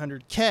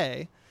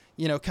 $700K,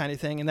 you know, kind of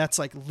thing. And that's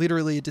like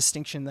literally a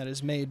distinction that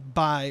is made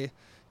by,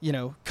 you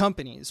know,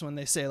 companies when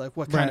they say like,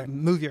 what kind of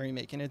movie are you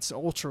making? It's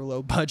ultra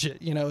low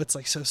budget, you know, it's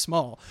like so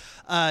small.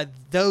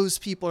 Those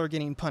people are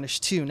getting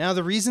punished too. Now,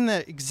 the reason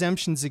that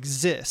exemptions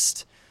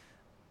exist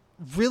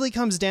really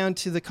comes down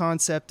to the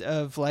concept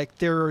of like,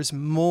 there's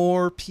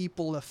more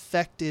people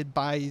affected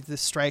by the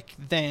strike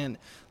than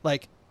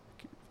like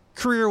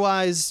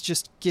career-wise,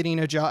 just getting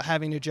a job,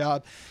 having a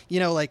job. You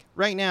know, like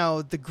right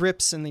now, the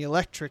grips and the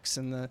electrics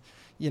and the,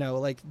 you know,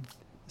 like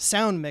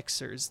sound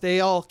mixers,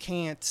 they all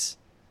can't.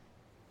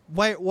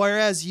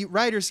 Whereas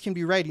writers can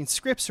be writing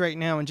scripts right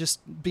now and just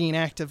being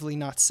actively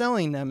not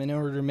selling them in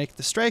order to make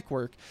the strike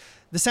work.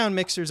 The sound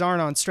mixers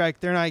aren't on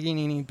strike. They're not getting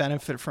any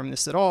benefit from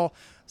this at all.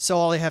 So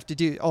all they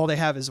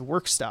have is a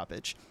work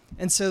stoppage.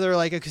 And so they're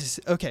like,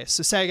 okay,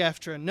 so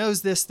SAG-AFTRA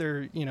knows this.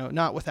 They're, you know,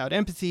 not without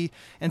empathy.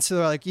 And so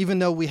they're like, even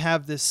though we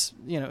have this,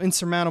 you know,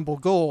 insurmountable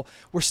goal,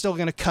 we're still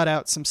going to cut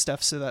out some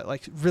stuff so that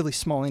like really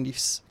small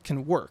indies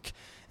can work.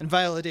 And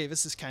Viola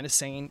Davis is kind of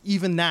saying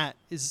even that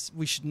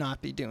we should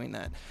not be doing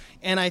that.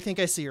 And I think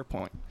I see your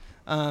point.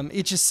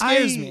 It just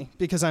scares me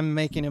because I'm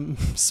making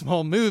a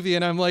small movie,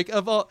 and I'm like,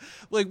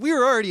 we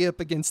were already up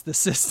against the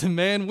system,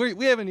 man.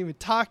 We haven't even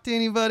talked to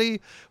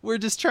anybody. We're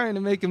just trying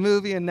to make a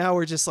movie, and now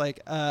we're just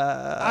like,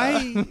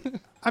 I'm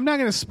not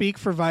going to speak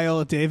for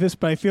Viola Davis,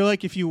 but I feel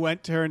like if you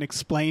went to her and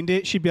explained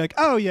it, she'd be like,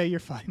 oh yeah, you're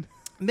fine.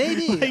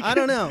 Maybe. Like, I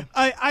don't know.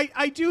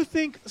 I do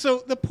think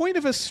so. The point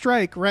of a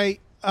strike, right?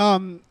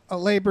 A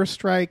labor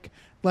strike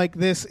like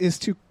this is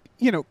to,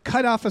 you know,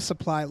 cut off a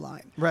supply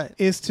line. Right.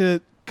 Is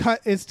to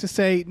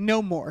say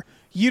no more.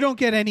 You don't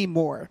get any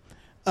more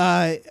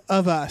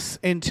of us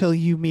until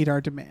you meet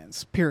our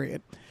demands,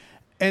 period.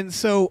 And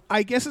so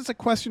I guess it's a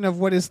question of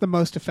what is the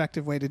most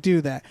effective way to do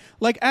that.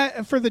 Like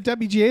for the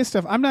WGA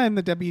stuff, I'm not in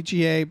the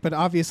WGA, but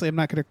obviously I'm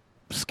not going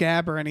to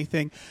scab or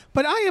anything.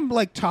 But I am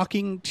like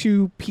talking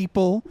to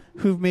people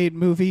who've made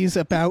movies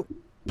about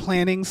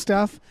planning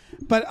stuff.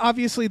 But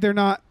obviously they're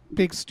not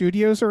big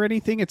studios or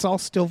anything. It's all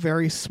still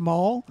very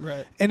small.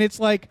 Right. And it's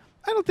like,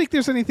 I don't think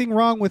there's anything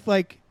wrong with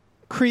like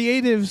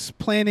creatives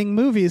planning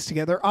movies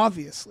together,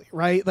 obviously,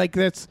 right? Like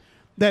that's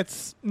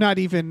not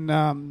even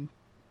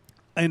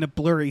in a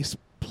blurry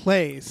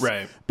place.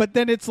 Right. But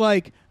then it's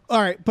like,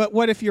 all right, but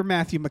what if you're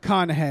Matthew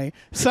McConaughey?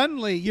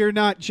 Suddenly you're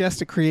not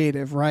just a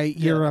creative, right?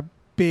 Yeah. You're a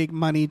big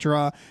money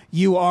draw.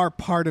 You are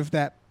part of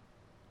that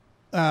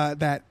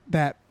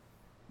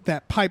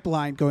that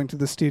pipeline going to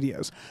the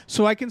studios.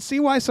 So I can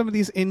see why some of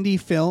these indie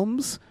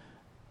films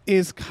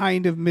is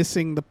kind of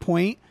missing the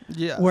point.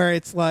 Yeah. Where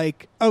it's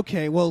like,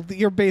 okay, well,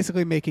 you're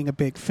basically making a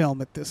big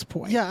film at this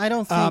point. Yeah, I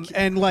don't think...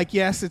 and like,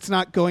 yes, it's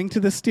not going to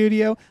the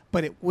studio,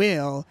 but it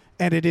will,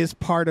 and it is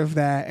part of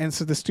that, and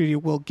so the studio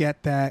will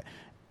get that,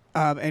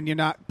 and you're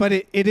not... But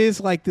it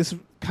is like this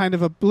kind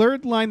of a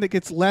blurred line that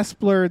gets less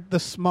blurred the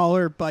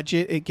smaller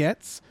budget it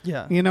gets.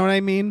 Yeah. You know what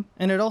I mean?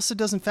 And it also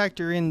doesn't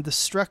factor in the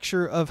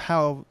structure of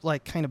how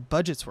like kind of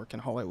budgets work in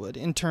Hollywood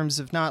in terms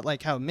of not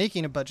like how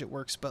making a budget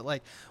works, but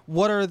like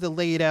what are the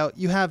laid out.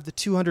 You have the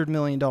 $200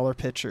 million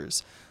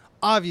pictures.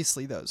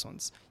 Obviously those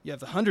ones. You have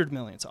the $100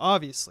 million.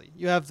 Obviously.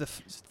 You have the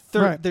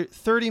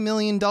 $30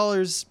 million.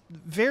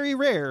 Very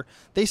rare.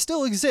 They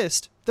still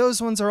exist.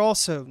 Those ones are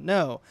also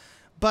no.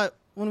 But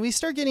when we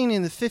start getting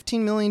in the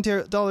 $15 million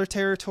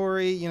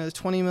territory, the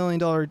 $20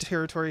 million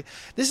territory,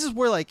 this is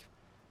where like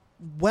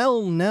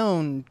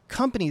well-known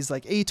companies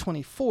like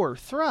A24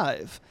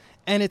 thrive.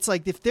 And it's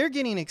like, if they're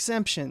getting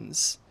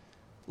exemptions,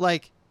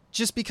 like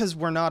just because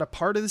we're not a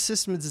part of the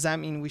system, does that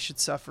mean we should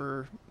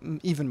suffer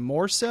even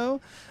more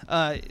so?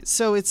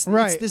 So it's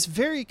this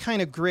very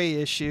kind of gray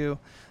issue.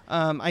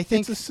 I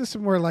think it's a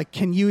system where, like,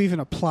 can you even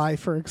apply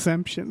for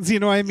exemptions? You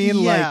know what I mean?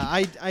 Yeah,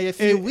 I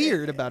feel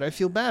weird about it. I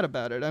feel bad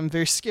about it. I'm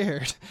very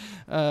scared.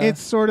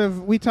 It's sort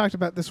of, we talked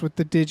about this with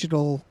the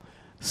digital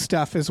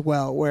stuff as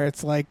well, where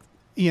it's like,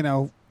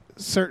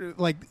 certain,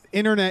 like,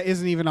 internet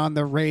isn't even on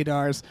the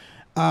radars,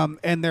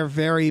 and they're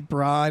very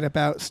broad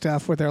about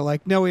stuff where they're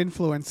like, no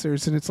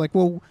influencers, and it's like,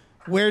 well,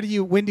 when do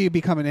you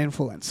become an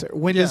influencer?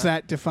 When does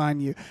that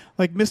define you?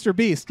 Like Mr.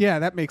 Beast, yeah,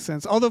 that makes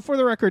sense. Although, for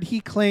the record, he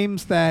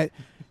claims that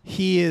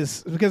he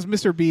is, because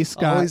Mr. Beast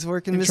got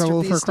in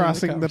trouble for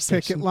crossing the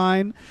picket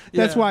line.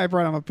 That's why I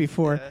brought him up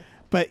before. Yeah.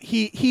 But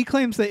he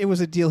claims that it was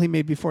a deal he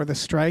made before the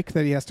strike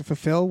that he has to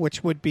fulfill,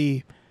 which would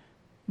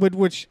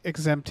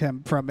exempt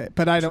him from it.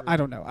 But I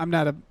don't know. I'm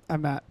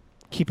not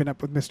keeping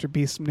up with Mr.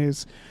 Beast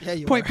news. Yeah,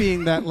 you Point are.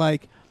 being that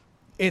like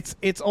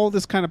it's all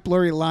this kind of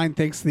blurry line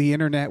thanks to the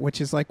internet, which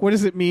is like, what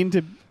does it mean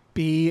to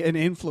be an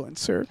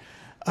influencer?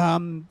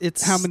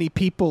 It's how many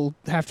people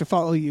have to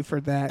follow you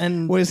for that,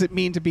 and what does it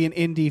mean to be an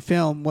indie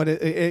film? At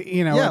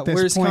this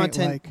where's point,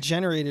 content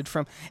generated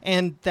from?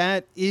 And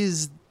that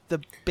is the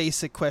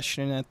basic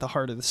question at the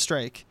heart of the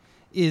strike: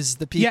 is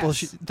the people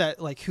that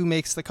like who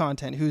makes the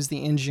content, who's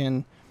the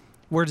engine,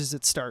 where does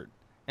it start,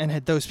 and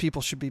those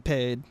people should be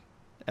paid,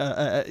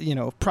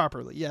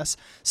 properly. Yes,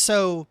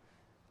 so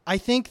I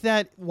think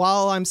that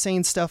while I'm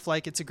saying stuff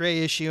like it's a gray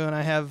issue, and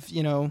I have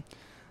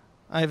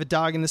a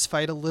dog in this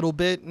fight a little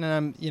bit,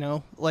 and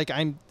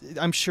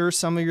I'm sure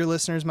some of your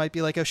listeners might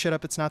be like, oh, shut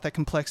up, it's not that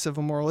complex of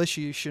a moral issue,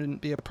 you shouldn't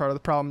be a part of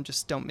the problem,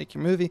 just don't make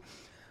your movie.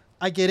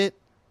 I get it.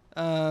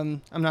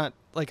 I'm not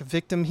like a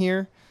victim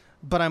here,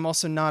 but I'm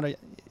also not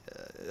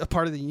a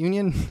part of the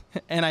union,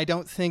 and I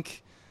don't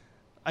think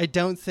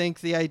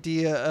the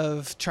idea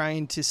of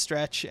trying to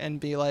stretch and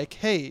be like,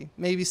 hey,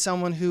 maybe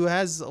someone who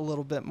has a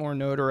little bit more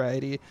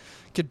notoriety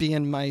could be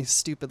in my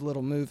stupid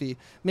little movie.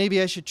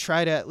 Maybe I should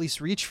try to at least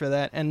reach for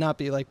that and not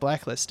be like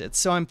blacklisted.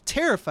 So I'm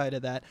terrified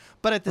of that.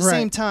 But at the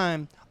same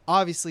time,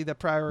 obviously the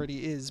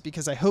priority is,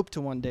 because I hope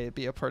to one day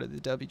be a part of the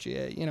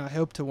WGA. I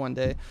hope to one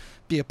day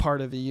be a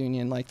part of a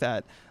union like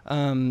that,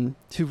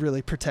 who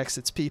really protects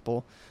its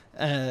people.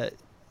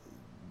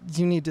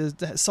 You need to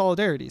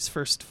solidarities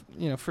first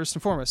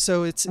and foremost.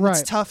 So it's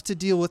tough to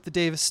deal with the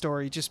Davis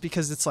story just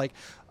because it's like,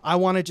 I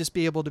want to just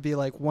be able to be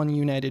like one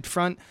united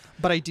front,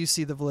 but I do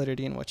see the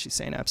validity in what she's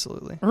saying.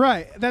 Absolutely.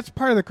 Right. That's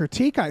part of the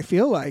critique, I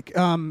feel like,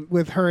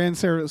 with her and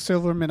Sarah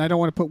Silverman. I don't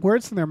want to put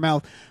words in their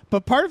mouth,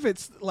 but part of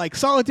it's like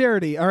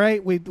solidarity. All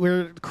right.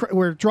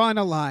 We're drawing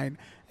a line,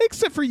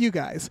 except for you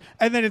guys.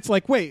 And then it's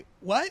like, wait,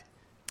 what?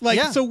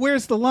 So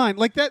where's the line?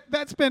 Like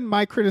that's been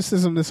my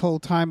criticism this whole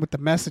time with the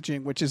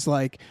messaging, which is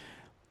like,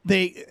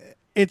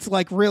 it's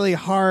like really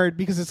hard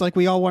because it's like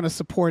we all want to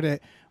support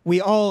it. We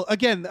all,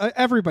 again,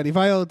 everybody,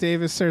 Viola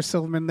Davis, Sarah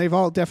Silverman, they've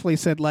all definitely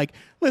said like,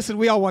 listen,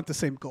 we all want the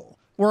same goal.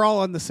 We're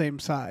all on the same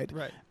side.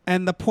 Right.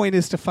 And the point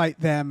is to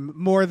fight them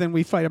more than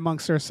we fight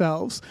amongst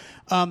ourselves.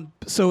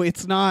 So it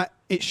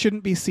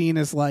shouldn't be seen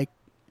as like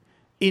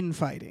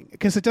infighting,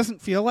 because it doesn't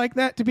feel like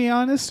that, to be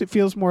honest. It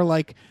feels more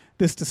like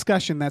this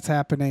discussion that's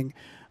happening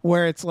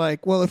where it's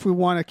like, well, if we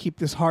want to keep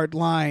this hard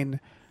line,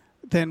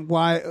 then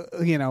why,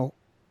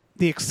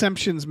 the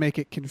exemptions make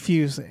it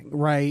confusing,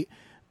 right?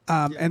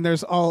 And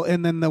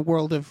then the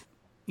world of,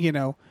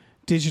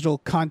 digital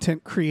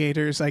content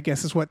creators, I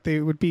guess is what they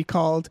would be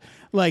called,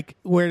 like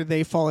where do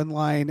they fall in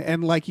line?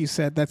 And like you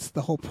said, that's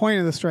the whole point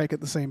of the strike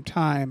at the same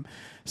time.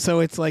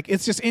 So it's like,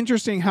 it's just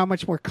interesting how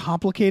much more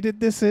complicated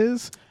this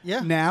is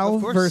now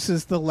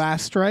versus the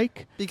last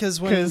strike.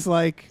 Because when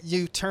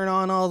you turn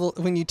on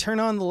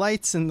the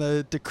lights in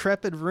the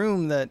decrepit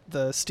room that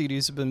the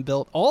studios have been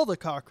built, all the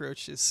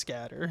cockroaches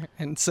scatter.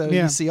 And so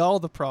you see all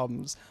the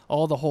problems,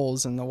 all the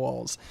holes in the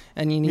walls.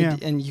 And you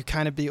need and you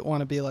kind of want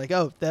to be like,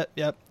 oh,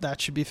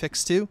 that should be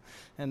fixed too.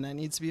 And that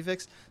needs to be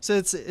fixed. So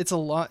it's a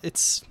lot.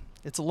 It's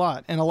a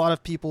lot. And a lot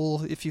of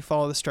people, if you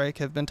follow the strike,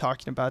 have been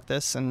talking about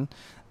this and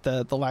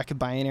the lack of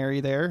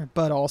binary there,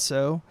 but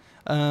also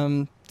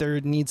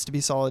there needs to be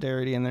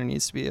solidarity and there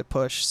needs to be a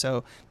push.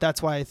 So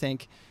that's why I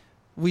think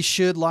we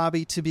should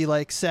lobby to be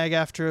like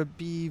SAG-AFTRA,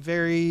 be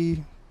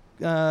very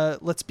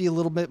let's be a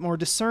little bit more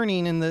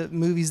discerning in the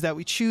movies that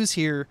we choose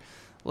here.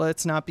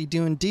 Let's not be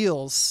doing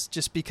deals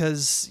just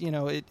because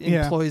it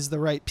employs the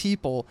right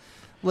people.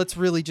 let's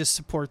really just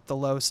support the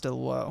lowest of the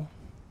low.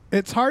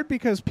 It's hard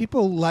because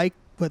people like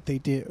what they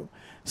do.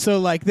 So,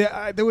 like,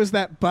 there was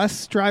that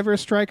bus driver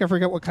strike, I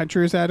forget what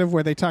country it was out of,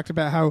 where they talked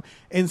about how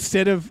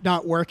instead of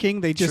not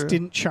working, they just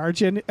didn't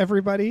charge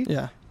everybody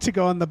to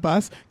go on the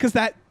bus. Because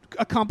that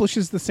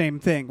accomplishes the same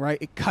thing, right?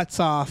 It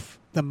cuts off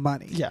the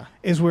money. Yeah.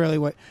 Is really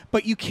what...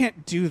 But you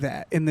can't do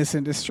that in this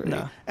industry.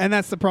 No. And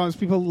that's the problem, is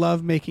people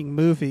love making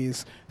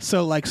movies.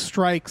 So, like,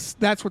 strikes,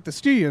 that's what the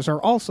studios are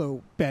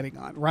also betting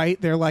on, right?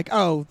 They're like,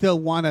 oh, they'll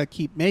want to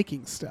keep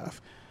making stuff.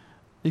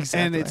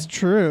 Exactly. And it's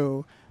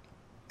true.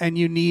 And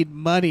you need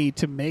money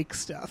to make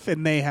stuff,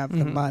 and they have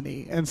the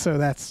money. And so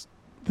that's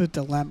the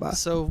dilemma.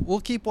 So we'll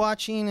keep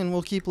watching, and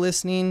we'll keep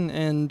listening,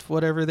 and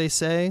whatever they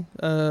say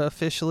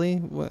officially,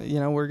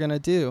 we're going to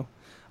do.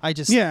 I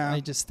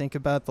just think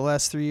about the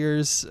last 3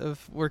 years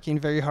of working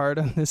very hard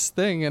on this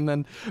thing, and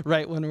then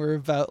right when we're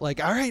about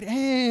like, all right,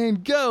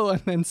 and go,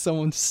 and then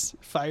someone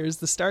fires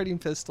the starting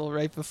pistol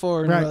right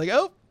before, and we're like,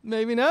 oh,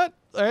 maybe not.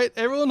 All right,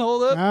 everyone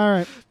hold up. All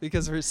right.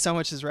 Because there's so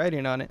much is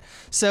writing on it.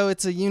 So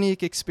it's a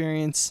unique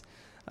experience.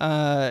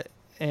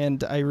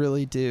 And I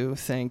really do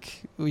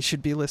think we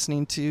should be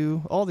listening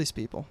to all these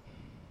people.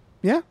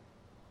 Yeah.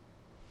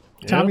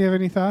 Tom, you have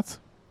any thoughts?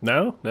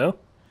 No.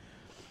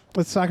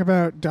 Let's talk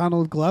about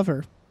Donald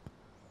Glover.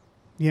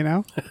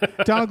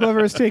 Donald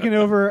Glover has taken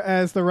over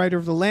as the writer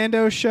of the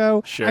Lando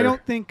show. Sure. I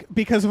don't think,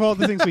 because of all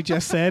the things we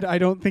just said, I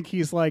don't think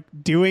he's like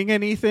doing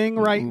anything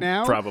right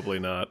now. Probably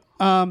not.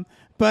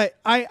 But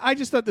I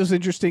just thought this was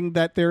interesting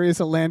that there is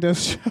a Lando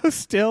show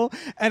still.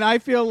 And I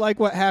feel like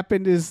what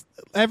happened is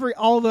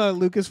all the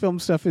Lucasfilm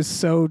stuff is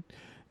so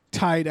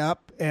tied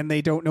up and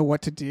they don't know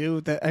what to do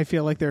that I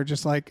feel like they're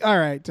just like, all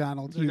right,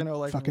 Donald, you're going to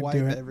like fucking wipe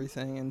do it.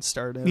 Everything and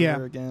start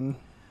over again.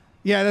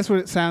 Yeah, that's what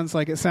it sounds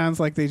like. It sounds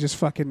like they just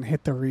fucking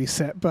hit the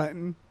reset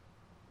button.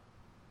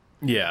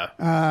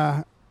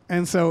 Yeah.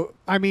 And so,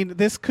 I mean,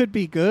 this could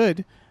be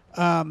good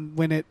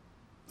when it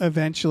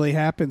eventually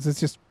happens.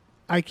 It's just,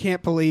 I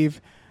can't believe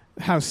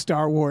how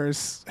Star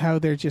Wars, how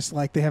they're just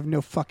like, they have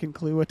no fucking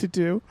clue what to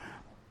do.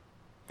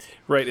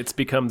 Right, it's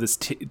become this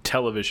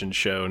television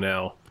show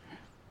now.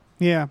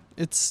 Yeah.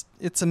 It's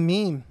a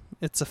meme.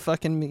 It's a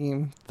fucking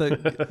meme.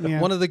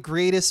 One of the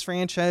greatest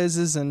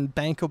franchises and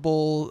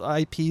bankable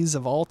IPs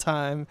of all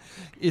time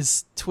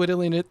is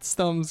twiddling its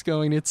thumbs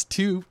going, it's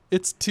too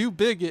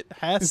big, it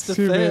has to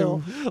fail.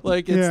 Big.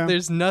 Like,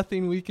 there's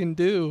nothing we can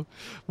do.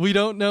 We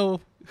don't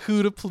know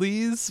who to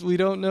please. We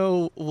don't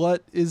know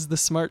what is the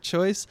smart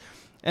choice.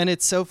 And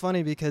it's so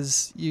funny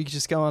because you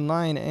just go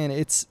online and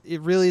it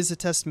really is a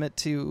testament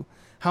to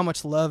how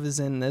much love is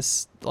in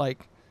this,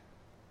 like,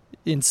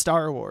 in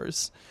Star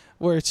Wars,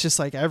 where it's just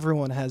like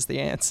everyone has the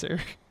answer.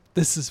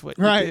 This is what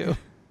you do.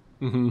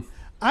 Mm-hmm.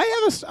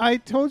 I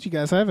told you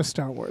guys I have a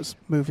Star Wars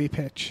movie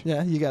pitch.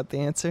 Yeah, you got the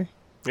answer.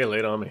 Yeah, lay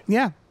it on me.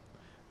 Yeah.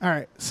 All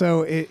right.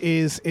 So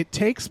it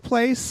takes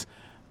place,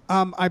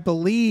 I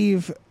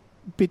believe,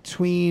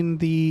 between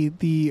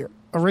the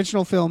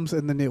original films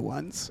and the new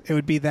ones.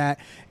 It'd be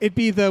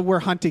the We're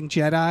Hunting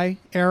Jedi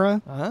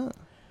era.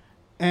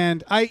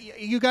 And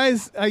you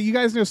guys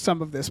know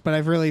some of this, but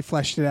I've really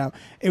fleshed it out.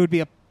 It would be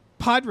a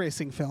pod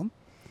racing film.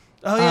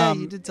 Oh yeah,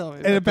 you did tell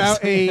me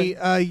about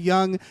a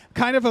young,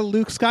 kind of a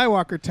Luke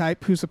Skywalker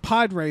type who's a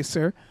pod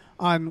racer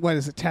on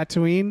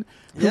Tatooine,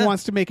 who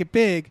wants to make it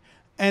big,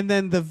 and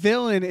then the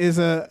villain is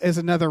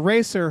another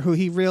racer who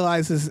he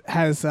realizes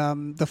has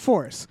the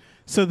Force.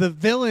 So the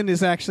villain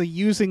is actually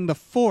using the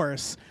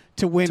Force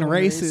to win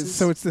races.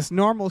 So it's this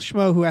normal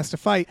schmo who has to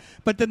fight.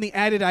 But then the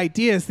added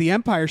idea is the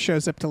Empire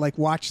shows up to like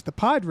watch the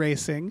pod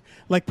racing.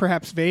 Like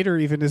perhaps Vader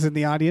even is in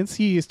the audience.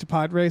 He used to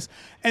pod race.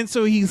 And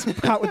so he's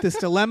caught with this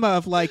dilemma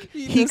of like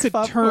he could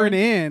turn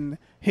in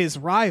his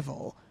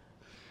rival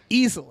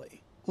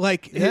easily.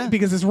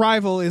 Because his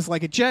rival is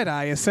like a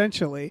Jedi,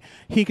 essentially.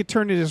 He could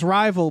turn in his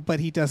rival,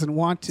 but he doesn't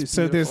want to.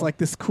 So there's like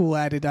this cool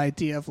added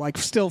idea of like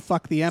still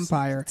fuck the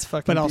Empire,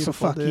 but also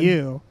fuck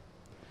you.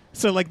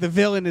 So like the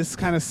villain is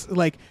kind of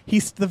like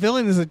the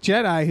villain is a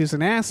Jedi who's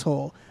an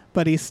asshole,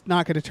 but he's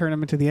not going to turn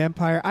him into the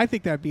Empire. I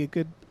think that'd be a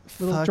good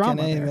little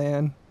drama there.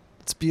 Man.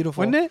 It's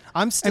beautiful. Wouldn't it?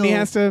 And he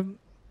has to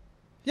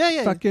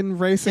fucking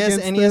race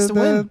against and he has to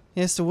win. He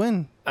has to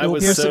win. He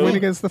has to win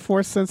against the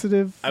Force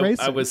sensitive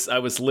racer. I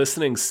was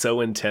listening so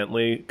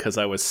intently because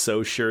I was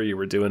so sure you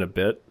were doing a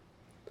bit.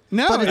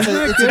 No, but it's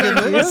a good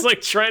movie. I was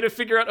like trying to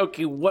figure out,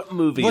 okay, what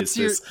movie is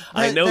this?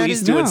 I know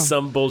he's doing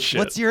some bullshit.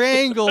 What's your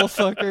angle,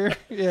 fucker?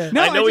 Yeah.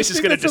 No, I know he's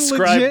just going to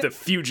describe the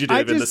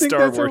fugitive in the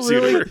Star Wars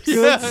universe.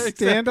 Good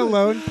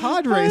standalone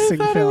pod racing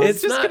film.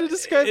 It's just going to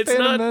describe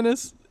Phantom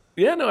Menace.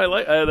 Yeah, no, I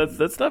like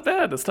that's not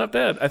bad. That's not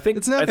bad. I think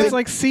it's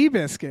like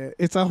Seabiscuit.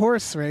 It's a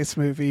horse race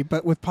movie,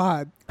 but with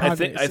pod I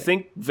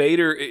think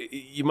Vader.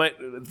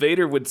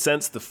 Vader would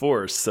sense the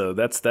Force, so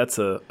that's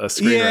a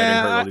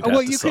screenwriting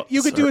hurdle.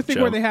 You could do a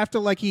thing where they have to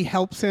like he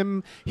helps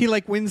him. He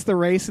like wins the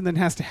race and then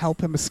has to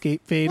help him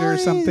escape Vader or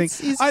something.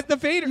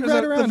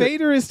 The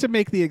Vader is to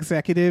make the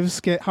executives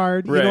get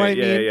hard. You know what I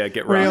mean? Yeah,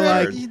 get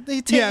right.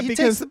 He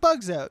takes the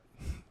bugs out.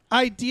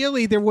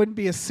 ideally there wouldn't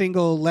be a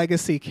single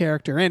legacy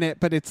character in it,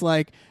 but it's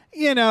like,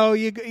 you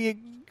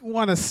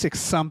want to stick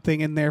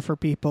something in there for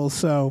people,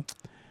 so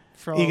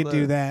you can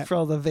do that. For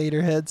all the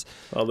Vader heads.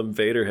 All them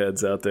Vader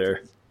heads out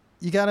there.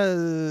 You gotta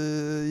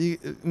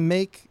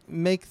make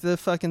the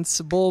fucking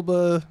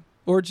Sebulba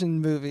origin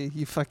movie,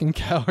 you fucking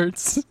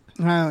cowards.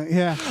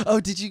 Yeah. Oh,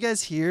 did you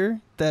guys hear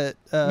that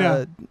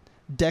No.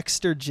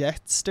 Dexter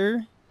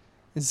Jetster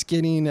is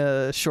getting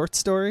a short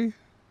story?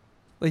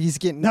 Like he's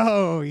getting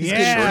Getting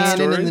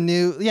canon in the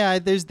new. Yeah,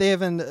 they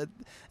have an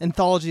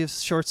anthology of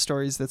short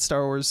stories that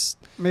Star Wars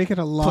make it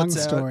a long puts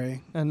out,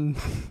 story. and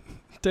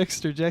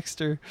Dexter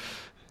Jetster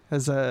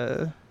has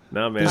a.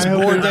 No, man. I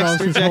hope more it involves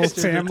Dexter his whole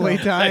Jetster family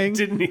to tell. I dying.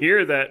 didn't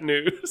hear that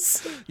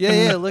news.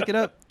 Yeah, look it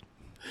up.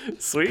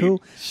 Sweet.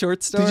 Cool.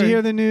 Short story. Did you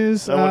hear the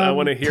news? I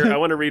want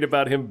to read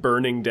about him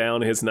burning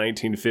down his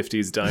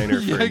 1950s diner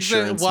for Yeah,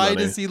 insurance why money.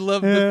 does he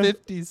love Yeah. the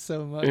 50s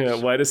so much? Yeah,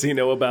 why does he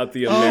know about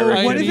the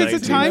American what if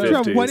it's a time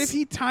travel? 1950s? What if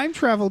he time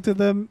traveled to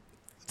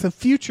the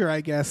future?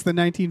 I guess the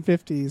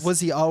 1950s. Was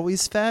he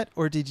always fat,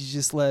 or did he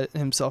just let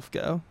himself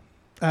go?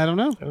 I don't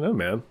know. I don't know,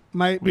 man.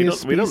 Might be We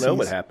don't know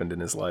what species. happened in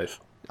his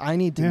life. I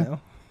need to Yeah. know.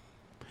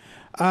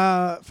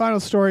 Final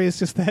story is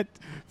just that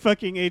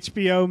fucking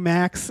HBO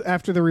Max,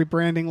 after the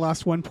rebranding,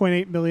 lost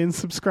 1.8 million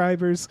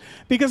subscribers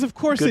because, of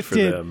course, Good it for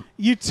did. them.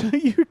 You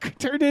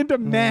turned into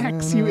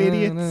Max, you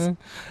idiots.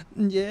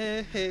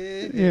 Yeah.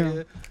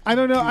 Yeah. I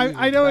don't know.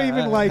 I don't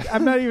even like.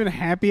 I'm not even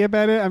happy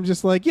about it. I'm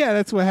just like, yeah,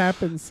 that's what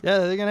happens. Yeah,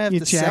 they're gonna have You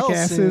to sell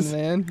jackasses. soon,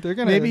 man. They're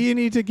gonna. Maybe you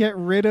need to get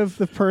rid of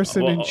the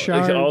person in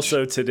charge.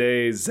 Also,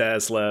 today,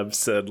 Zaslav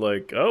said,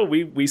 like, oh,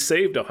 we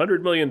saved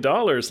 $100 million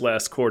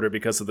last quarter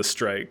because of the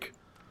strike.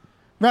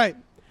 Right.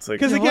 It's like,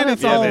 Because again,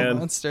 it's yeah, all man.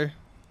 monster.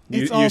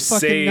 It's You all fucking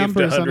saved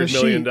numbers on a $100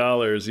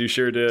 million. sheet. You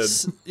sure did.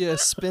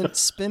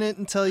 Spin it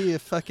until you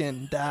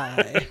fucking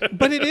die.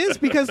 But it is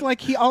because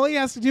like all he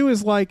has to do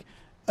is like,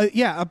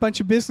 a bunch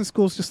of business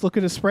schools just look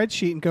at a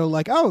spreadsheet and go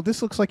like, oh,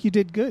 this looks like you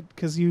did good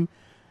because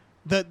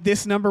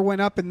this number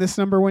went up and this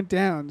number went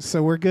down,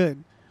 so we're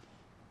good.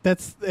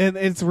 And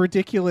it's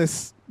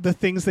ridiculous the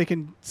things they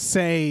can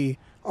say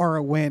are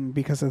a win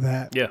because of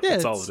that. Yeah,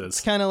 that's all it It's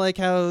is. kind of like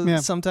how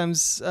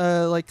sometimes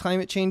like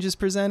climate change is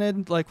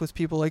presented, like with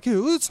people like,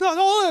 "Ooh, it's not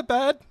all that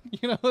bad."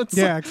 It's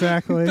Yeah, like,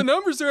 exactly. the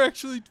numbers are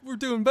we're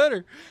doing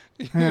better.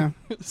 Yeah.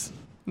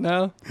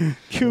 No.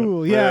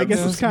 Cool. Yeah, I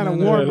guess it's kind of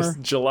warmer.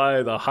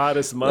 July, the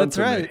hottest month That's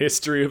in the right.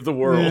 history of the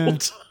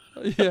world.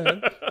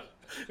 Yeah.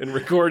 In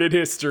recorded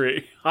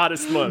history.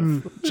 Hottest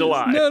month,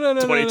 July No,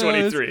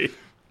 2023.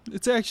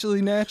 It's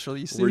actually natural,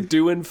 you see. We're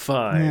doing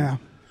fine. Yeah.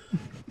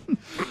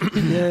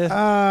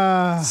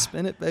 Yeah.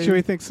 Spin it, baby. Should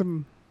we think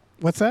some?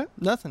 What's that?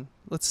 Nothing.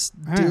 Let's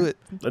All do right. it.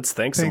 Let's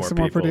thank Thanks some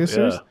more people.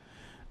 producers.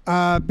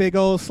 Yeah. Big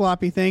old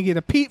sloppy thank you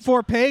to Pete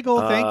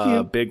Forpagel. Thank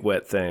you. Big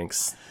wet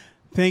thanks.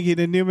 Thank you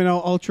to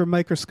Numino Ultra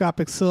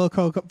Microscopic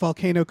Silico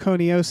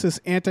Volcanoconiosis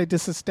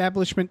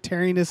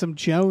Anti-Disestablishmentarianism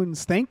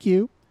Jones. Thank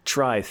you.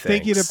 Try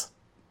thanks.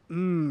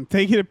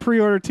 Thank you to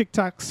pre-order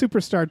TikTok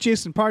superstar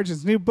Jason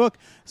Pargin's new book,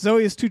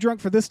 Zoe is Too Drunk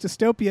for This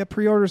Dystopia.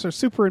 Pre-orders are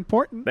super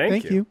important.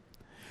 Thank you.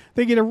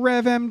 Thank you to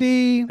Rev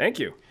MD. Thank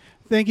you.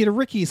 Thank you to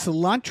Ricky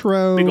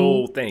Cilantro. Big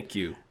old thank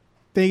you.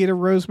 Thank you to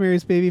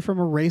Rosemary's Baby from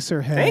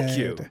Eraserhead. Thank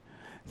you.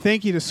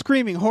 Thank you to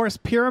Screaming Horse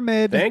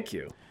Pyramid. Thank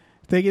you.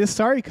 Thank you to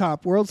Sorry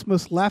Cop, world's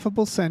most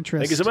laughable centrist.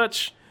 Thank you so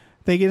much.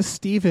 Thank you to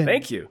Steven.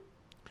 Thank you.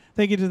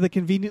 Thank you to the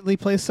conveniently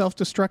placed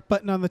self-destruct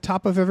button on the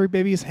top of every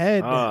baby's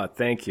head.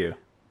 Thank you.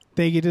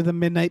 Thank you to the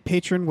Midnight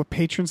Patron with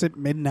patrons at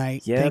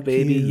midnight. Yeah, Thank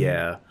baby, you.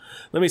 yeah.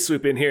 Let me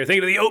swoop in here. Thank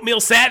you to the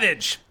Oatmeal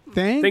Savage.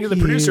 Thank you to the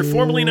producer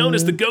formerly known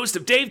as the Ghost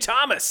of Dave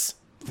Thomas.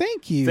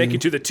 Thank you. Thank you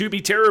to the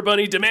To-Be Terror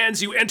Bunny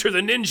demands you enter the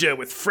ninja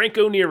with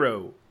Franco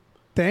Nero.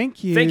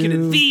 Thank you. Thank you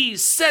to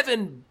these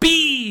 7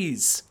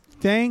 Bs.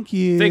 Thank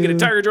you. Thank you to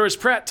Tiger George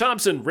Pratt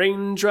Thompson.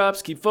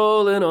 Raindrops keep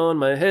falling on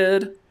my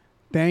head.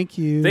 Thank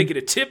you. Thank you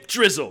to Tip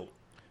Drizzle.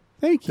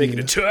 Thank you. Thank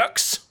you to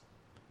Tux.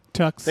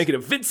 Tux. Thank you to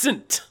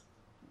Vincent.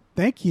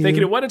 Thank you. Thank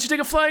you to Why Don't You Take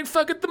a Flying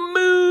Fuck at the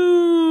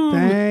Moon.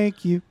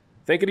 Thank you.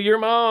 Thank you to your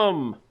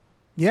mom.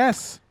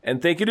 Yes.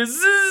 And thank you to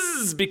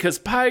Zzz, because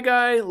Pie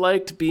Guy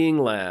liked being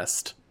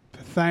last.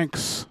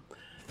 Thanks.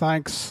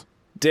 Thanks.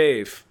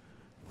 Dave.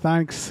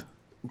 Thanks.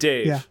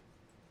 Dave. Yeah.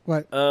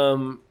 What?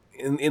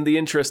 In the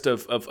interest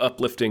of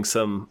uplifting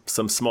some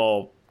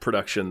small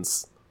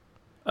productions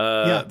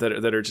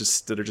that are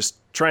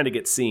just trying to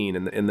get seen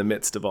in the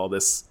midst of all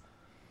this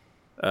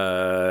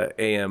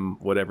AM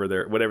whatever the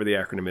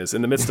acronym is,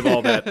 in the midst of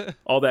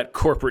all that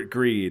corporate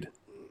greed.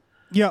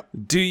 Yep.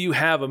 Do you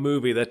have a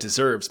movie that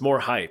deserves more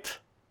hype?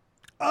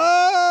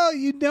 Oh,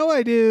 you know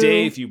I do.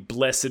 Dave, you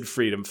blessed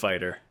freedom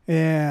fighter.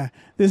 Yeah.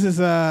 This is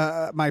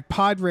my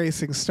pod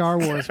racing Star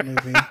Wars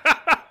movie.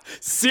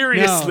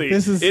 Seriously, No,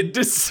 it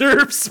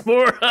deserves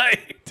more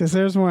hype.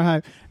 Deserves more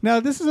hype. No,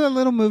 this is a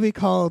little movie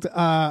called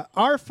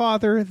Our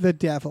Father the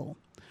Devil.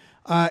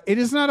 It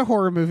is not a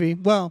horror movie.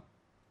 Well,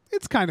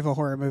 it's kind of a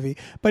horror movie,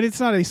 but it's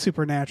not a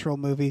supernatural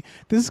movie.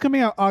 This is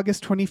coming out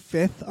August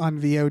 25th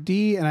on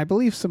VOD, and I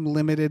believe some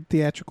limited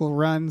theatrical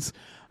runs.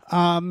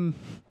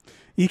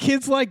 You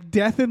kids like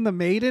Death in the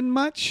Maiden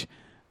much?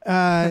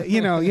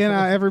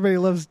 Everybody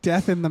loves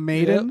Death in the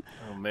Maiden. Yep.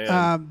 Oh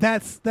man.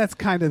 That's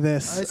kind of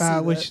this,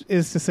 which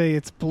is to say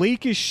it's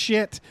bleak as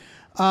shit.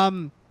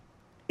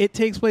 It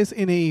takes place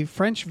in a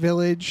French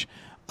village,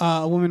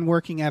 a woman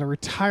working at a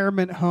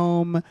retirement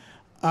home,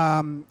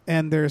 and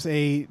there's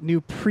a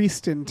new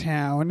priest in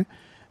town.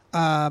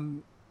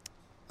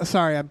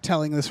 Sorry, I'm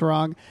telling this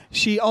wrong.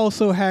 She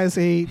also has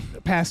a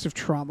past of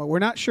trauma. We're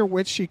not sure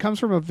which. She comes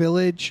from a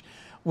village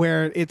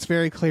where it's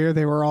very clear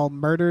they were all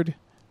murdered.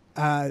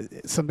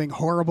 Something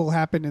horrible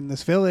happened in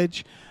this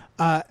village.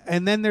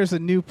 And then there's a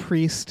new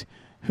priest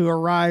who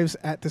arrives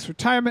at this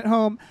retirement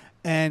home,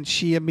 and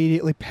she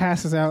immediately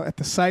passes out at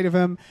the sight of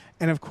him.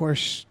 And of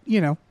course,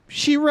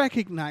 she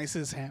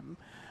recognizes him.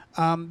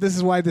 This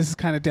is why this is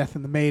kind of Death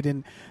in the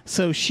Maiden.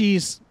 So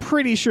she's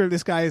pretty sure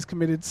this guy has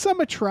committed some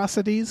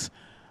atrocities.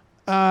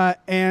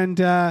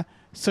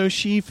 So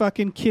she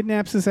fucking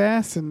kidnaps his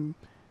ass and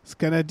is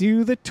gonna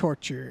do the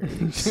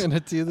tortures.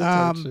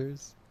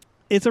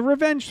 It's a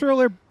revenge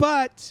thriller,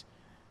 but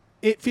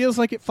it feels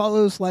like it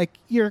follows like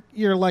your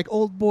like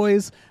Old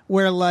Boys,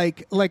 where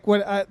like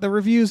what the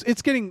reviews.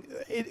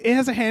 It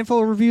has a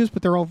handful of reviews,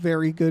 but they're all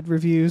very good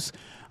reviews.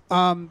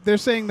 They're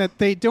saying that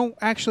they don't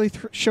actually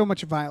show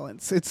much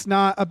violence. It's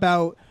not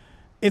about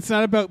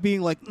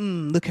being like,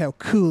 look how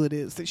cool it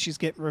is that she's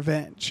getting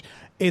revenge.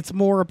 It's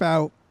more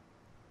about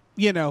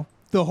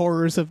the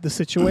horrors of the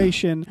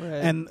situation right.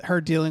 and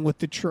her dealing with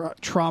the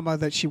trauma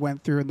that she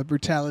went through and the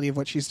brutality of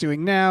what she's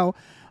doing now.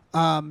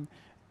 And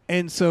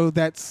so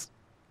that's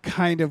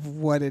kind of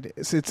what it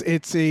is.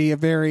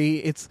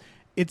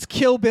 It's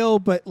Kill Bill,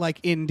 but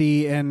like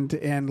indie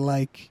and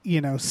like,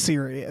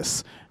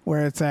 serious,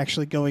 where it's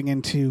actually going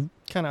into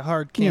kind of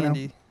hard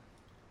candy.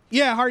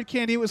 Hard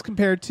candy it was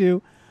compared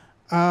to.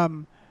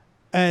 And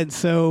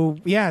so,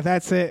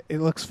 that's it. It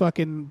looks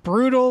fucking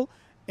brutal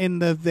in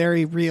the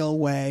very real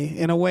way,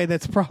 in a way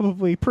that's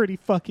probably pretty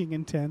fucking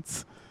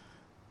intense.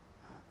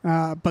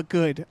 But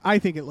good. I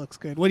think it looks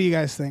good. What do you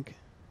guys think?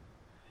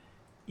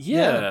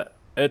 Yeah.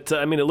 It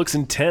looks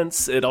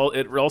intense. It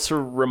also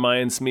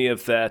reminds me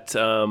of that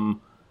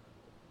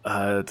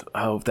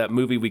that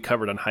movie we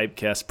covered on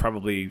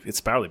Hypecast.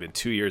 It's probably been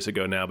 2 years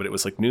ago now, but it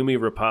was like Noomi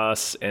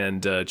Rapace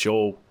and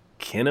Joel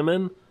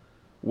Kinnaman,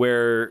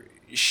 where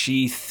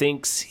she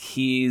thinks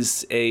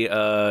he's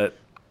a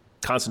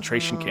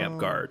concentration camp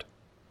guard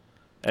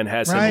and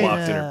has him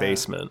locked in her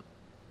basement.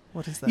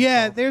 What is that?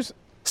 Yeah, called? there's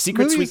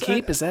Secrets We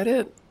Keep. Is that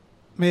it?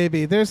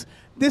 Maybe this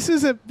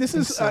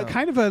is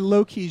kind of a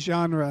low key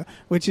genre,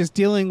 which is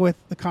dealing with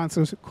the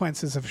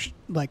consequences of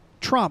like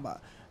trauma,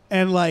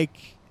 and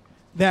like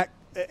that,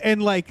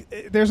 and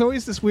like there's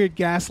always this weird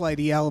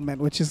gaslighty element,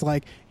 which is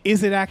like,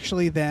 is it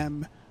actually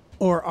them,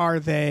 or are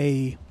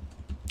they,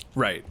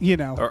 right?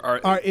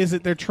 Or is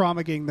it their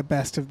trauma getting the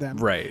best of them,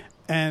 right?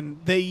 And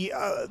they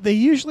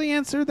usually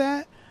answer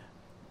that.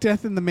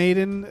 Death in the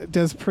Maiden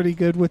does pretty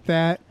good with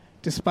that,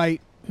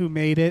 despite who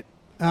made it.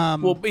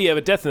 But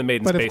Death in the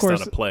Maiden's based on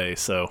a play,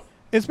 so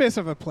it's based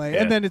on a play,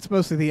 and then it's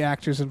mostly the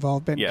actors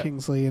involved: Ben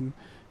Kingsley and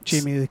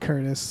Jamie Lee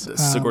Curtis,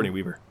 Sigourney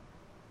Weaver.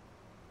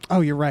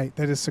 Oh, you're right.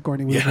 That is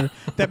Sigourney Weaver.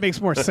 Yeah. That makes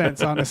more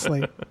sense,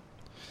 honestly.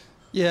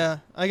 Yeah,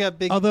 I got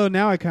big. Although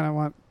now I kind of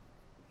want.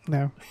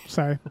 No,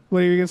 sorry.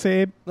 What are you gonna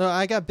say, Abe? No,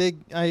 I got big.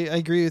 I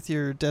agree with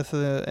your Death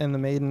and the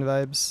Maiden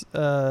vibes.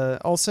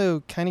 Also,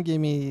 kind of gave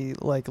me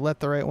like Let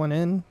the Right One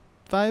In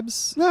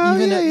vibes. No,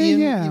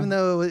 even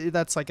though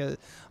that's like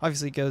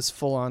obviously goes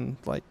full on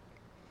like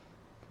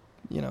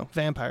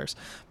vampires,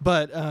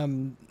 but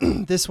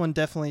this one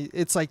definitely,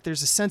 it's like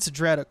there's a sense of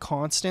dread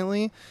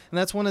constantly, and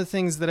that's one of the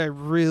things that I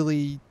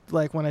really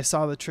like when I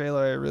saw the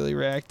trailer. I really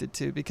reacted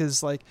to,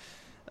 because like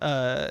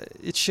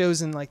it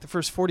shows in like the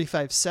first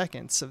 45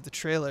 seconds of the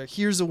trailer,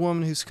 here's a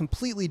woman who's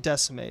completely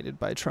decimated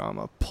by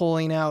trauma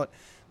pulling out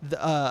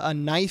a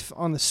knife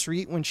on the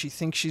street when she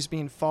thinks she's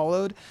being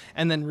followed,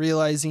 and then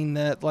realizing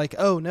that like,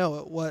 oh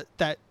no,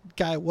 that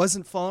guy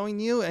wasn't following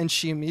you, and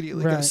she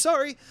immediately goes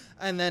sorry,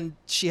 and then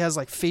she has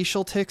like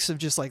facial tics of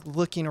just like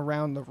looking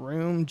around the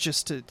room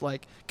just to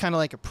like kind of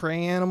like a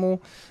prey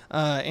animal,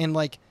 and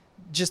like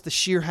just the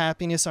sheer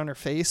happiness on her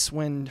face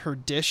when her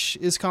dish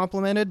is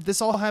complimented.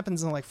 This all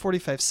happens in like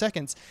 45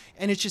 seconds,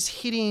 and it's just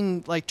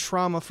hitting like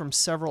trauma from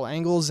several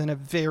angles in a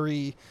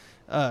very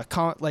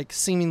like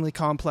seemingly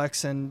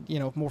complex and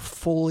more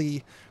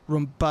fully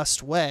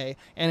robust way,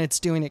 and it's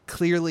doing it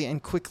clearly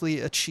and quickly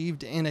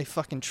achieved in a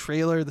fucking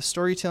trailer. The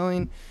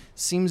storytelling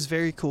seems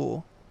very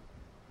cool.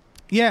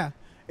 Yeah,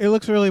 it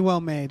looks really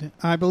well made.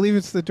 I believe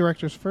it's the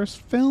director's first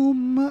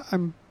film.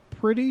 I'm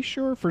pretty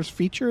sure, first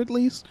feature at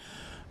least.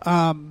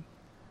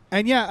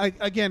 And yeah,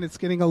 again, it's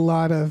getting a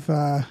lot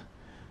of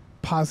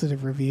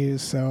positive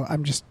reviews. So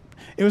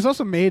it was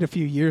also made a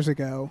few years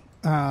ago.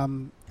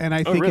 And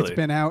I think it's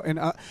been out, and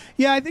I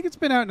think it's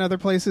been out in other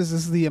places.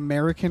 This is the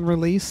American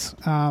release.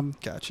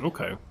 Gotcha.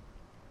 Okay.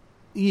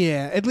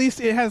 Yeah, at least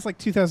it has like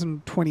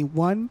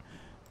 2021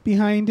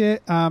 behind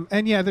it.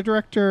 And yeah, the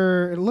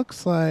director, it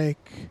looks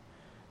like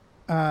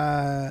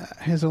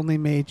has only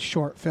made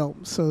short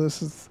films. So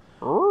this is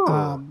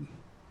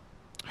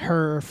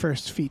her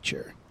first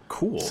feature.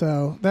 Cool.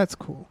 So that's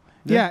cool.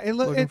 Yeah, Yeah,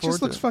 looking it forward just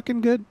to looks it.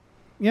 fucking good.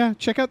 Yeah,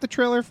 check out the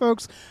trailer,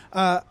 folks.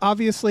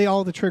 Obviously,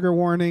 all the trigger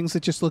warnings.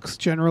 It just looks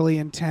generally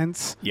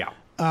intense. Yeah.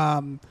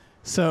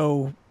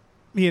 So,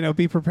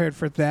 be prepared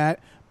for that.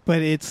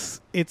 But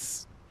it's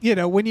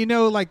when you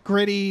know like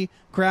gritty,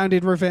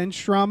 grounded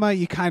revenge drama,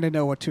 you kind of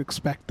know what to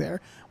expect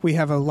there. We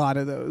have a lot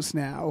of those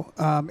now.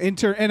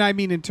 And I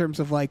mean in terms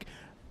of like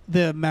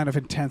the amount of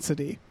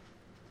intensity.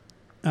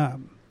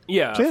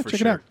 Yeah, So, for check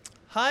sure. it out.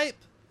 Hype.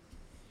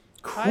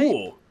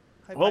 Cool.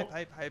 Hype, Well,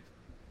 hype.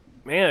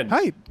 man,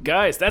 Hype.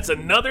 guys, that's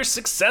another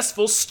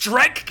successful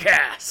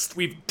STRIKEcast.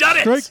 We've done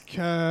it.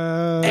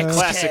 STRIKEcast.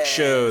 Classic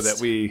show that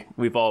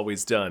we've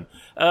always done.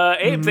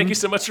 Abe, thank you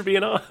so much for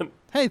being on.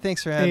 Hey,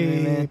 thanks for having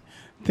me, man.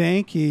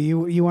 Thank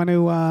you. You want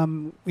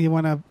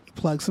to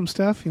plug some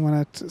stuff? You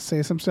want to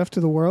say some stuff to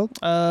the world?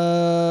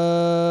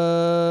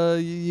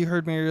 You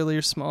heard me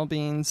earlier, Small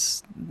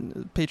Beans,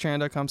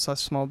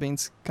 patreon.com/Small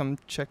Beans. Come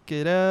check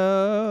it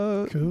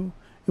out. Cool.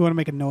 You want to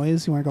make a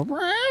noise? You want to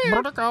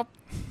go?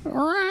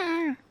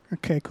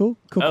 Okay, cool.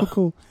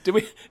 Cool. Did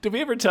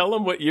we ever tell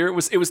them what year it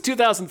was? It was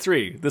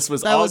 2003. This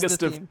was That was the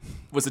August of. theme.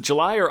 Was it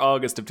July or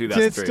August of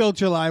 2003? It's still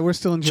July. We're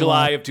still in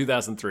July July. of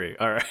 2003.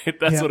 All right,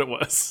 that's Yep. what it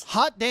was.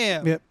 Hot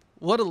damn. Yep.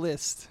 What a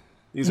list.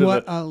 These are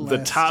What a the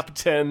list. top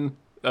 10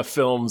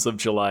 films of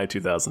July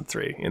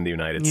 2003 in the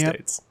United Yep.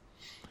 States.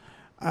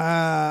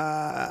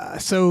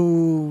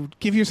 So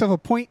give yourself a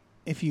point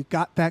if you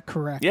got that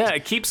correct. Yeah,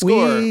 keep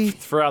score We-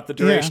 throughout the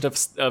duration of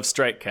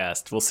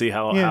STRIKEcast. We'll see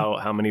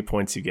how many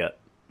points you get.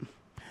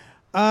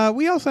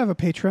 We also have a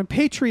Patreon,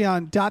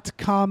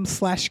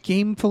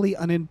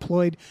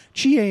 patreon.com/gamefullyunemployed,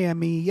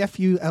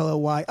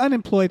 GAMEFULLY,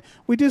 unemployed.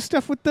 We do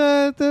stuff with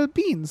the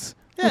beans.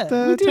 Yeah, with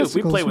the We do. We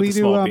testicles. play with the do,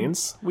 small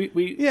beans.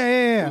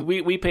 Yeah.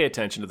 We pay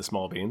attention to the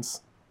small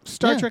beans.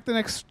 Star Yeah. Trek The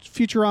Next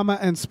Futurama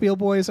and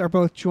Spielboys are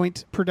both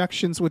joint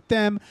productions with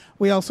them.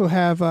 We also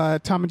have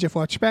Tom and Jeff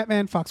Watch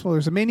Batman, Fox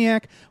Mulder's a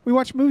Maniac. We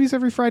watch movies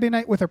every Friday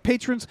night with our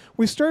patrons.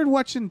 We started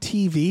watching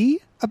TV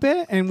a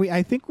bit, and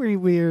I think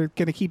we're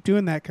going to keep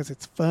doing that because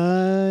it's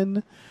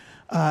fun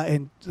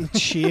and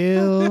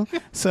chill.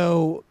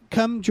 So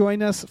come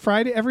join us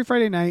every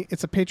Friday night.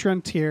 It's a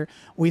Patreon tier.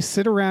 We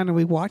sit around and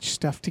we watch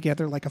stuff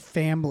together like a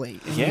family.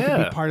 And you can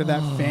Yeah. be part of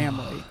that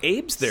family.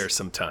 Abe's there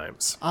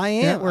sometimes. I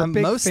Yeah, am we're a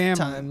big most family.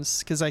 times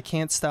because I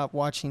can't stop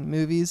watching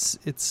movies.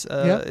 It's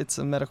Yep. it's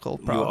a medical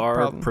You problem.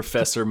 are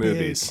Professor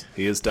Movies.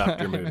 He is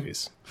Dr.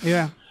 Movies.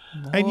 Yeah.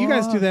 And you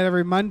guys do that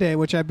every Monday,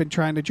 which I've been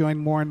trying to join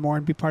more and more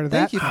and be part of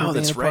Thank that. you for Oh, being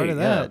that's a part right, of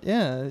that.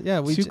 Yeah.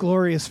 We Two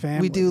glorious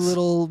families. we do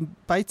little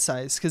bite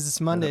size because it's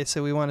Monday,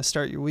 so we want to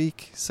start your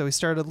week. So we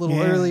start a little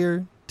Yeah.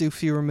 earlier, do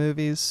fewer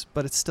movies,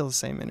 but it's still the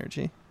same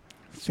energy.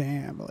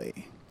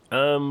 family. We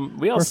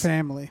We're also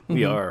family.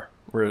 we are.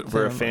 We're a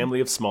Family.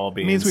 family of small It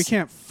beans. means we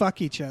can't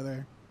fuck each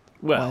other.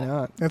 Why Well,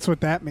 not? That's what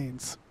that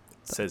means.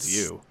 says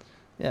you.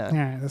 Yeah.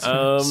 Yeah, that's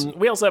right.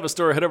 We also have a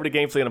store. Head over to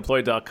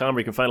gamefullyunemployed.com where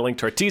you can find a link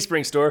to our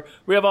Teespring store.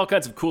 We have all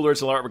kinds of cool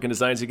original artwork and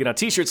designs. You get on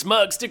t-shirts,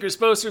 mugs, stickers,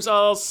 posters,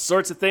 all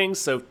sorts of things.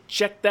 So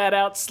check that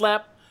out.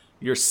 Slap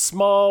your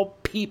small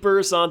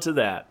peepers onto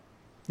that.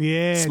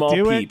 Yeah, Small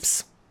do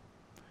peeps.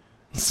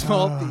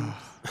 Small beans.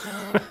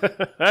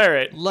 All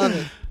right. Love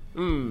it.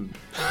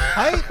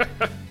 Hype. it.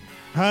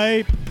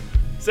 Hype.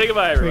 Say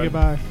goodbye, Say everyone.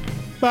 goodbye.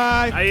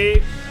 Bye.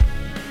 Bye.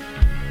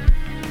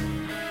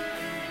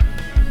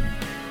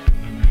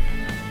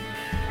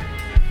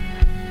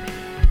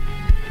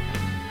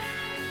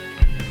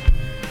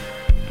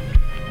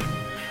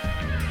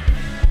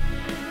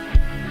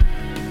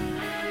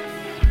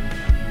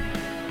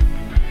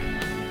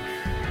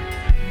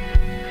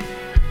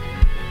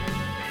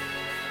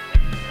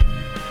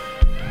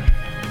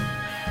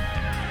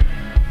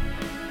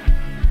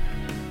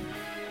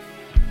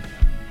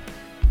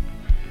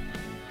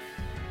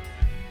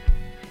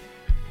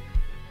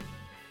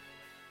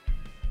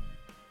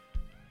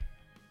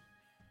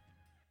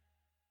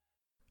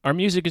 Our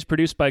music is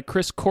produced by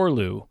Chris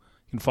Corlew.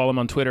 You can follow him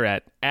on Twitter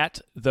at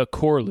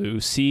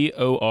 @thecorlew,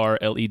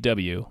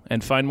 CORLEW,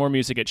 and find more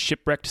music at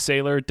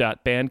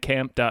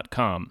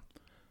shipwreckedsailor.bandcamp.com.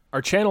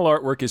 Our channel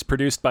artwork is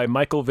produced by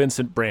Michael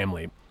Vincent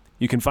Bramley.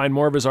 You can find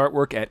more of his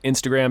artwork at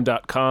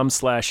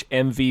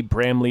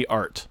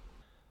instagram.com/mvbramleyart.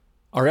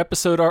 Our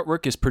episode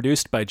artwork is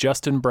produced by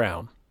Justin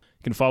Brown.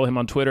 You can follow him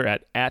on Twitter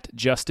at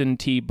Justin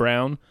T.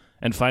 Brown,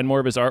 and find more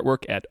of his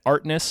artwork at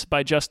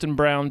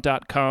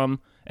artnessbyjustinbrown.com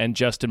and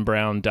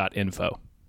justinbrown.info.